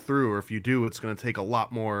to get it through. Or if you do, it's going to take a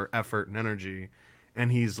lot more effort and energy.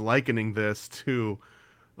 And he's likening this to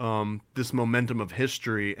this momentum of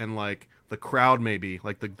history and like the crowd, maybe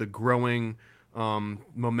like the growing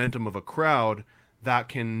momentum of a crowd that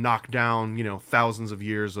can knock down, thousands of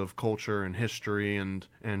years of culture and history and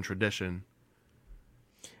tradition.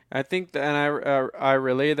 I think that, and I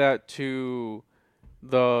relay that to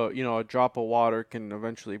the, a drop of water can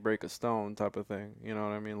eventually break a stone type of thing. You know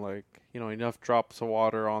what I mean? Like, enough drops of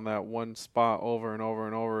water on that one spot over and over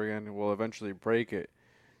and over again will eventually break it.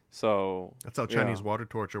 So that's how Chinese water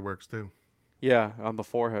torture works too. Yeah, on the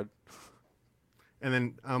forehead. And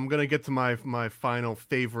then I'm gonna get to my final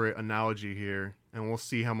favorite analogy here, and we'll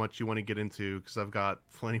see how much you want to get into because I've got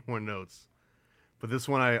plenty more notes. But this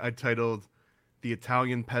one I titled "The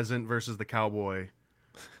Italian Peasant versus the Cowboy,"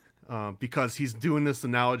 because he's doing this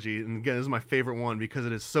analogy, and again, this is my favorite one because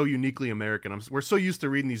it is so uniquely American. We're so used to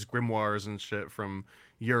reading these grimoires and shit from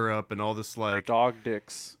Europe and all this like dog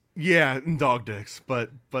dicks. Yeah, and dog dicks,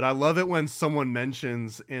 but I love it when someone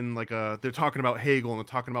mentions in like they're talking about Hegel and they're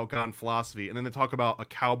talking about God and philosophy, and then they talk about a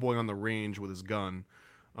cowboy on the range with his gun,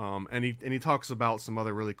 and he talks about some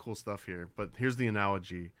other really cool stuff here. But here's the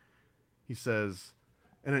analogy. He says,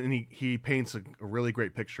 and he paints a really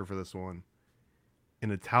great picture for this one.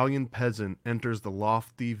 An Italian peasant enters the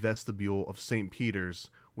lofty vestibule of St. Peter's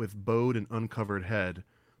with bowed and uncovered head.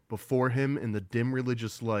 Before him, in the dim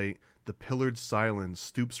religious light, the pillared silence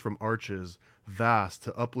stoops from arches vast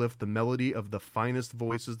to uplift the melody of the finest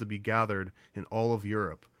voices to be gathered in all of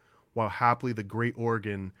Europe, while haply the great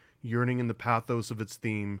organ, yearning in the pathos of its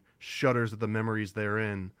theme, shudders at the memories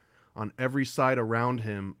therein. On every side around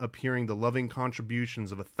him appearing the loving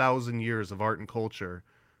contributions of 1,000 years of art and culture.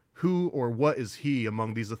 Who or what is he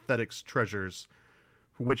among these aesthetics treasures,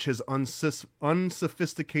 for which his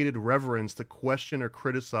unsophisticated reverence to question or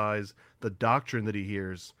criticize the doctrine that he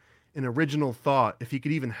hears? An original thought, if he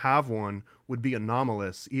could even have one, would be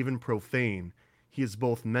anomalous, even profane. He is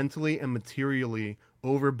both mentally and materially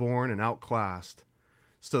overborne and outclassed.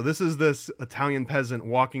 So this is this Italian peasant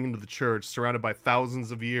walking into the church, surrounded by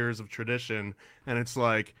thousands of years of tradition, and it's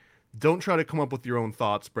like, don't try to come up with your own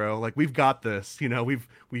thoughts, bro. Like, we've got this,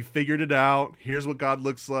 we've figured it out. Here's what God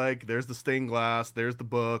looks like. There's the stained glass. There's the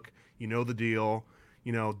book. You know the deal.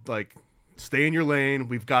 Like, stay in your lane.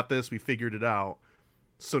 We've got this. We figured it out.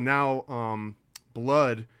 So now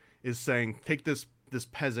Blood is saying, take this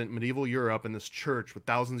peasant, medieval Europe, and this church with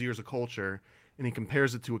thousands of years of culture, and he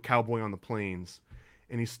compares it to a cowboy on the plains.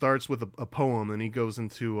 and he starts with a poem, and he goes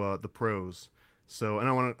into the prose. So, and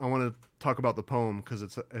I want to talk about the poem because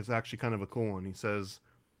it's actually kind of a cool one. He says,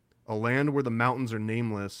 "A land where the mountains are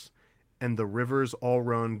nameless, and the rivers all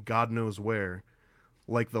run God knows where,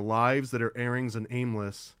 like the lives that are airings and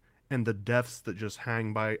aimless, and the deaths that just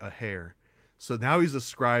hang by a hair." So now he's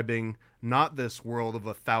describing not this world of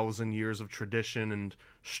 1,000 years of tradition and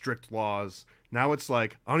strict laws. Now it's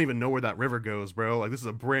like, I don't even know where that river goes, bro. Like, this is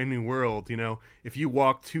a brand new world, you know? If you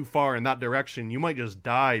walk too far in that direction, you might just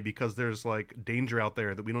die because there's, like, danger out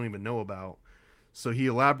there that we don't even know about. So he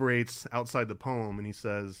elaborates outside the poem, and he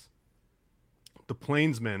says, "The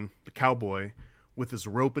plainsman, the cowboy, with his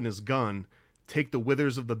rope and his gun, take the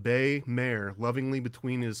withers of the bay mare lovingly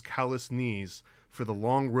between his calloused knees, for the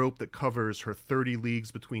long rope that covers her 30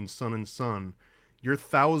 leagues between sun and sun. Your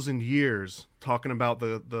 1,000 years," talking about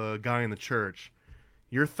the guy in the church,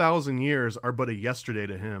 "your 1,000 years are but a yesterday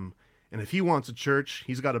to him. And if he wants a church,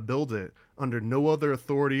 he's got to build it under no other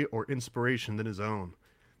authority or inspiration than his own."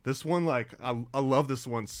 This one, like, I love this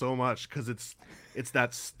one so much because it's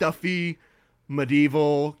that stuffy,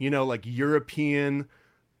 medieval, you know, like European,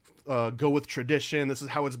 go with tradition. This is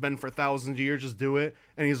how it's been for thousands of years. Just do it.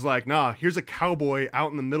 And he's like, nah, here's a cowboy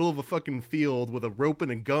out in the middle of a fucking field with a rope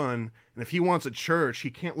and a gun. And if he wants a church, he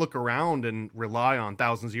can't look around and rely on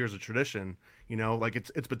thousands of years of tradition. You know, like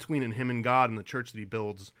it's between him and God and the church that he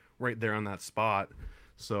builds right there on that spot.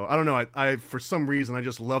 So I don't know. I for some reason, I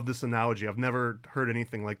just love this analogy. I've never heard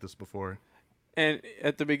anything like this before. And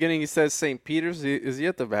at the beginning, he says St. Peter's. Is he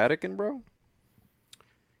at the Vatican, bro?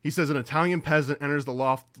 He says an Italian peasant enters the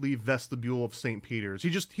lofty vestibule of St. Peter's.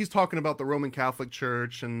 He's talking about the Roman Catholic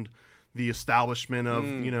Church and the establishment of,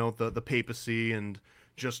 you know, the papacy and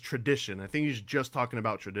just tradition. I think he's just talking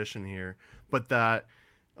about tradition here. But that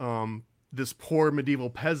this poor medieval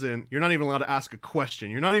peasant, you're not even allowed to ask a question.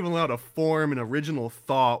 You're not even allowed to form an original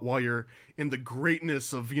thought while you're in the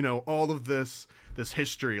greatness of, you know, all of this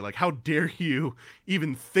history. Like, how dare you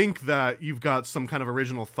even think that you've got some kind of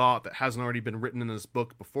original thought that hasn't already been written in this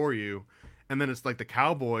book before you? And then it's like the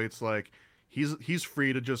cowboy, it's like he's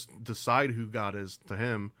free to just decide who God is to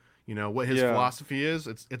him. You know, what his philosophy is,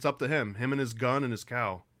 it's up to him and his gun and his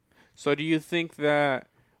cow. So do you think that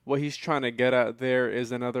what he's trying to get at there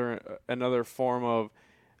is another form of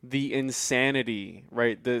the insanity,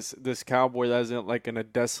 right? This cowboy that isn't like in a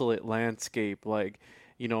desolate landscape, like,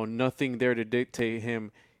 you know, nothing there to dictate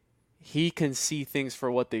him. He can see things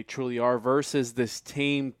for what they truly are versus this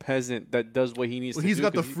tame peasant that does what he needs to do. He's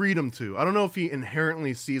got the freedom to. I don't know if he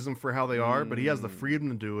inherently sees them for how they are, but he has the freedom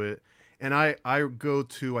to do it. And I go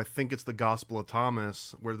to, I think it's the Gospel of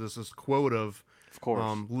Thomas, where there's this quote of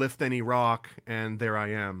course, lift any rock and there I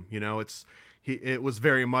am. You know, it was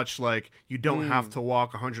very much like, you don't have to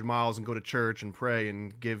walk 100 miles and go to church and pray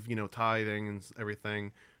and give, you know, tithing and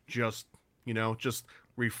everything. Just, you know, just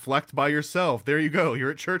reflect by yourself. There you go.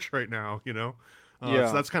 You're at church right now, you know?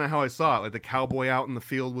 So that's kind of how I saw it. Like the cowboy out in the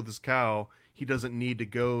field with his cow, he doesn't need to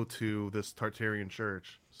go to this Tartarian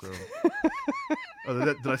church. So,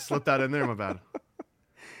 did I slip that in there? My bad.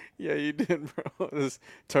 Yeah, you did, bro. This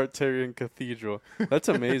Tartarian cathedral. That's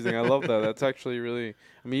amazing. I love that. That's actually really,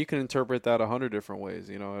 I mean, you can interpret that 100 different ways,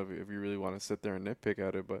 you know, if you really want to sit there and nitpick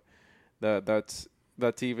at it. But that's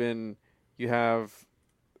even, you have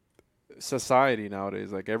society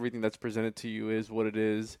nowadays. Like, everything that's presented to you is what it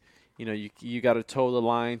is. You know, you got to toe the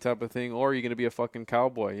line type of thing, or you're going to be a fucking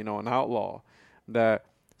cowboy, you know, an outlaw that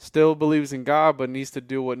still believes in God but needs to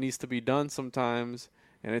do what needs to be done sometimes.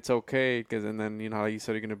 And it's okay, because, and then, you know, how you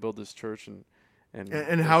said you're going to build this church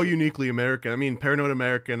and how uniquely American. I mean, paranoid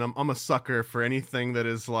American. I'm a sucker for anything that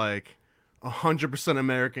is like 100%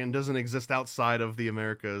 American, doesn't exist outside of the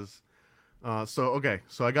Americas. So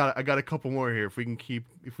I got a couple more here. If we can keep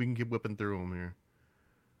whipping through them here.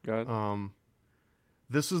 Go ahead.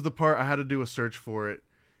 This is the part I had to do a search for it.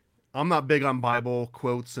 I'm not big on Bible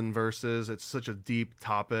quotes and verses. It's such a deep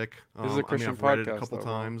topic. This is a Christian I've read it podcast, a couple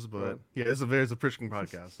times, but right. yeah, it's a Christian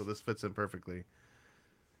podcast, so this fits in perfectly.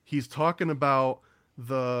 He's talking about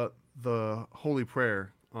the Holy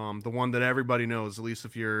Prayer, the one that everybody knows, at least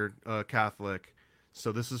if you're Catholic.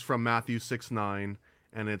 So this is from Matthew 6:9,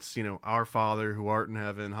 and it's, you know, Our Father who art in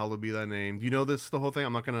heaven, hallowed be thy name. Do you know this, the whole thing?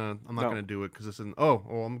 I'm not gonna do it because it's in.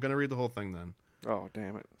 I'm gonna read the whole thing then. Oh,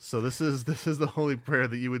 damn it. So this is the holy prayer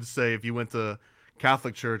that you would say if you went to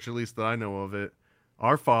Catholic church, at least that I know of it.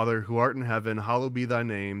 Our Father, who art in heaven, hallowed be thy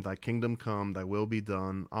name. Thy kingdom come, thy will be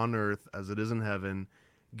done, on earth as it is in heaven.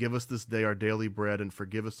 Give us this day our daily bread, and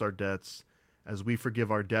forgive us our debts, as we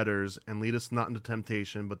forgive our debtors. And lead us not into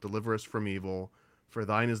temptation, but deliver us from evil. For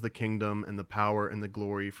thine is the kingdom, and the power, and the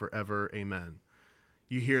glory forever. Amen.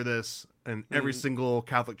 You hear this and every single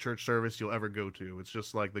Catholic church service you'll ever go to. It's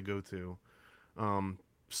just like the go-to.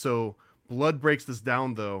 So Blood breaks this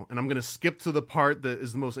down, though, and I'm going to skip to the part that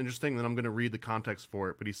is the most interesting, then I'm going to read the context for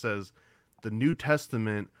it. But he says, the New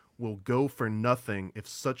Testament will go for nothing if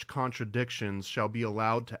such contradictions shall be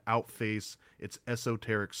allowed to outface its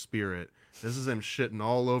esoteric spirit. This is him shitting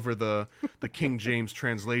all over the King James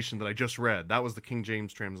translation that I just read. That was the King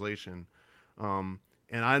James translation. And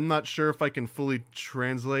I'm not sure if I can fully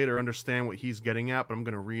translate or understand what he's getting at, but I'm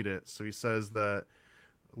going to read it. So he says that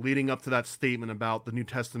leading up to that statement about the New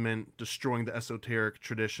Testament destroying the esoteric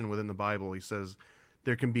tradition within the Bible, he says,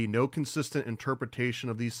 there can be no consistent interpretation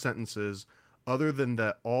of these sentences other than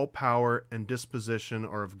that all power and disposition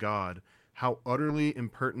are of God. How utterly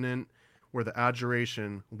impertinent were the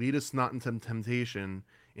adjuration, lead us not into temptation,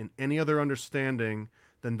 in any other understanding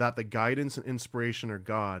than that the guidance and inspiration are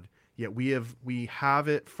God. Yet we have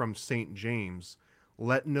it from St. James.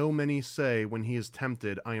 Let no many say when he is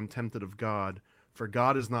tempted, I am tempted of God. For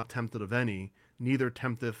God is not tempted of any, neither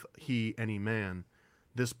tempteth he any man.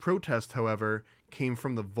 This protest, however, came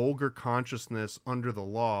from the vulgar consciousness under the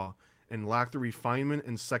law, and lacked the refinement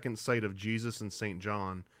and second sight of Jesus and St.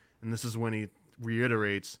 John. And this is when he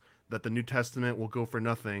reiterates that the New Testament will go for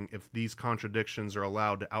nothing if these contradictions are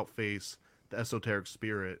allowed to outface the esoteric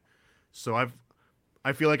spirit. So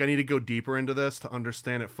I feel like I need to go deeper into this to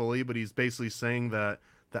understand it fully, but he's basically saying that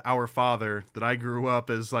the Our Father that I grew up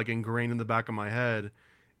as like ingrained in the back of my head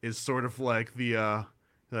is sort of like the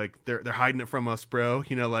like they're hiding it from us, bro.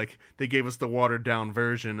 You know, like they gave us the watered down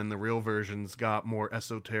version and the real version's got more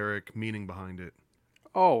esoteric meaning behind it.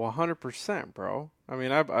 Oh, 100%, bro. I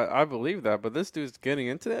mean, I believe that, but this dude's getting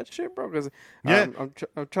into that shit, bro. Because yeah, I'm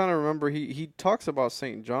trying to remember. He talks about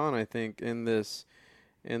Saint John, I think, in this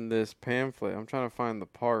pamphlet. I'm trying to find the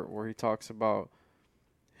part where he talks about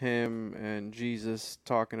him and Jesus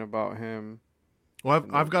talking about him. Well,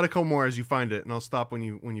 I've got a couple more as you find it, and I'll stop when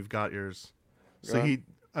you've got yours. So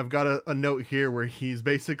I've got a note here where he's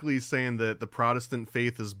basically saying that the Protestant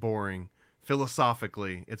faith is boring.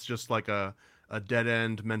 Philosophically, it's just like a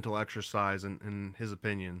dead-end mental exercise in his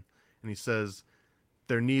opinion. And he says,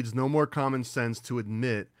 there needs no more common sense to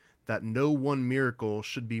admit that no one miracle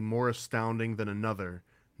should be more astounding than another,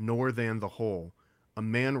 nor than the whole. A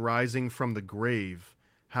man rising from the grave,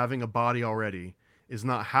 having a body already, is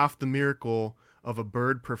not half the miracle of a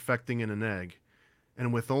bird perfecting in an egg.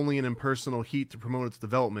 And with only an impersonal heat to promote its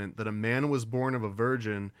development, that a man was born of a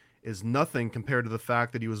virgin is nothing compared to the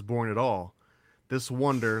fact that he was born at all. This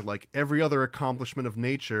wonder, like every other accomplishment of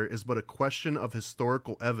nature, is but a question of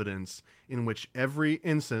historical evidence in which every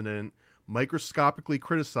incident, microscopically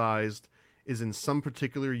criticized, is in some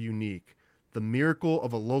particular unique. The miracle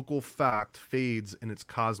of a local fact fades in its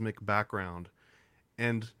cosmic background.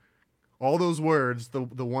 And all those words,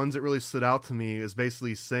 the ones that really stood out to me, is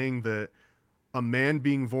basically saying that a man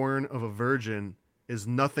being born of a virgin is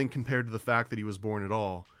nothing compared to the fact that he was born at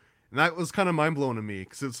all. And that was kind of mind-blowing to me,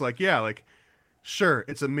 because it's like, yeah, like, sure,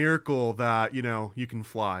 it's a miracle that, you know, you can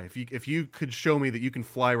fly. If you could show me that you can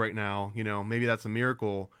fly right now, you know, maybe that's a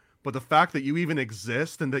miracle. But the fact that you even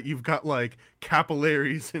exist and that you've got, like,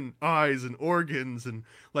 capillaries and eyes and organs, and,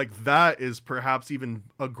 like, that is perhaps even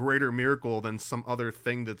a greater miracle than some other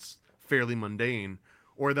thing that's fairly mundane.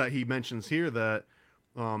 Or that he mentions here that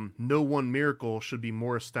no one miracle should be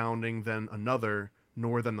more astounding than another,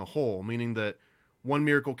 nor than the whole. Meaning that one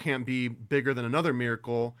miracle can't be bigger than another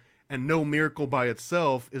miracle, and no miracle by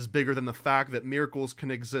itself is bigger than the fact that miracles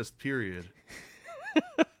can exist, period.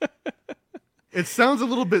 It sounds a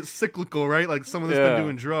little bit cyclical, right? Like someone that's been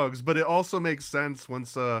doing drugs, but it also makes sense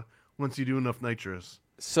once you do enough nitrous.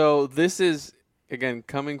 So this is, again,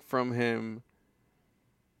 coming from him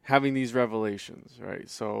having these revelations, right?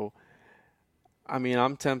 So, I mean,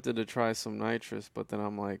 I'm tempted to try some nitrous, but then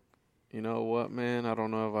I'm like, you know what, man? I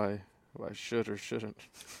don't know if I should or shouldn't.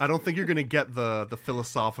 I don't think you're going to get the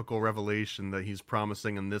philosophical revelation that he's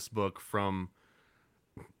promising in this book from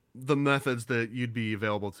the methods that you'd be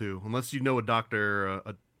available to, unless you know a doctor,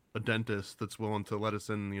 a dentist that's willing to let us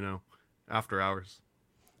in, you know, after hours.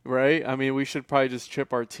 Right? I mean, we should probably just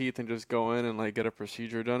chip our teeth and just go in and like get a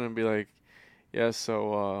procedure done and be like, yeah,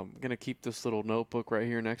 so I'm going to keep this little notebook right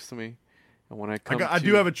here next to me. And when I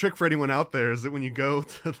do have a trick for anyone out there, is that when you go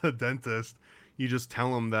to the dentist, you just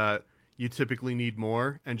tell them that you typically need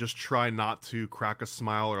more, and just try not to crack a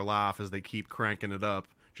smile or laugh as they keep cranking it up.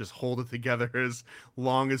 Just hold it together as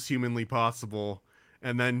long as humanly possible,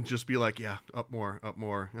 and then just be like, yeah, up more,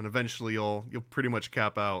 and eventually you'll pretty much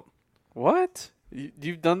cap out. What?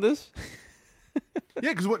 You've done this?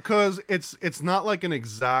 Yeah, because it's not like an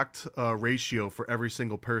exact ratio for every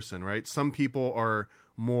single person, right? Some people are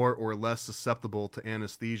more or less susceptible to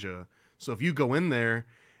anesthesia. So if you go in there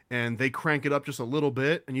and they crank it up just a little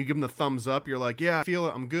bit and you give them the thumbs up, you're like, yeah, I feel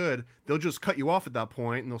it, I'm good. They'll just cut you off at that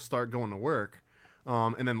point and they'll start going to work.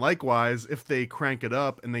 And then likewise, if they crank it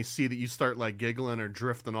up and they see that you start like giggling or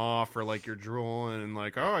drifting off or like you're drooling and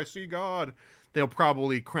like, oh, I see God, they'll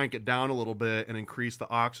probably crank it down a little bit and increase the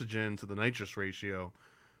oxygen to the nitrous ratio.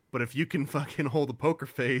 But if you can fucking hold a poker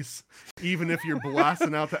face, even if you're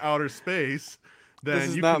blasting out to outer space, then this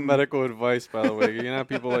is you not can... medical advice, by the way. You know,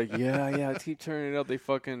 people like, yeah, keep turning it up.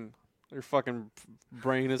 Their fucking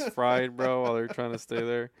brain is fried, bro, while they're trying to stay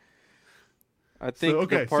there. I think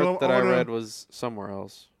the part that I read was somewhere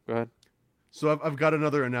else. Go ahead. So I've got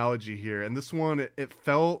another analogy here, and this one it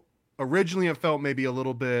felt maybe a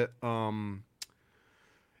little bit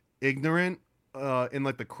ignorant in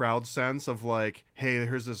like the crowd sense of like, hey,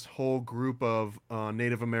 here's this whole group of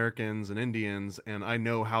Native Americans and Indians, and I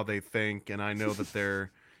know how they think, and I know that they're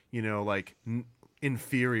like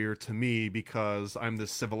inferior to me because I'm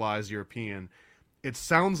this civilized European. It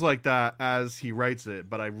sounds like that as he writes it,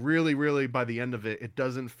 but I really, by the end of it, it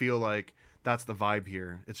doesn't feel like that's the vibe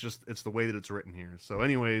here. It's the way that it's written here. So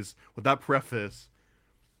anyways, with that preface,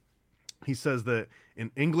 he says that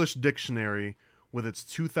an English dictionary with its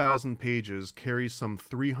 2,000 pages carries some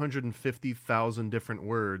 350,000 different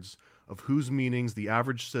words, of whose meanings the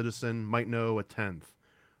average citizen might know a tenth.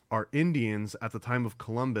 Our Indians, at the time of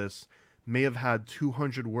Columbus, may have had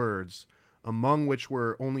 200 words, among which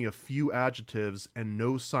were only a few adjectives and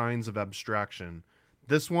no signs of abstraction.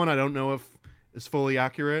 This one I don't know if is fully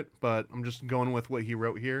accurate, but I'm just going with what he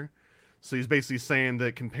wrote here. So he's basically saying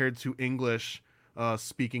that compared to English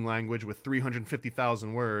speaking language with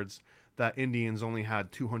 350,000 words, that Indians only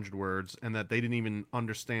had 200 words and that they didn't even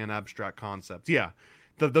understand abstract concepts. Yeah,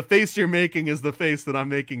 the face you're making is the face that I'm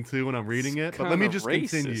making too when I'm reading it. But let me just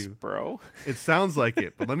continue, bro. It sounds like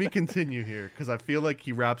it, but let me continue here because I feel like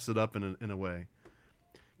he wraps it up in a way.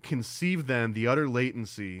 Conceive then the utter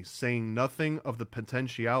latency, saying nothing of the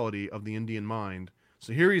potentiality of the Indian mind.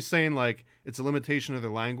 So here he's saying like it's a limitation of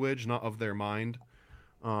their language, not of their mind.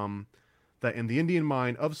 That in the Indian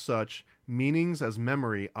mind of such meanings as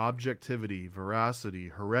memory, objectivity, veracity,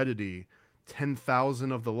 heredity,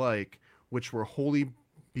 10,000 of the like, which were wholly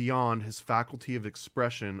beyond his faculty of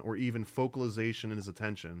expression or even focalization in his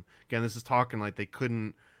attention. Again, this is talking like they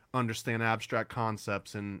couldn't understand abstract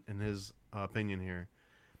concepts in his opinion here.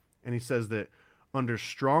 And he says that under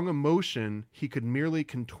strong emotion, he could merely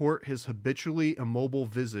contort his habitually immobile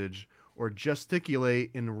visage or gesticulate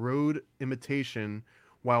in rude imitation,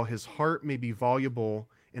 while his heart may be voluble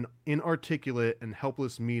in inarticulate and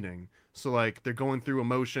helpless meaning. So like they're going through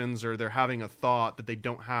emotions or they're having a thought that they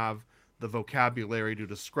don't have the vocabulary to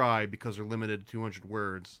describe because they're limited to 200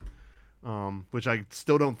 words, which I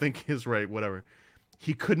still don't think is right, whatever.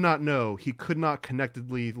 He could not know, he could not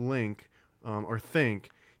connectedly link or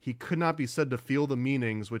think, he could not be said to feel the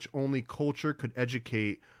meanings which only culture could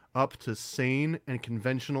educate up to sane and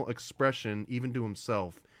conventional expression even to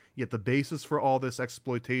himself. Yet the basis for all this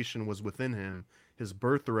exploitation was within him, his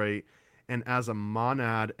birthright, and as a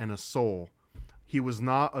monad and a soul. He was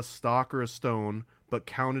not a stock or a stone, but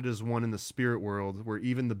counted as one in the spirit world, where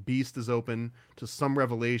even the beast is open to some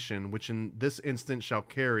revelation, which in this instant shall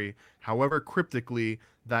carry, however cryptically,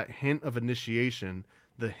 that hint of initiation,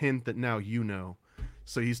 the hint that now you know.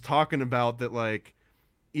 So he's talking about that, like,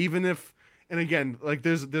 even if, and again, like,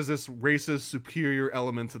 there's this racist superior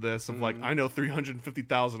element to this of like, I know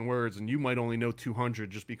 350,000 words and you might only know 200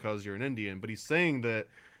 just because you're an Indian. But he's saying that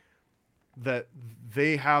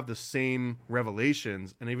they have the same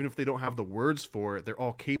revelations, and even if they don't have the words for it, they're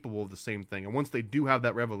all capable of the same thing. And once they do have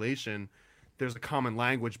that revelation, there's a common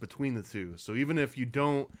language between the two. So even if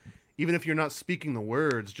you're not speaking the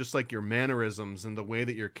words, just like your mannerisms and the way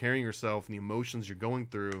that you're carrying yourself and the emotions you're going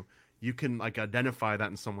through, you can like identify that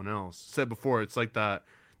in someone else. Said before, it's like that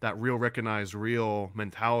real recognize real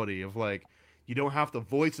mentality of like, you don't have to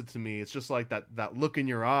voice it to me. It's just like that look in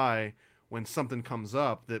your eye when something comes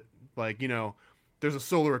up that, like, you know, there's a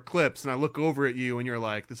solar eclipse and I look over at you and you're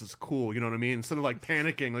like, this is cool. You know what I mean? Instead of like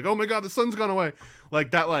panicking, like, oh my God, the sun's gone away.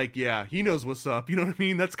 Like that, like, yeah, he knows what's up. You know what I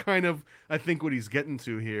mean? That's kind of, I think, what he's getting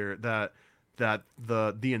to here, that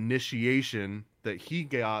the initiation that he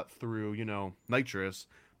got through, you know, nitrous,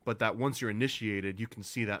 but that once you're initiated, you can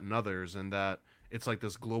see that in others, and that it's like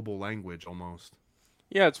this global language almost.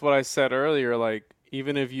 Yeah, it's what I said earlier. Like,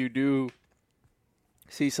 even if you do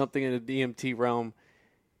see something in the DMT realm,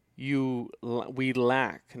 we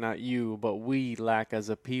lack, not you, but we lack as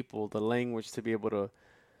a people the language to be able to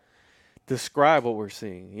describe what we're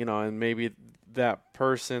seeing, you know. And maybe that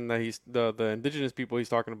person that he's the indigenous people he's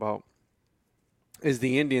talking about, is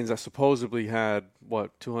the Indians that supposedly had,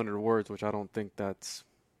 200 words, which I don't think that's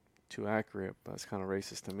too accurate, but it's kind of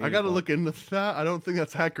racist to me. I got to look into that. I don't think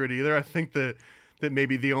that's accurate either. I think that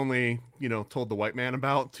maybe they only, told the white man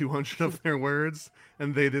about 200 of their words,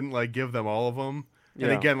 and they didn't, like, give them all of them. Yeah.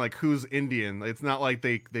 And again, like, who's Indian? It's not like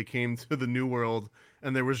they came to the New World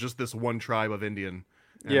and there was just this one tribe of Indian.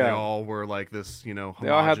 And they all were like this, they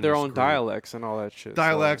all had their own dialects and all that shit.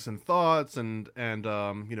 Dialects and thoughts and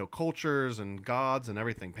cultures and gods and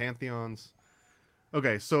everything, pantheons.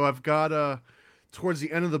 Okay, so I've got towards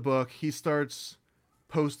the end of the book, he starts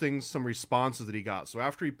posting some responses that he got. So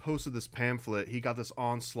after he posted this pamphlet, he got this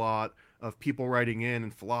onslaught of people writing in,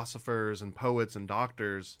 and philosophers and poets and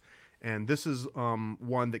doctors. And this is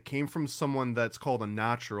one that came from someone that's called a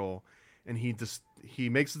natural, and he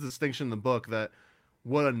makes a distinction in the book that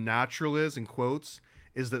what a natural is, in quotes,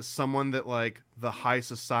 is that someone that, like, the high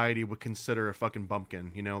society would consider a fucking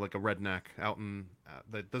bumpkin, like a redneck out in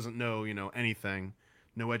that doesn't know, anything,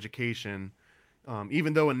 no education.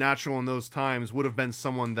 Even though a natural in those times would have been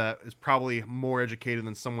someone that is probably more educated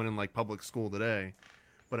than someone in, like, public school today.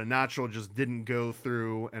 But a natural just didn't go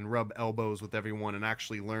through and rub elbows with everyone and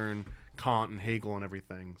actually learn Kant and Hegel and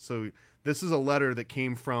everything. So this is a letter that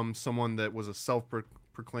came from someone that was a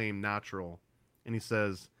self-proclaimed natural. And he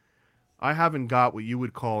says, I haven't got what you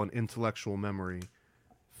would call an intellectual memory.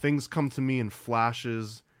 Things come to me in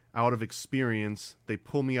flashes, out of experience. They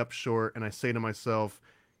pull me up short, and I say to myself,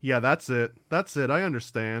 yeah, that's it. I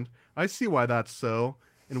understand. I see why that's so,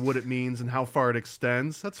 and what it means and how far it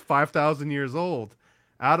extends. That's 5,000 years old.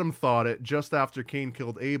 Adam thought it just after Cain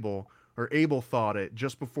killed Abel, or Abel thought it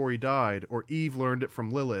just before he died, or Eve learned it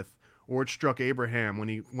from Lilith, or it struck Abraham when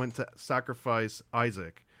he went to sacrifice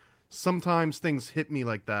Isaac. Sometimes things hit me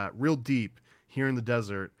like that, real deep, here in the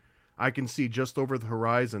desert. I can see just over the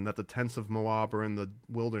horizon that the tents of Moab are in the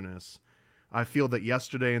wilderness. I feel that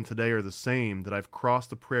yesterday and today are the same, that I've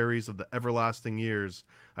crossed the prairies of the everlasting years.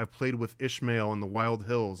 I've played with Ishmael in the wild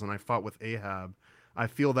hills, and I fought with Ahab. I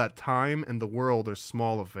feel that time and the world are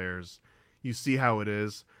small affairs. You see how it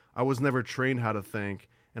is. I was never trained how to think,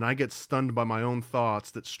 and I get stunned by my own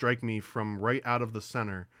thoughts that strike me from right out of the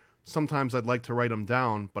center. Sometimes I'd like to write them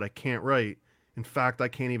down, but I can't write. In fact, I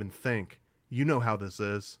can't even think. You know how this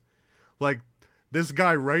is. Like, this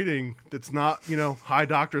guy writing that's not, high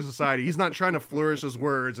doctor society. He's not trying to flourish his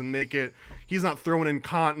words and make it. He's not throwing in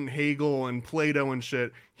Kant and Hegel and Plato and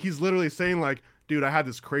shit. He's literally saying, like, dude, I had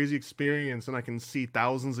this crazy experience and I can see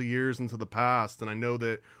thousands of years into the past, and I know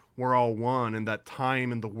that we're all one, and that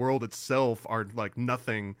time and the world itself are like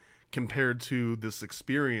nothing compared to this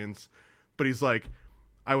experience. But he's like,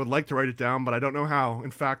 I would like to write it down, but I don't know how.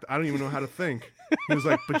 In fact, I don't even know how to think. He was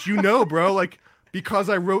like, but bro, like, because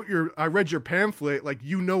I read your pamphlet, like,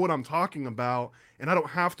 what I'm talking about, and I don't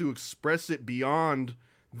have to express it beyond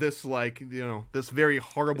this, like, this very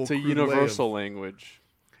horrible. It's a universal language.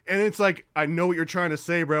 And it's like, I know what you're trying to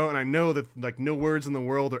say, bro, and I know that, like, no words in the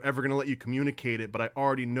world are ever going to let you communicate it, but I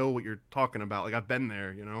already know what you're talking about. Like, I've been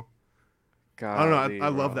there, God, I don't know. I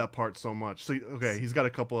love that part so much. So, okay, he's got a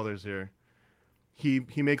couple others here.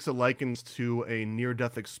 He makes a likens to a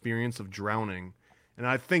near-death experience of drowning. And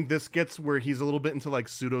I think this gets where he's a little bit into, like,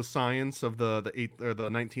 pseudoscience of the 8th or the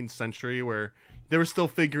 19th century, where they were still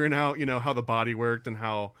figuring out, how the body worked and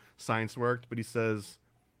how science worked. But he says,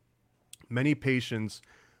 many patients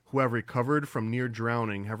who have recovered from near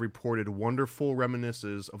drowning have reported wonderful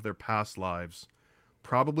reminiscences of their past lives.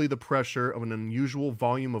 Probably the pressure of an unusual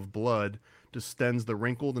volume of blood distends the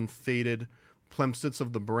wrinkled and faded plemsits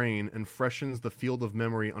of the brain and freshens the field of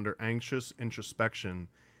memory under anxious introspection.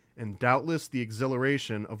 And doubtless the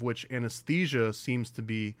exhilaration of which anesthesia seems to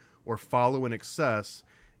be or follow in excess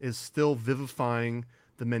is still vivifying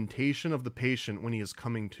the mentation of the patient when he is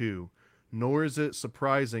coming to. Nor is it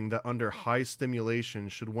surprising that under high stimulation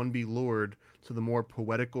should one be lured to the more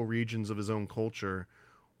poetical regions of his own culture,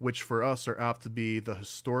 which for us are apt to be the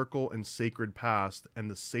historical and sacred past and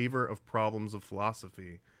the savor of problems of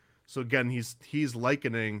philosophy. So again, he's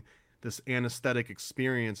likening this anesthetic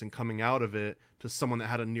experience and coming out of it to someone that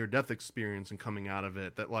had a near-death experience and coming out of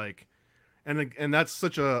it. That, like, and that's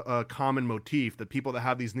such a common motif, that people that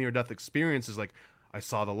have these near-death experiences, like, I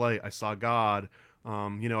saw the light, I saw God,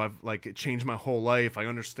 I've, like, it changed my whole life, I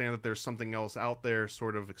understand that there's something else out there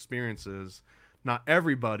sort of experiences. Not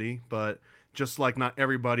everybody, but just like not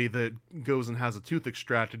everybody that goes and has a tooth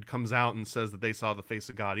extracted comes out and says that they saw the face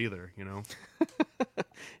of God either,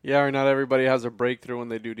 Yeah, or not everybody has a breakthrough when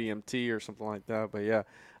they do DMT or something like that. But yeah,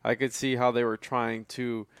 I could see how they were trying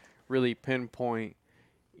to really pinpoint,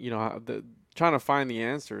 trying to find the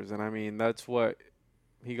answers. And I mean, that's what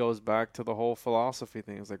he goes back to the whole philosophy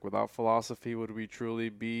thing. It's like, without philosophy, would we truly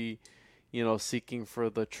be, seeking for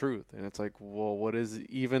the truth? And it's like, well, what is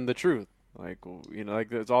even the truth? Like, like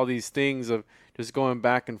there's all these things of just going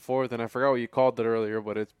back and forth. And I forgot what you called it earlier,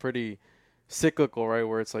 but it's pretty cyclical, right?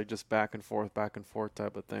 Where it's like just back and forth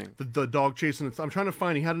type of thing. The dog chasing it. I'm trying to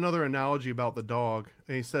find, he had another analogy about the dog.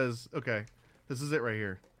 And he says, okay, this is it right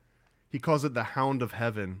here. He calls it the hound of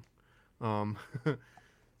heaven.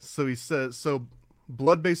 So he says, so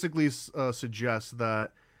blood basically suggests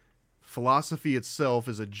that philosophy itself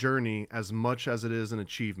is a journey as much as it is an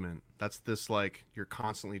achievement. That's this, like, you're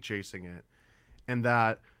constantly chasing it. And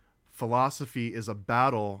that philosophy is a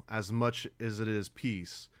battle as much as it is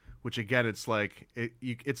peace, which again, it's like,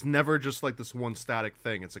 it's never just like this one static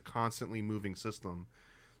thing. It's a constantly moving system.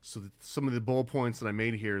 So some of the bullet points that I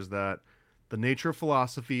made here is that the nature of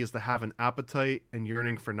philosophy is to have an appetite and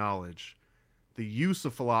yearning for knowledge. The use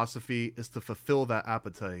of philosophy is to fulfill that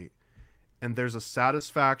appetite. And there's a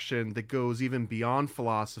satisfaction that goes even beyond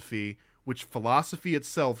philosophy, which philosophy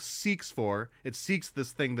itself seeks for. It seeks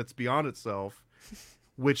this thing that's beyond itself,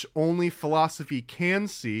 which only philosophy can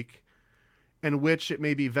seek, and which, it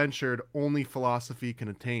may be ventured, only philosophy can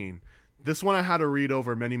attain. This one I had to read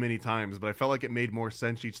over many, many times, but I felt like it made more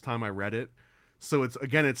sense each time I read it. So it's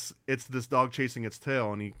this dog chasing its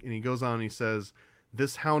tail, and he goes on and he says,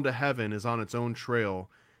 this hound of heaven is on its own trail,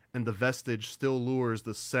 and the vestige still lures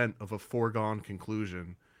the scent of a foregone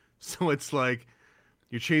conclusion. So it's like,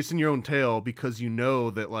 you're chasing your own tail because you know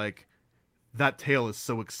that, like, that tail is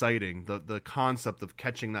so exciting. The concept of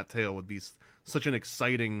catching that tail would be such an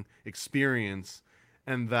exciting experience,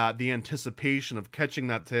 and that the anticipation of catching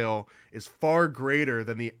that tail is far greater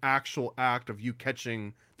than the actual act of you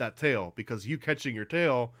catching that tail, because you catching your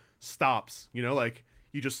tail stops, like,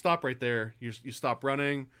 you just stop right there. You stop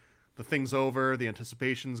running, the thing's over, the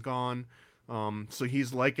anticipation's gone. So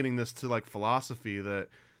he's likening this to, like, philosophy, that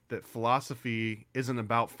philosophy isn't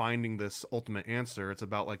about finding this ultimate answer. It's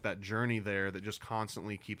about, like, that journey there that just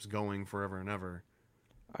constantly keeps going forever and ever.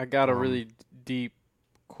 I got a really deep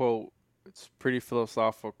quote. It's pretty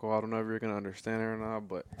philosophical. I don't know if you're going to understand it or not,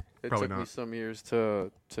 but it Probably took not. me some years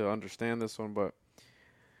to understand this one. But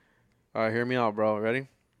all right, hear me out, bro. Ready?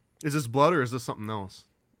 Is this blood or is this something else?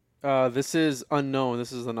 This is unknown.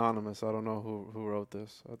 This is anonymous. I don't know who wrote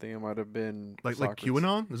this. I think it might have been Like Socrates.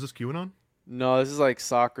 QAnon? Is this QAnon? No, this is like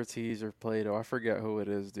Socrates or Plato. I forget who it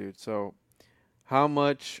is, dude. So, how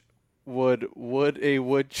much would a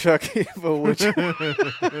woodchuck if a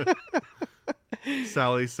woodchuck?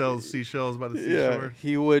 Sally sells seashells by the Yeah, seashore.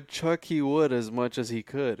 he would chuck he would as much as he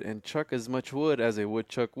could, and chuck as much wood as a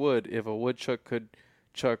woodchuck would if a woodchuck could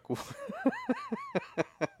chuck wood.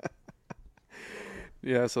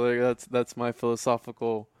 Yeah, so there, that's my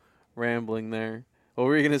philosophical rambling there. What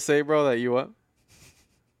were you gonna say, bro? That you what?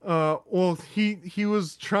 Well, he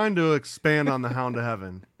was trying to expand on the Hound of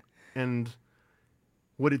Heaven, and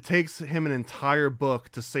what it takes him an entire book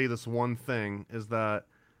to say this one thing is that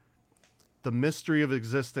the mystery of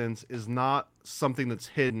existence is not something that's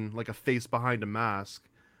hidden like a face behind a mask,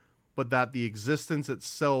 but that the existence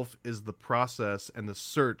itself is the process and the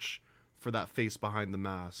search for that face behind the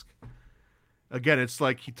mask. Again, it's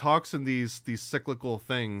like he talks in these cyclical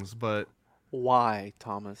things, but Why,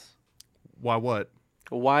 Thomas? why what?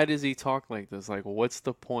 Why does he talk like this? Like, what's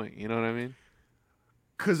the point? You know what I mean?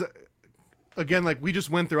 Because, again, like, we just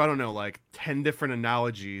went through, I don't know, like 10 different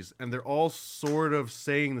analogies, and they're all sort of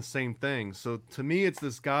saying the same thing. So to me, it's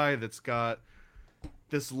this guy that's got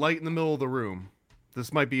this light in the middle of the room.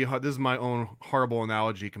 This is my own horrible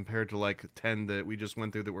analogy compared to like 10 that we just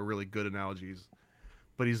went through that were really good analogies.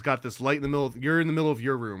 But he's got this light in the middle. You're in the middle of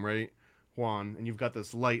your room, right, Juan? And you've got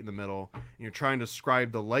this light in the middle. And you're trying to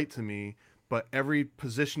describe the light to me. But every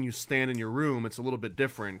position you stand in your room, it's a little bit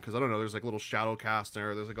different. Because, I don't know, there's like a little shadow cast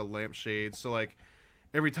there. There's like a lampshade. So, like,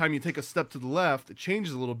 every time you take a step to the left, it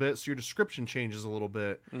changes a little bit. So your description changes a little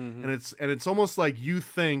bit. Mm-hmm. And it's almost like you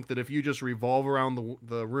think that if you just revolve around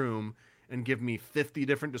the room and give me 50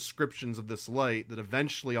 different descriptions of this light, that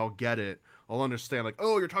eventually I'll get it. I'll understand, like,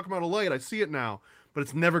 oh, you're talking about a light. I see it now. But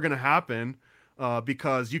it's never going to happen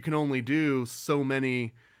because you can only do so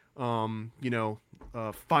many,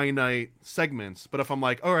 finite segments. But if I'm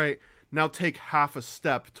like, all right, now take half a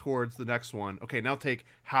step towards the next one. Okay, now take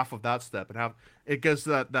half of that step. And it gets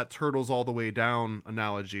that turtles all the way down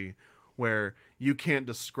analogy where you can't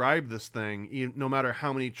describe this thing, no matter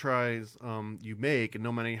how many tries you make and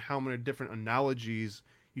no matter how many different analogies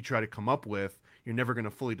you try to come up with, you're never going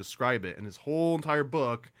to fully describe it. And his whole entire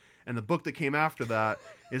book and the book that came after that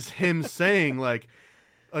is him saying, like,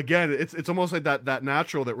 again, it's almost like that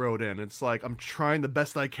natural that wrote in. It's like, I'm trying the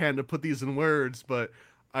best I can to put these in words, but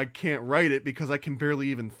I can't write it because I can barely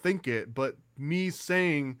even think it. But me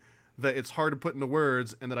saying that it's hard to put into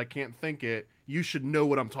words and that I can't think it, you should know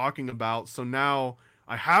what I'm talking about. So now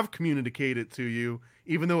I have communicated it to you,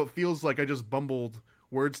 even though it feels like I just bumbled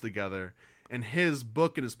words together. And his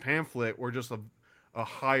book and his pamphlet were just a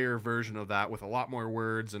higher version of that with a lot more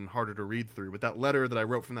words and harder to read through. But that letter that I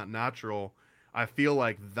wrote from that natural, I feel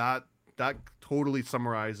like that totally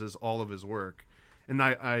summarizes all of his work. And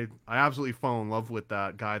I absolutely fall in love with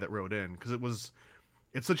that guy that wrote in, because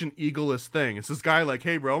it's such an egoless thing. It's this guy like,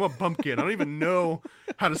 hey bro, I'm a bumpkin. I don't even know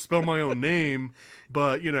how to spell my own name,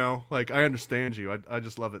 but like, I understand you. I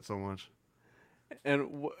just love it so much.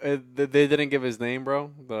 And they didn't give his name,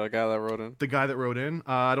 bro? The guy that wrote in? The guy that wrote in?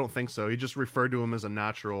 I don't think so. He just referred to him as a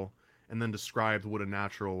natural and then described what a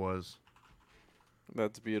natural was.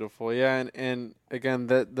 That's beautiful. Yeah, and again,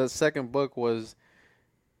 the second book was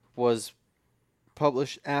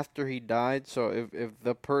published after he died. So if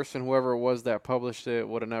the person, whoever it was that published it,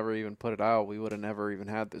 would have never even put it out, we would have never even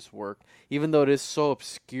had this work. Even though it is so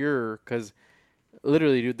obscure, because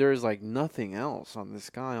literally, dude, there is like nothing else on this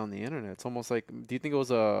guy on the internet. It's almost like, do you think it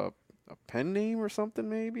was a pen name or something,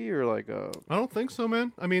 maybe, or like a? I don't think so,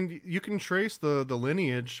 man. I mean, you can trace the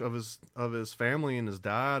lineage of his family and his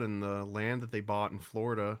dad and the land that they bought in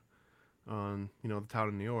Florida, on the town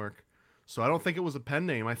of New York. So I don't think it was a pen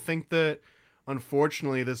name. I think that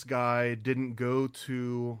unfortunately this guy didn't go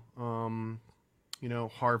to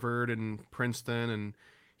Harvard and Princeton, and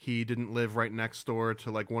he didn't live right next door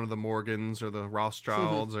to like one of the Morgans or the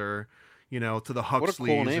Rothschilds or to the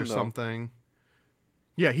Huxleys cool name, or something.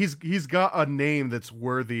 Yeah, he's got a name that's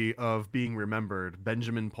worthy of being remembered.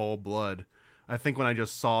 Benjamin Paul Blood. I think when I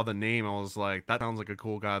just saw the name, I was like, that sounds like a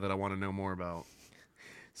cool guy that I want to know more about.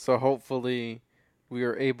 So hopefully we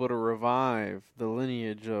are able to revive the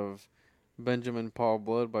lineage of Benjamin Paul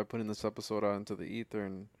Blood by putting this episode out into the ether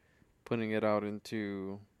and putting it out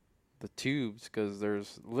into the tubes, because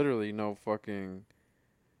there's literally no fucking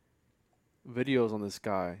videos on this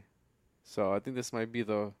guy. So I think this might be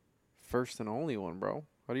the first and only one, bro.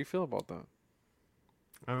 How do you feel about that?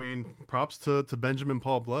 I mean, props to Benjamin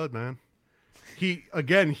Paul Blood, man. He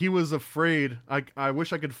was afraid. I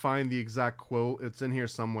wish I could find the exact quote. It's in here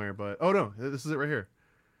somewhere, but oh no, this is it right here.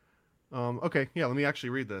 Okay, yeah, let me actually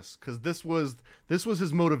read this, because this was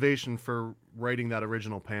his motivation for writing that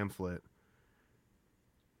original pamphlet.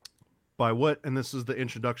 And this is the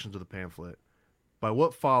introduction to the pamphlet. By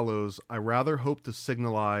what follows, I rather hope to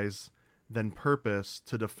signalize than purpose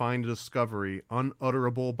to define a discovery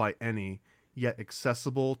unutterable by any, yet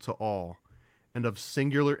accessible to all, and of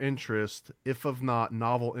singular interest, if of not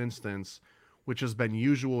novel instance, which has been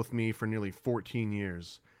usual with me for nearly 14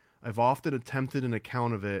 years. I've often attempted an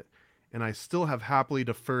account of it, and I still have happily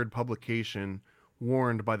deferred publication,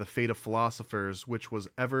 warned by the fate of philosophers, which was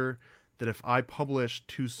ever that if I published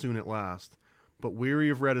too soon at last. But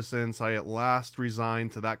weary of reticence, I at last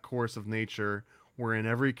resigned to that course of nature wherein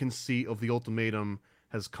every conceit of the ultimatum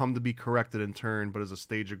has come to be corrected in turn but as a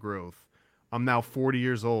stage of growth. I'm now 40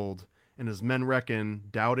 years old, and as men reckon,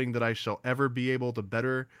 doubting that I shall ever be able to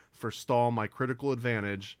better forestall my critical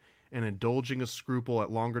advantage, and indulging a scruple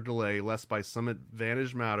at longer delay, lest by some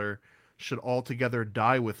advantage matter should altogether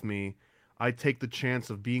die with me, I take the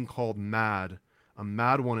chance of being called mad, a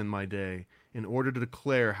mad one in my day, in order to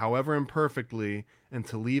declare, however imperfectly, and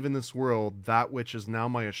to leave in this world that which is now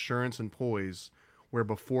my assurance and poise, where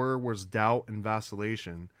before was doubt and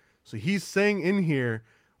vacillation. So he's saying in here,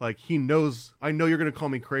 like, he knows, I know you're going to call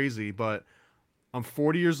me crazy, but I'm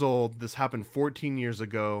 40 years old. This happened 14 years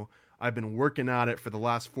ago. I've been working at it for the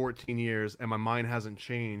last 14 years, and my mind hasn't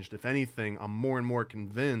changed. If anything, I'm more and more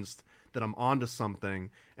convinced that I'm onto something,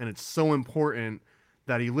 and it's so important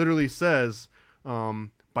that he literally says,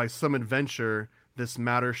 by some adventure, this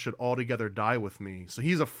matter should altogether die with me. So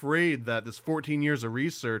he's afraid that this 14 years of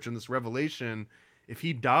research and this revelation, if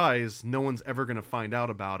he dies, no one's ever going to find out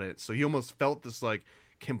about it. So he almost felt this like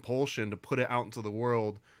compulsion to put it out into the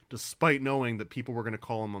world, despite knowing that people were going to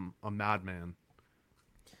call him a madman.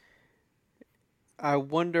 I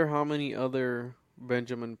wonder how many other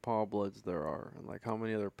Benjamin Paul Bloods there are, and like how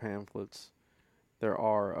many other pamphlets there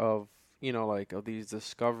are of, like, of these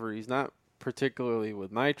discoveries, not particularly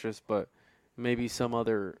with nitrous, but maybe some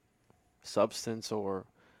other substance, or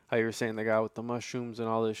how you're saying the guy with the mushrooms and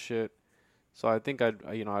all this shit. So I think I'd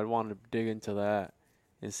want to dig into that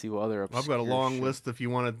and see what other obscure I've got a long shit. list if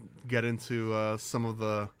you want to get into some of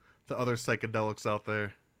the other psychedelics out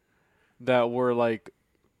there that were like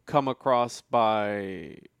come across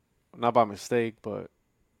by, not by mistake, but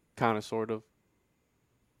kind of sort of.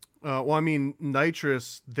 Well, I mean,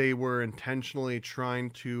 nitrous, they were intentionally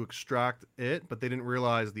trying to extract it, but they didn't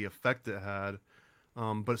realize the effect it had.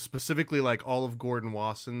 But specifically, like all of Gordon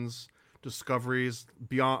Wasson's discoveries,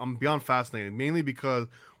 I'm beyond fascinated. Mainly because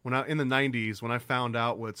when I in the '90s, when I found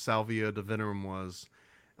out what salvia divinorum was,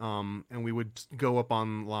 and we would go up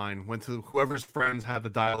online, went to whoever's friends had the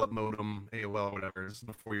dial-up modem, AOL, or whatever. This is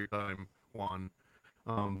before your time, Juan.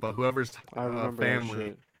 But whoever's I remember that family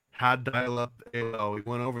shit. had dial-up AOL, we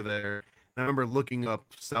went over there. And I remember looking up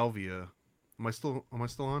salvia. Am I still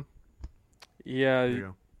on? There Yeah, you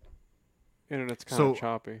go. internet's kind of So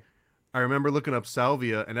choppy. I remember looking up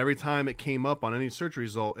salvia, and every time it came up on any search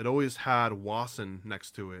result, it always had Wasson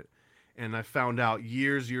next to it. And I found out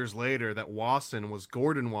years later that Wasson was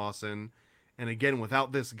Gordon Wasson. And again,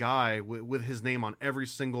 without this guy, with his name on every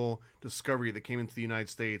single discovery that came into the United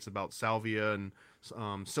States about salvia and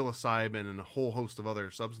psilocybin and a whole host of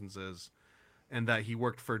other substances, and that he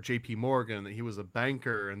worked for J.P. Morgan, that he was a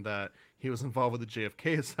banker, and that he was involved with the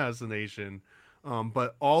JFK assassination.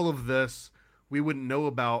 But all of this, we wouldn't know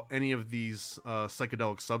about any of these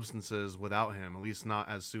psychedelic substances without him, at least not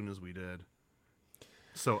as soon as we did.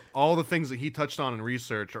 So all the things that he touched on in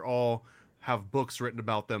research are all have books written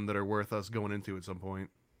about them that are worth us going into at some point.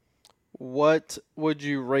 What would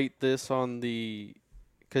you rate this on the?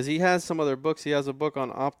 Because he has some other books. He has a book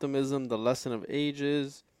on optimism, the lesson of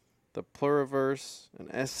ages, the pluriverse, an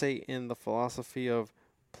essay in the philosophy of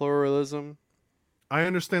pluralism. I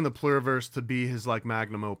understand the Pluriverse to be his like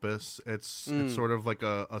magnum opus. It's sort of like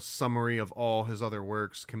a summary of all his other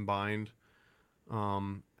works combined,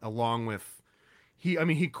 along with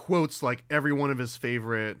he quotes like every one of his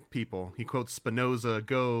favorite people. He quotes Spinoza,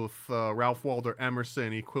 Goethe, Ralph Waldo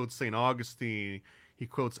Emerson. He quotes Saint Augustine. He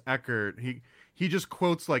quotes Eckhart. He just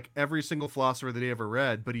quotes like every single philosopher that he ever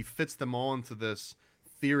read, but he fits them all into this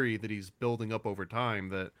theory that he's building up over time,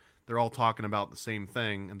 that they're all talking about the same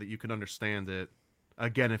thing and that you can understand it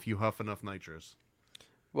again if you huff enough nitrous.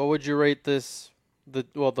 What would you rate this? The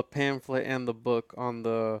pamphlet and the book on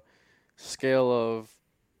the scale of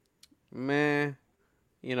meh.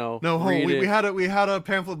 No, Read we it. had a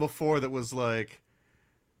pamphlet before that was like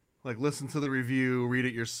listen to the review, read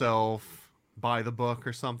it yourself, buy the book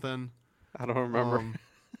or something. I don't remember. Um,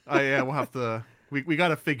 yeah, we'll have to. We got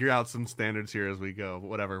to figure out some standards here as we go. But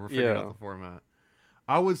whatever, we're figuring out Yeah. the format.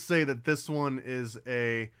 I would say that this one is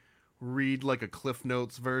a read like a Cliff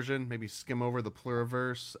Notes version, maybe skim over the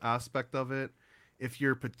pluriverse aspect of it. If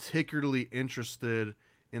you're particularly interested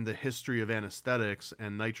in the history of anesthetics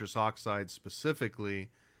and nitrous oxide specifically,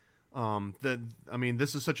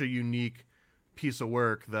 this is such a unique piece of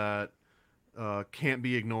work that can't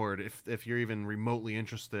be ignored if you're even remotely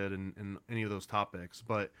interested in any of those topics.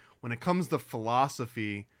 But when it comes to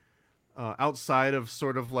philosophy, outside of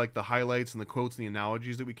sort of like the highlights and the quotes and the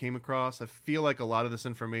analogies that we came across, I feel like a lot of this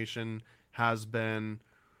information has been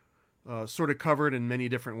sort of covered in many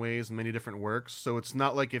different ways and many different works. So it's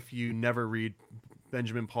not like if you never read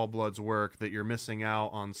Benjamin Paul Blood's work that you're missing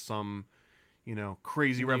out on some,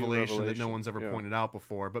 crazy New revelation that no one's ever Yeah. pointed out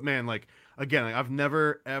before. But man, like again, like, I've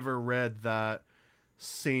never ever read that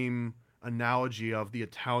same analogy of the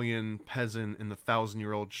Italian peasant in the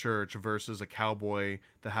 1,000-year-old church versus a cowboy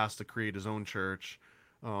that has to create his own church.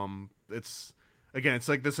 It's again, it's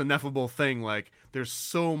like this ineffable thing. Like there's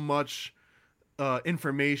so much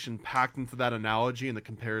information packed into that analogy and the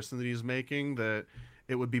comparison that he's making that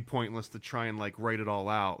it would be pointless to try and like write it all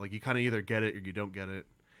out. Like you kind of either get it or you don't get it.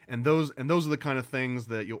 And those are the kind of things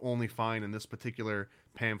that you'll only find in this particular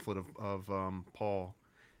pamphlet of Paul.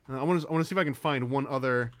 And I want to see if I can find one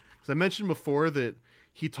other, because I mentioned before that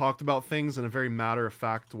he talked about things in a very matter of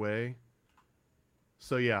fact way.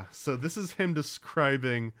 So yeah, so this is him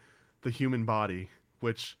describing the human body,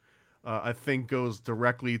 which I think goes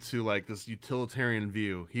directly to like this utilitarian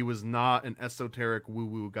view. He was not an esoteric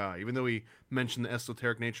woo-woo guy, even though he mentioned the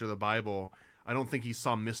esoteric nature of the Bible. I don't think he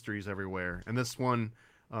saw mysteries everywhere, and this one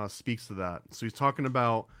speaks to that. So he's talking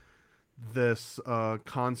about this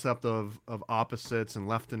concept of opposites and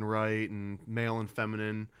left and right and male and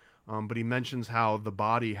feminine, but he mentions how the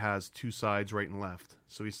body has two sides, right and left.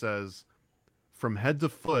 So he says, from head to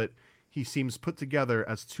foot, he seems put together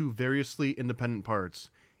as two variously independent parts,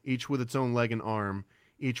 each with its own leg and arm,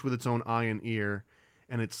 each with its own eye and ear,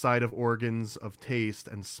 and its side of organs of taste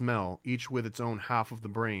and smell, each with its own half of the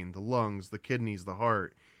brain, the lungs, the kidneys, the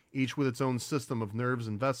heart, each with its own system of nerves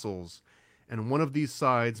and vessels, and one of these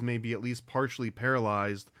sides may be at least partially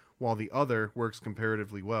paralyzed, while the other works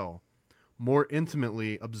comparatively well. More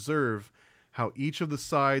intimately, observe how each of the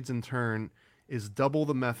sides in turn is double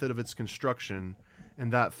the method of its construction,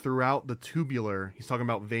 and that throughout the tubular, he's talking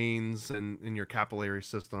about veins and in your capillary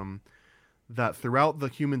system, that throughout the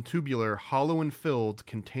human tubular, hollow and filled,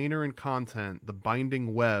 container and content, the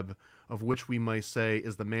binding web of which we might say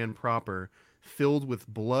is the man proper, filled with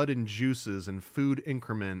blood and juices and food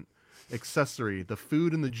increment, accessory, the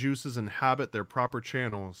food and the juices inhabit their proper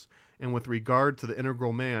channels, and with regard to the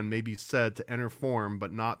integral man may be said to enter form,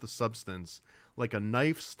 but not the substance. Like a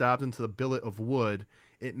knife stabbed into the billet of wood,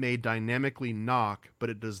 it may dynamically knock, but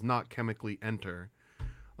it does not chemically enter.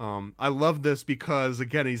 I love this because,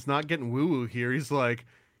 again, he's not getting woo-woo here. He's like,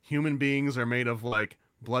 human beings are made of, like,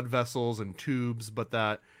 blood vessels and tubes, but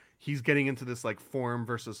that he's getting into this, like, form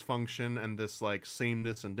versus function and this, like,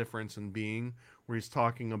 sameness and difference in being, where he's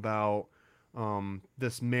talking about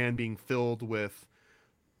this man being filled with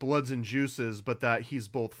bloods and juices, but that he's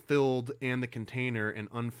both filled and the container and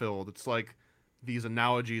unfilled. It's like these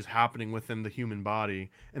analogies happening within the human body.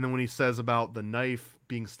 And then when he says about the knife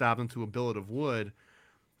being stabbed into a billet of wood,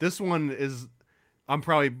 this one is, I'm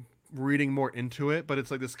probably reading more into it, but it's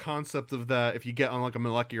like this concept of that if you get on like a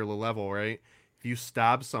molecular level, right? If you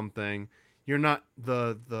stab something, you're not,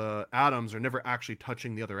 the atoms are never actually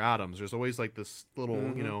touching the other atoms. There's always like this little,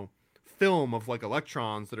 you know, film of like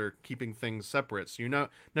electrons that are keeping things separate. So you're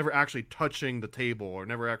never actually touching the table or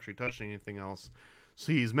never actually touching anything else.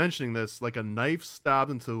 So he's mentioning this, like a knife stabbed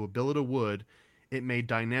into a billet of wood, it may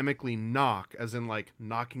dynamically knock, as in like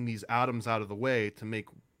knocking these atoms out of the way to make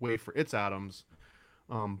way for its atoms,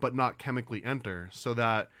 but not chemically enter. So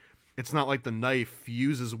that it's not like the knife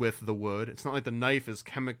fuses with the wood. It's not like the knife is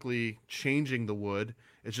chemically changing the wood.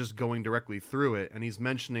 It's just going directly through it. And he's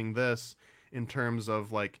mentioning this in terms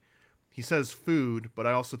of like, he says food, but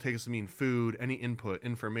I also take this to mean food, any input,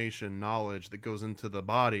 information, knowledge that goes into the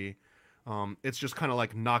body. It's just kind of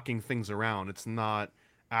like knocking things around. It's not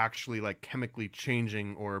actually like chemically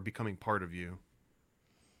changing or becoming part of you.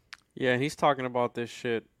 Yeah, he's talking about this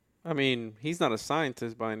shit. I mean, he's not a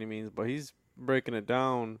scientist by any means, but he's breaking it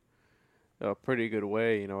down a pretty good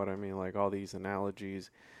way. You know what I mean? Like all these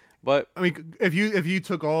analogies. But I mean, if you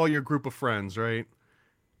took all your group of friends, right?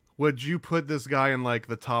 Would you put this guy in like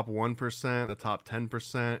the top 1%, the top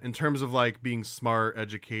 10% in terms of like being smart,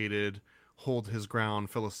 educated, hold his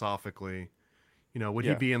ground philosophically? You know, would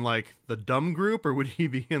he be in like the dumb group or would he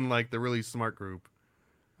be in like the really smart group?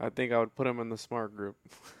 I think I would put him in the smart group.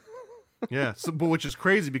 Yeah, so, but which is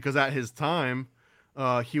crazy because at his time,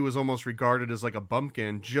 he was almost regarded as like a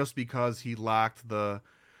bumpkin just because he lacked the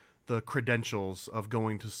credentials of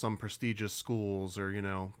going to some prestigious schools or, you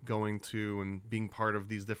know, going to and being part of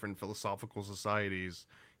these different philosophical societies.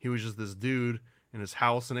 He was just this dude in his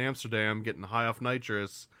house in Amsterdam getting high off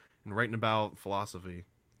nitrous and writing about philosophy.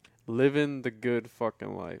 Living the good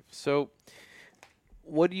fucking life. So,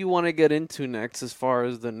 what do you want to get into next as far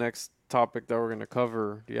as the next topic that we're going to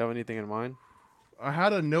cover? Do you have anything in mind? I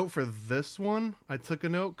had a note for this one. I took a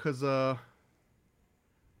note because,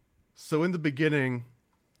 so in the beginning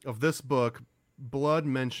of this book, Blood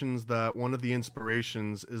mentions that one of the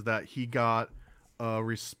inspirations is that he got a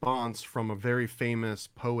response from a very famous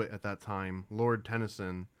poet at that time, Lord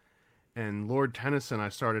Tennyson. And Lord Tennyson, I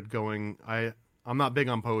started going, I'm not big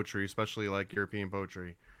on poetry, especially like European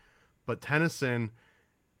poetry, but Tennyson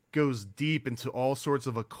goes deep into all sorts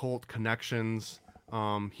of occult connections.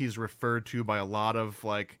 He's referred to by a lot of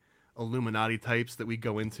like Illuminati types that we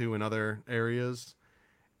go into in other areas.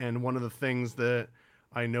 And one of the things that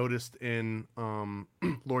I noticed in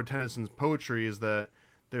Lord Tennyson's poetry is that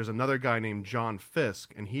there's another guy named John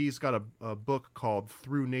Fiske, and he's got a book called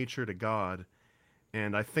Through Nature to God.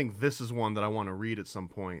 And I think this is one that I want to read at some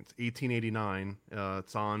point. It's 1889.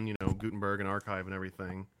 It's on, you know, Gutenberg and Archive and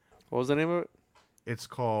everything. What was the name of it? It's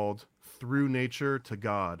called Through Nature to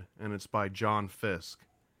God, and it's by John Fiske.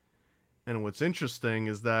 And what's interesting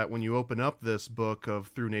is that when you open up this book of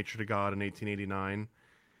Through Nature to God in 1889,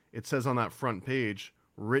 it says on that front page,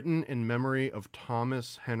 written in memory of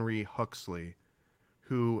Thomas Henry Huxley,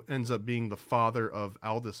 who ends up being the father of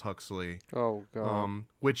Aldous Huxley. Oh, God.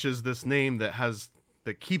 Which is this name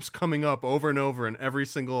that keeps coming up over and over in every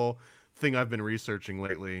single thing I've been researching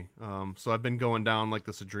lately. So I've been going down like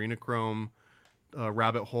this adrenochrome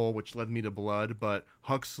rabbit hole, which led me to Blood, but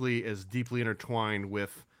Huxley is deeply intertwined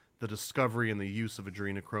with the discovery and the use of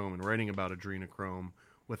adrenochrome and writing about adrenochrome.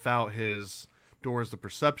 Without his Doors to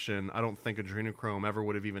Perception, I don't think adrenochrome ever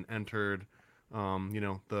would have even entered,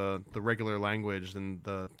 the regular language and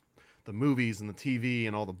the movies and the TV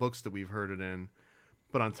and all the books that we've heard it in.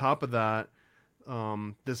 But on top of that,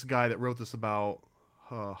 this guy that wrote this about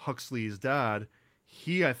Huxley's dad,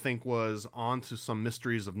 he, I think, was onto some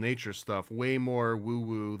mysteries of nature stuff, way more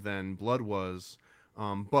woo-woo than Blood was.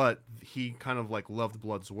 But he kind of like loved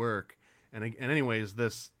Blood's work. And anyways,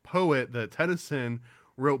 this poet that Tennyson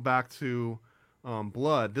wrote back to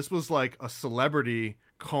Blood, this was like a celebrity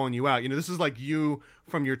calling you out. You know, this is like you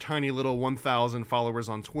from your tiny little 1,000 followers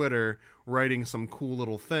on Twitter writing some cool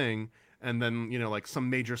little thing, and then, you know, like some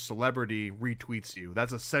major celebrity retweets you.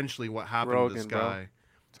 That's essentially what happened Rogan, to this guy.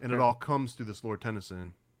 And it all comes through this Lord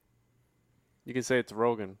Tennyson. You can say it's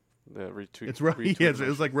Rogan that retweet. It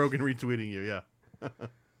was like Rogan retweeting you, yeah.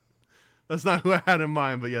 That's not who I had in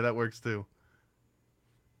mind, but yeah, that works too.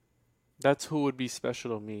 That's who would be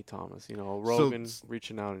special to me, Thomas. You know, Rogan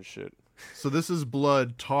reaching out and shit. So this is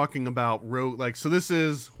Blood talking about so this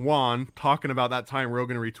is Juan talking about that time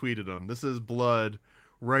Rogan retweeted him. This is Blood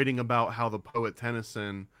writing about how the poet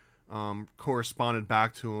Tennyson corresponded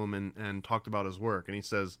back to him and talked about his work. And he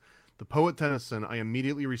says, "The poet Tennyson, I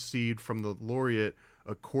immediately received from the laureate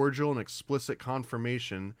a cordial and explicit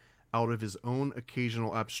confirmation out of his own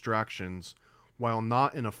occasional abstractions, while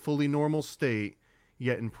not in a fully normal state,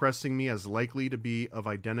 yet impressing me as likely to be of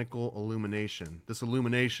identical illumination." This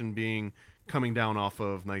illumination being coming down off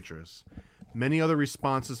of nitrous. "Many other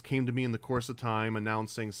responses came to me in the course of time,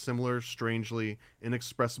 announcing similar, strangely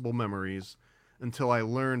inexpressible memories, until I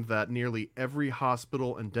learned that nearly every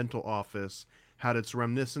hospital and dental office had its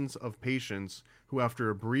reminiscence of patients who, after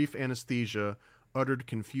a brief anesthesia, uttered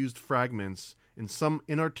confused fragments in some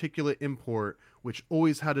inarticulate import which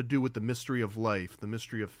always had to do with the mystery of life, the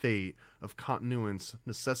mystery of fate, of continuance,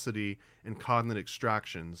 necessity, and cognate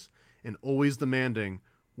extractions, and always demanding,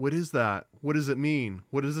 'What is that? What does it mean?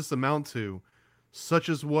 What does this amount to?' Such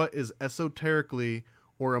is what is esoterically,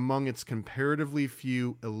 or among its comparatively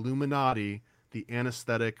few Illuminati, the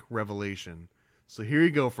anesthetic revelation." So here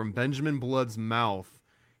you go, from Benjamin Blood's mouth.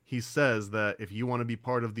 He says that if you want to be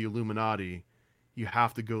part of the Illuminati, you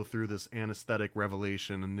have to go through this anesthetic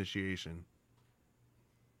revelation initiation.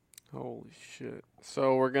 Holy shit.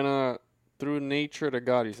 So we're gonna, through nature to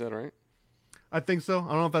God, you said, right? I think so. I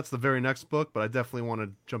don't know if that's the very next book, but I definitely want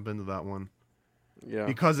to jump into that one. Yeah.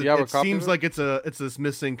 Because it seems like it's this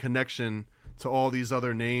missing connection to all these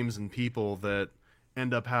other names and people that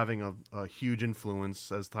end up having a huge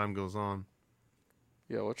influence as time goes on.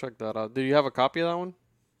 Yeah, we'll check that out. Do you have a copy of that one?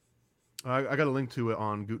 I got a link to it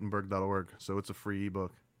on Gutenberg.org, so it's a free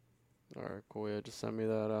ebook. All right, cool. Yeah, just send me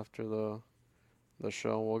that after the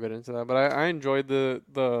show, and we'll get into that. But I enjoyed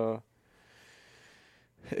the.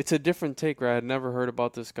 It's a different take, right? I had never heard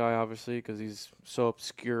about this guy, obviously, because he's so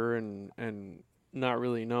obscure and not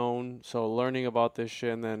really known. So learning about this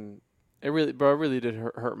shit, and then it really did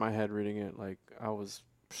hurt my head reading it. Like, I was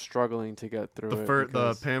struggling to get through it.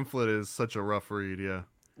 The pamphlet is such a rough read, yeah.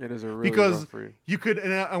 It is a really rough read. You could,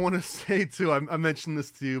 and I want to say too, I mentioned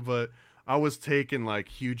this to you, but I was taking like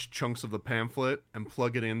huge chunks of the pamphlet and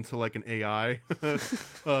plug it into like an AI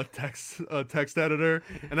text editor,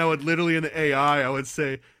 and I would literally in the AI I would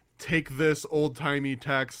say, take this old timey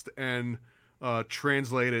text and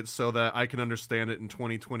translate it so that I can understand it in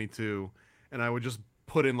 2022, and I would just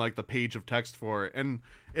put in like the page of text for it, and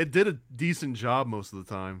it did a decent job most of the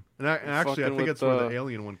time. And actually, I think that's where the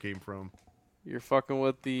alien one came from. You're fucking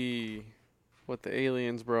with the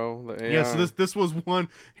aliens, bro. The AI. Yeah, so this was one.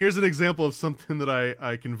 Here's an example of something that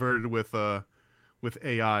I converted with AI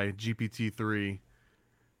GPT-3.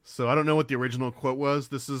 So I don't know what the original quote was.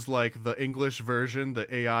 This is like the English version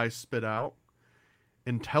that AI spit out.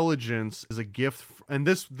 "Intelligence is a gift," and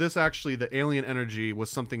this actually, the alien energy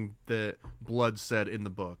was something that Blood said in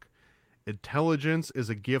the book. "Intelligence is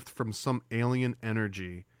a gift from some alien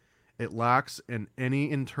energy. It lacks in any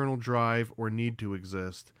internal drive or need to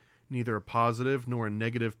exist. Neither a positive nor a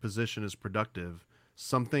negative position is productive.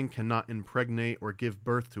 Something cannot impregnate or give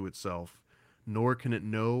birth to itself, nor can it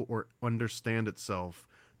know or understand itself,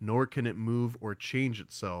 nor can it move or change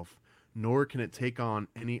itself, nor can it take on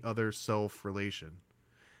any other self-relation."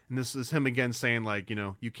 And this is him again saying, like, you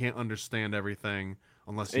know, you can't understand everything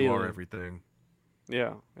unless you are everything.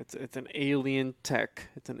 Yeah, it's an alien tech.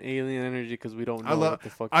 It's an alien energy because we don't know what the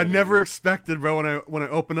fuck. I never expected, bro, when I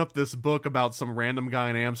open up this book about some random guy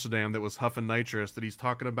in Amsterdam that was huffing nitrous, that he's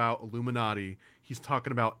talking about Illuminati. He's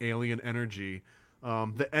talking about alien energy.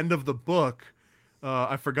 The end of the book,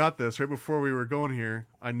 I forgot this right before we were going here.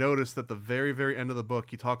 I noticed that the very, very end of the book,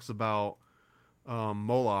 he talks about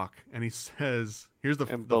Moloch, and he says, here's the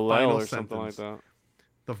final sentence. Something like that.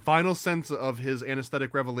 The final sentence of his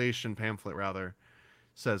Anesthetic Revelation pamphlet, rather,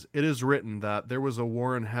 says, "It is written that there was a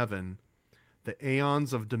war in heaven. The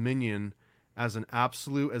aeons of dominion, as an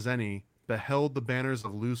absolute as any, beheld the banners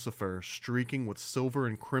of Lucifer streaking with silver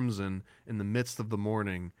and crimson in the midst of the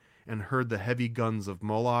morning, and heard the heavy guns of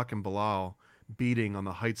Moloch and Belial beating on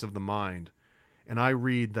the heights of the mind. and I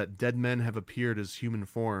read that dead men have appeared as human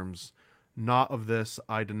forms. Not of this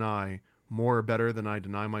I deny, more or better than I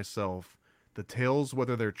deny myself. The tales,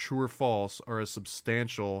 whether they're true or false, are as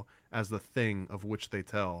substantial as the thing of which they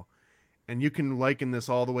tell. And you can liken this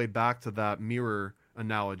all the way back to that mirror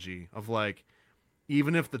analogy of like,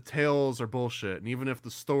 even if the tales are bullshit, and even if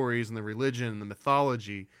the stories and the religion and the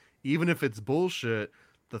mythology, even if it's bullshit,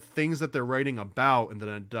 the things that they're writing about and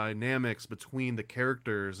the dynamics between the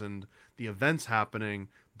characters and the events happening,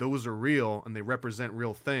 those are real and they represent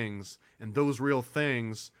real things. And those real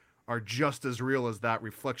things are just as real as that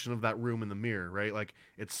reflection of that room in the mirror, right? Like,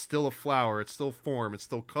 it's still a flower, it's still form, it's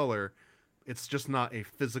still color. It's just not a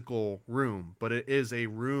physical room, but it is a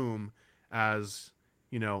room as,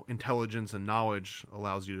 you know, intelligence and knowledge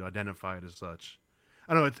allows you to identify it as such.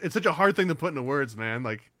 I don't know, it's such a hard thing to put into words, man.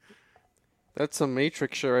 Like, That's some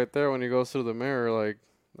Matrix shit right there when he goes through the mirror, like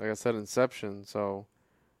I said, Inception. So,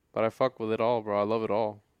 but I fuck with it all, bro. I love it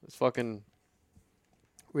all. It's fucking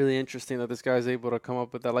really interesting that this guy's able to come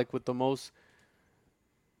up with that, like with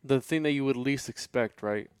the thing that you would least expect,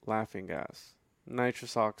 right? Laughing gas,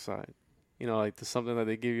 nitrous oxide. You know, like something that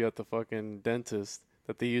they give you at the fucking dentist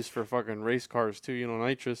that they use for fucking race cars too. You know,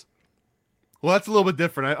 nitrous. well, that's a little bit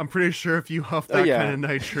different. I'm pretty sure if you huff that kind of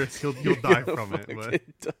nitrous, you'll die from it.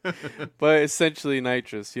 But essentially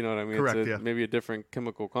nitrous. You know what I mean? Correct. It's maybe a different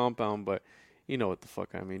chemical compound, but you know what the fuck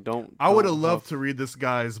I mean. I would have loved to read this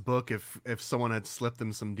guy's book if someone had slipped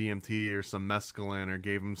him some DMT or some mescaline or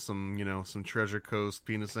gave him some, you know, some Treasure Coast,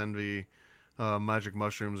 Penis Envy, magic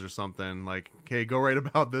mushrooms or something. Like, okay, go write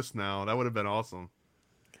about this now. That would have been awesome.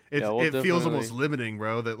 It feels almost limiting,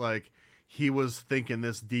 bro, that like he was thinking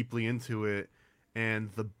this deeply into it,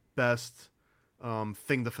 and the best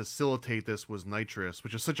thing to facilitate this was nitrous,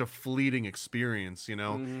 which is such a fleeting experience, you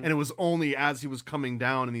know. And it was only as he was coming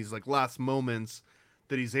down in these like last moments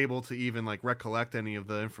that he's able to even like recollect any of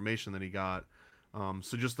the information that he got.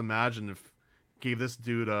 So just imagine if gave this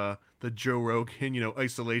dude the Joe Rogan, you know,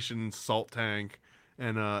 isolation salt tank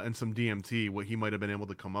and some DMT, what he might have been able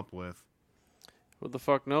to come up with. What the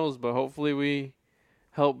fuck knows? But hopefully we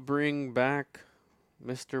help bring back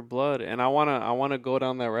Mr. Blood. And I wanna go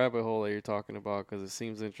down that rabbit hole that you're talking about because it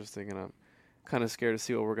seems interesting, and I'm kind of scared to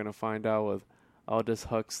see what we're gonna find out with Aldous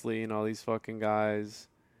Huxley and all these fucking guys.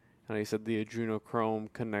 And you said the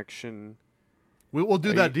adrenochrome connection. We'll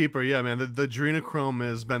do that deeper, yeah, man. The adrenochrome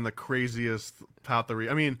has been the craziest path to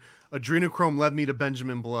I mean, adrenochrome led me to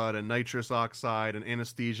Benjamin Blood and nitrous oxide and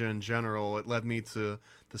anesthesia in general. It led me to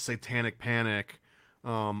the Satanic Panic,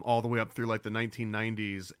 all the way up through like the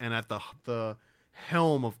 1990s. And at the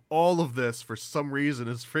helm of all of this, for some reason,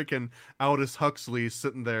 is freaking Aldous Huxley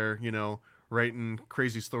sitting there, you know, writing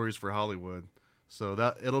crazy stories for Hollywood. So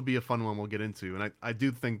that it'll be a fun one we'll get into. And I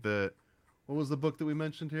do think that, what was the book that we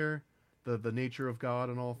mentioned here? The nature of God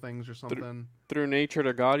and all things or something? Through nature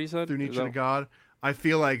to God, you said? Through nature to God. I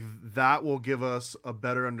feel like that will give us a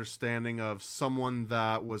better understanding of someone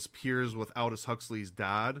that was peers with Aldous Huxley's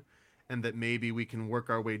dad, and that maybe we can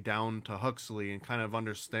work our way down to Huxley and kind of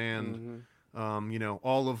understand, you know,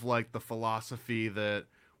 all of like the philosophy that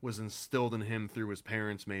was instilled in him through his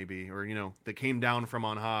parents maybe, or, you know, that came down from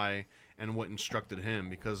on high and what instructed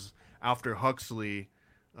him. Because after Huxley,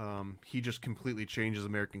 he just completely changes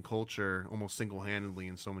American culture almost single-handedly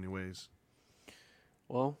in so many ways.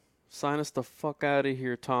 Well, sign us the fuck out of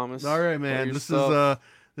here, Thomas. All right, man. This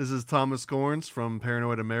is Thomas Gorns from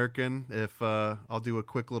Paranoid American. If I'll do a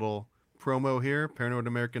quick little promo here,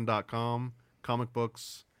 paranoidamerican.com, comic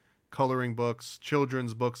books, coloring books,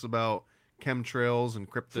 children's books about chemtrails and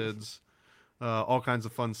cryptids, all kinds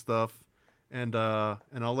of fun stuff. And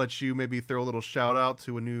I'll let you maybe throw a little shout out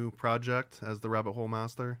to a new project as the Rabbit Hole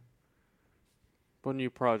Master. What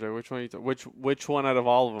new project? Which one? Which one out of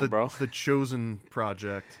all of them, bro? The Chosen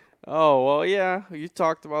Project. Oh well, yeah. You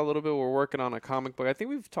talked about a little bit. We're working on a comic book. I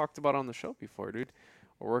think we've talked about it on the show before, dude.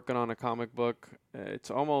 We're working on a comic book.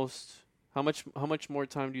 It's almost how much more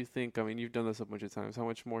time do you think? I mean, you've done this a bunch of times. How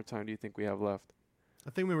much more time do you think we have left? I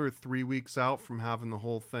think we were 3 weeks out from having the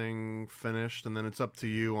whole thing finished, and then it's up to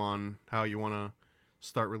you on how you want to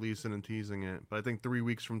start releasing and teasing it. But I think 3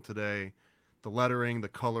 weeks from today, the lettering, the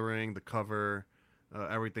coloring, the cover,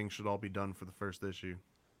 everything should all be done for the first issue.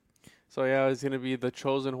 So yeah, it's going to be The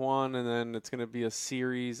Chosen One, and then it's going to be a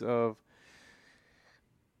series of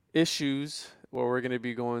issues where we're going to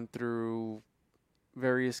be going through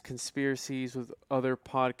various conspiracies with other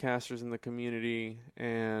podcasters in the community,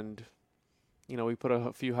 and you know, we put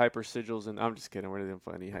a few hyper sigils in. I'm just kidding. We're not going to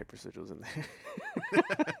put any hyper sigils in there.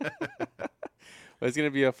 But it's going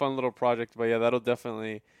to be a fun little project. But yeah, that'll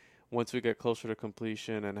definitely, once we get closer to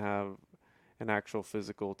completion and have an actual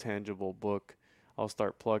physical, tangible book, I'll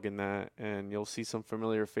start plugging that, and you'll see some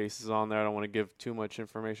familiar faces on there. I don't want to give too much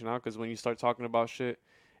information out because when you start talking about shit,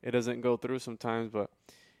 it doesn't go through sometimes. But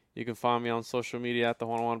you can find me on social media at the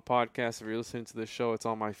 101 Podcast. If you're listening to this show, it's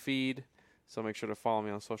on my feed. So make sure to follow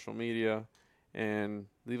me on social media and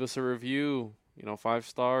leave us a review. 5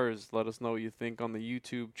 stars. Let us know what you think on the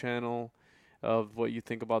YouTube channel of what you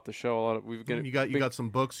think about the show. You got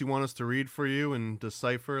some books you want us to read for you and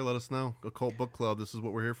decipher? Let us know. Occult Book Club. This is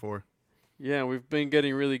what we're here for. Yeah, we've been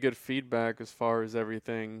getting really good feedback as far as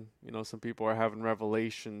everything. Some people are having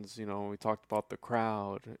revelations. We talked about the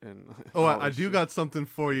crowd and. Oh, I do got something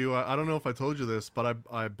for you. I don't know if I told you this, but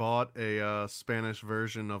I bought a Spanish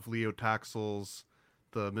version of Leo Taxel's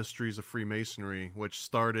The Mysteries of Freemasonry, which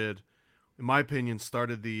started, in my opinion,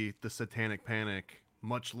 the Satanic Panic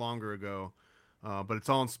much longer ago. But it's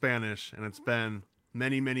all in Spanish, and it's been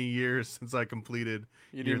many years since I completed.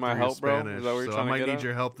 You need my help, bro? Is that what you're trying to get at? I might need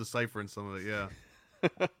your help deciphering some of it.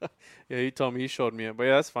 Yeah. Yeah, he told me, he showed me it, but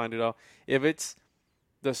yeah, that's fine, dude. If it's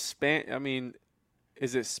the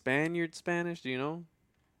is it Spaniard Spanish? Do you know?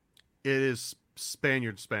 It is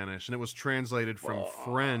Spaniard Spanish, and it was translated from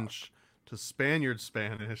French to Spaniard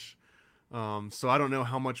Spanish. So I don't know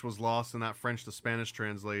how much was lost in that French to Spanish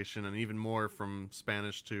translation, and even more from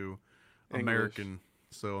Spanish to American. English.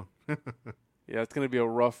 So. Yeah, it's gonna be a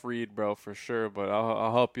rough read, bro, for sure. But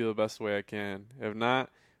I'll help you the best way I can. If not,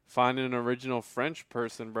 find an original French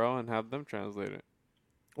person, bro, and have them translate it.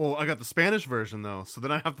 Well, I got the Spanish version though, so then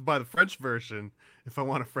I have to buy the French version if I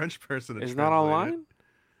want a French person to translate it. It's not online?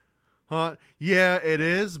 Huh? Yeah, it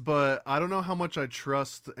is, but I don't know how much I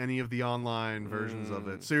trust any of the online versions of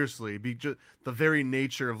it. Seriously, the very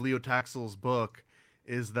nature of Leo Taxel's book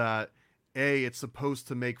is that it's supposed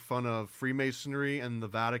to make fun of Freemasonry and the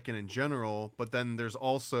Vatican in general, but then there's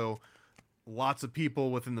also lots of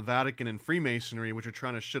people within the Vatican and Freemasonry which are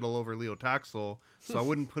trying to shit all over Leo Taxel. So I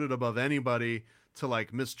wouldn't put it above anybody to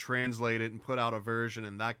like mistranslate it and put out a version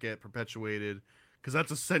and that get perpetuated, because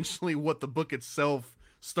that's essentially what the book itself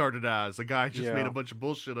started as. A guy just made a bunch of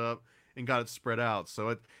bullshit up and got it spread out.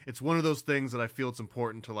 So it's one of those things that I feel it's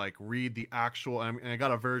important to like read the actual. And I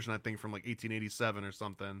got a version I think from like 1887 or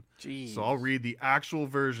something. Jeez. So I'll read the actual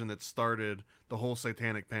version that started the whole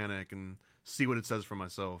Satanic Panic and see what it says for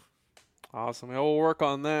myself. Awesome. Yeah, we'll work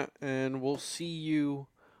on that, and we'll see you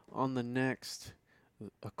on the next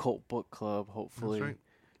Occult Book Club. Hopefully, that's right.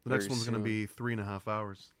 The next one's going to be 3.5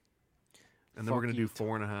 hours, and then we're going to do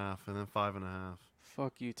 4.5, and then 5.5.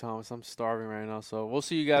 Fuck you, Thomas. I'm starving right now. So we'll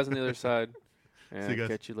see you guys on the other side, and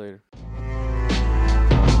catch you later.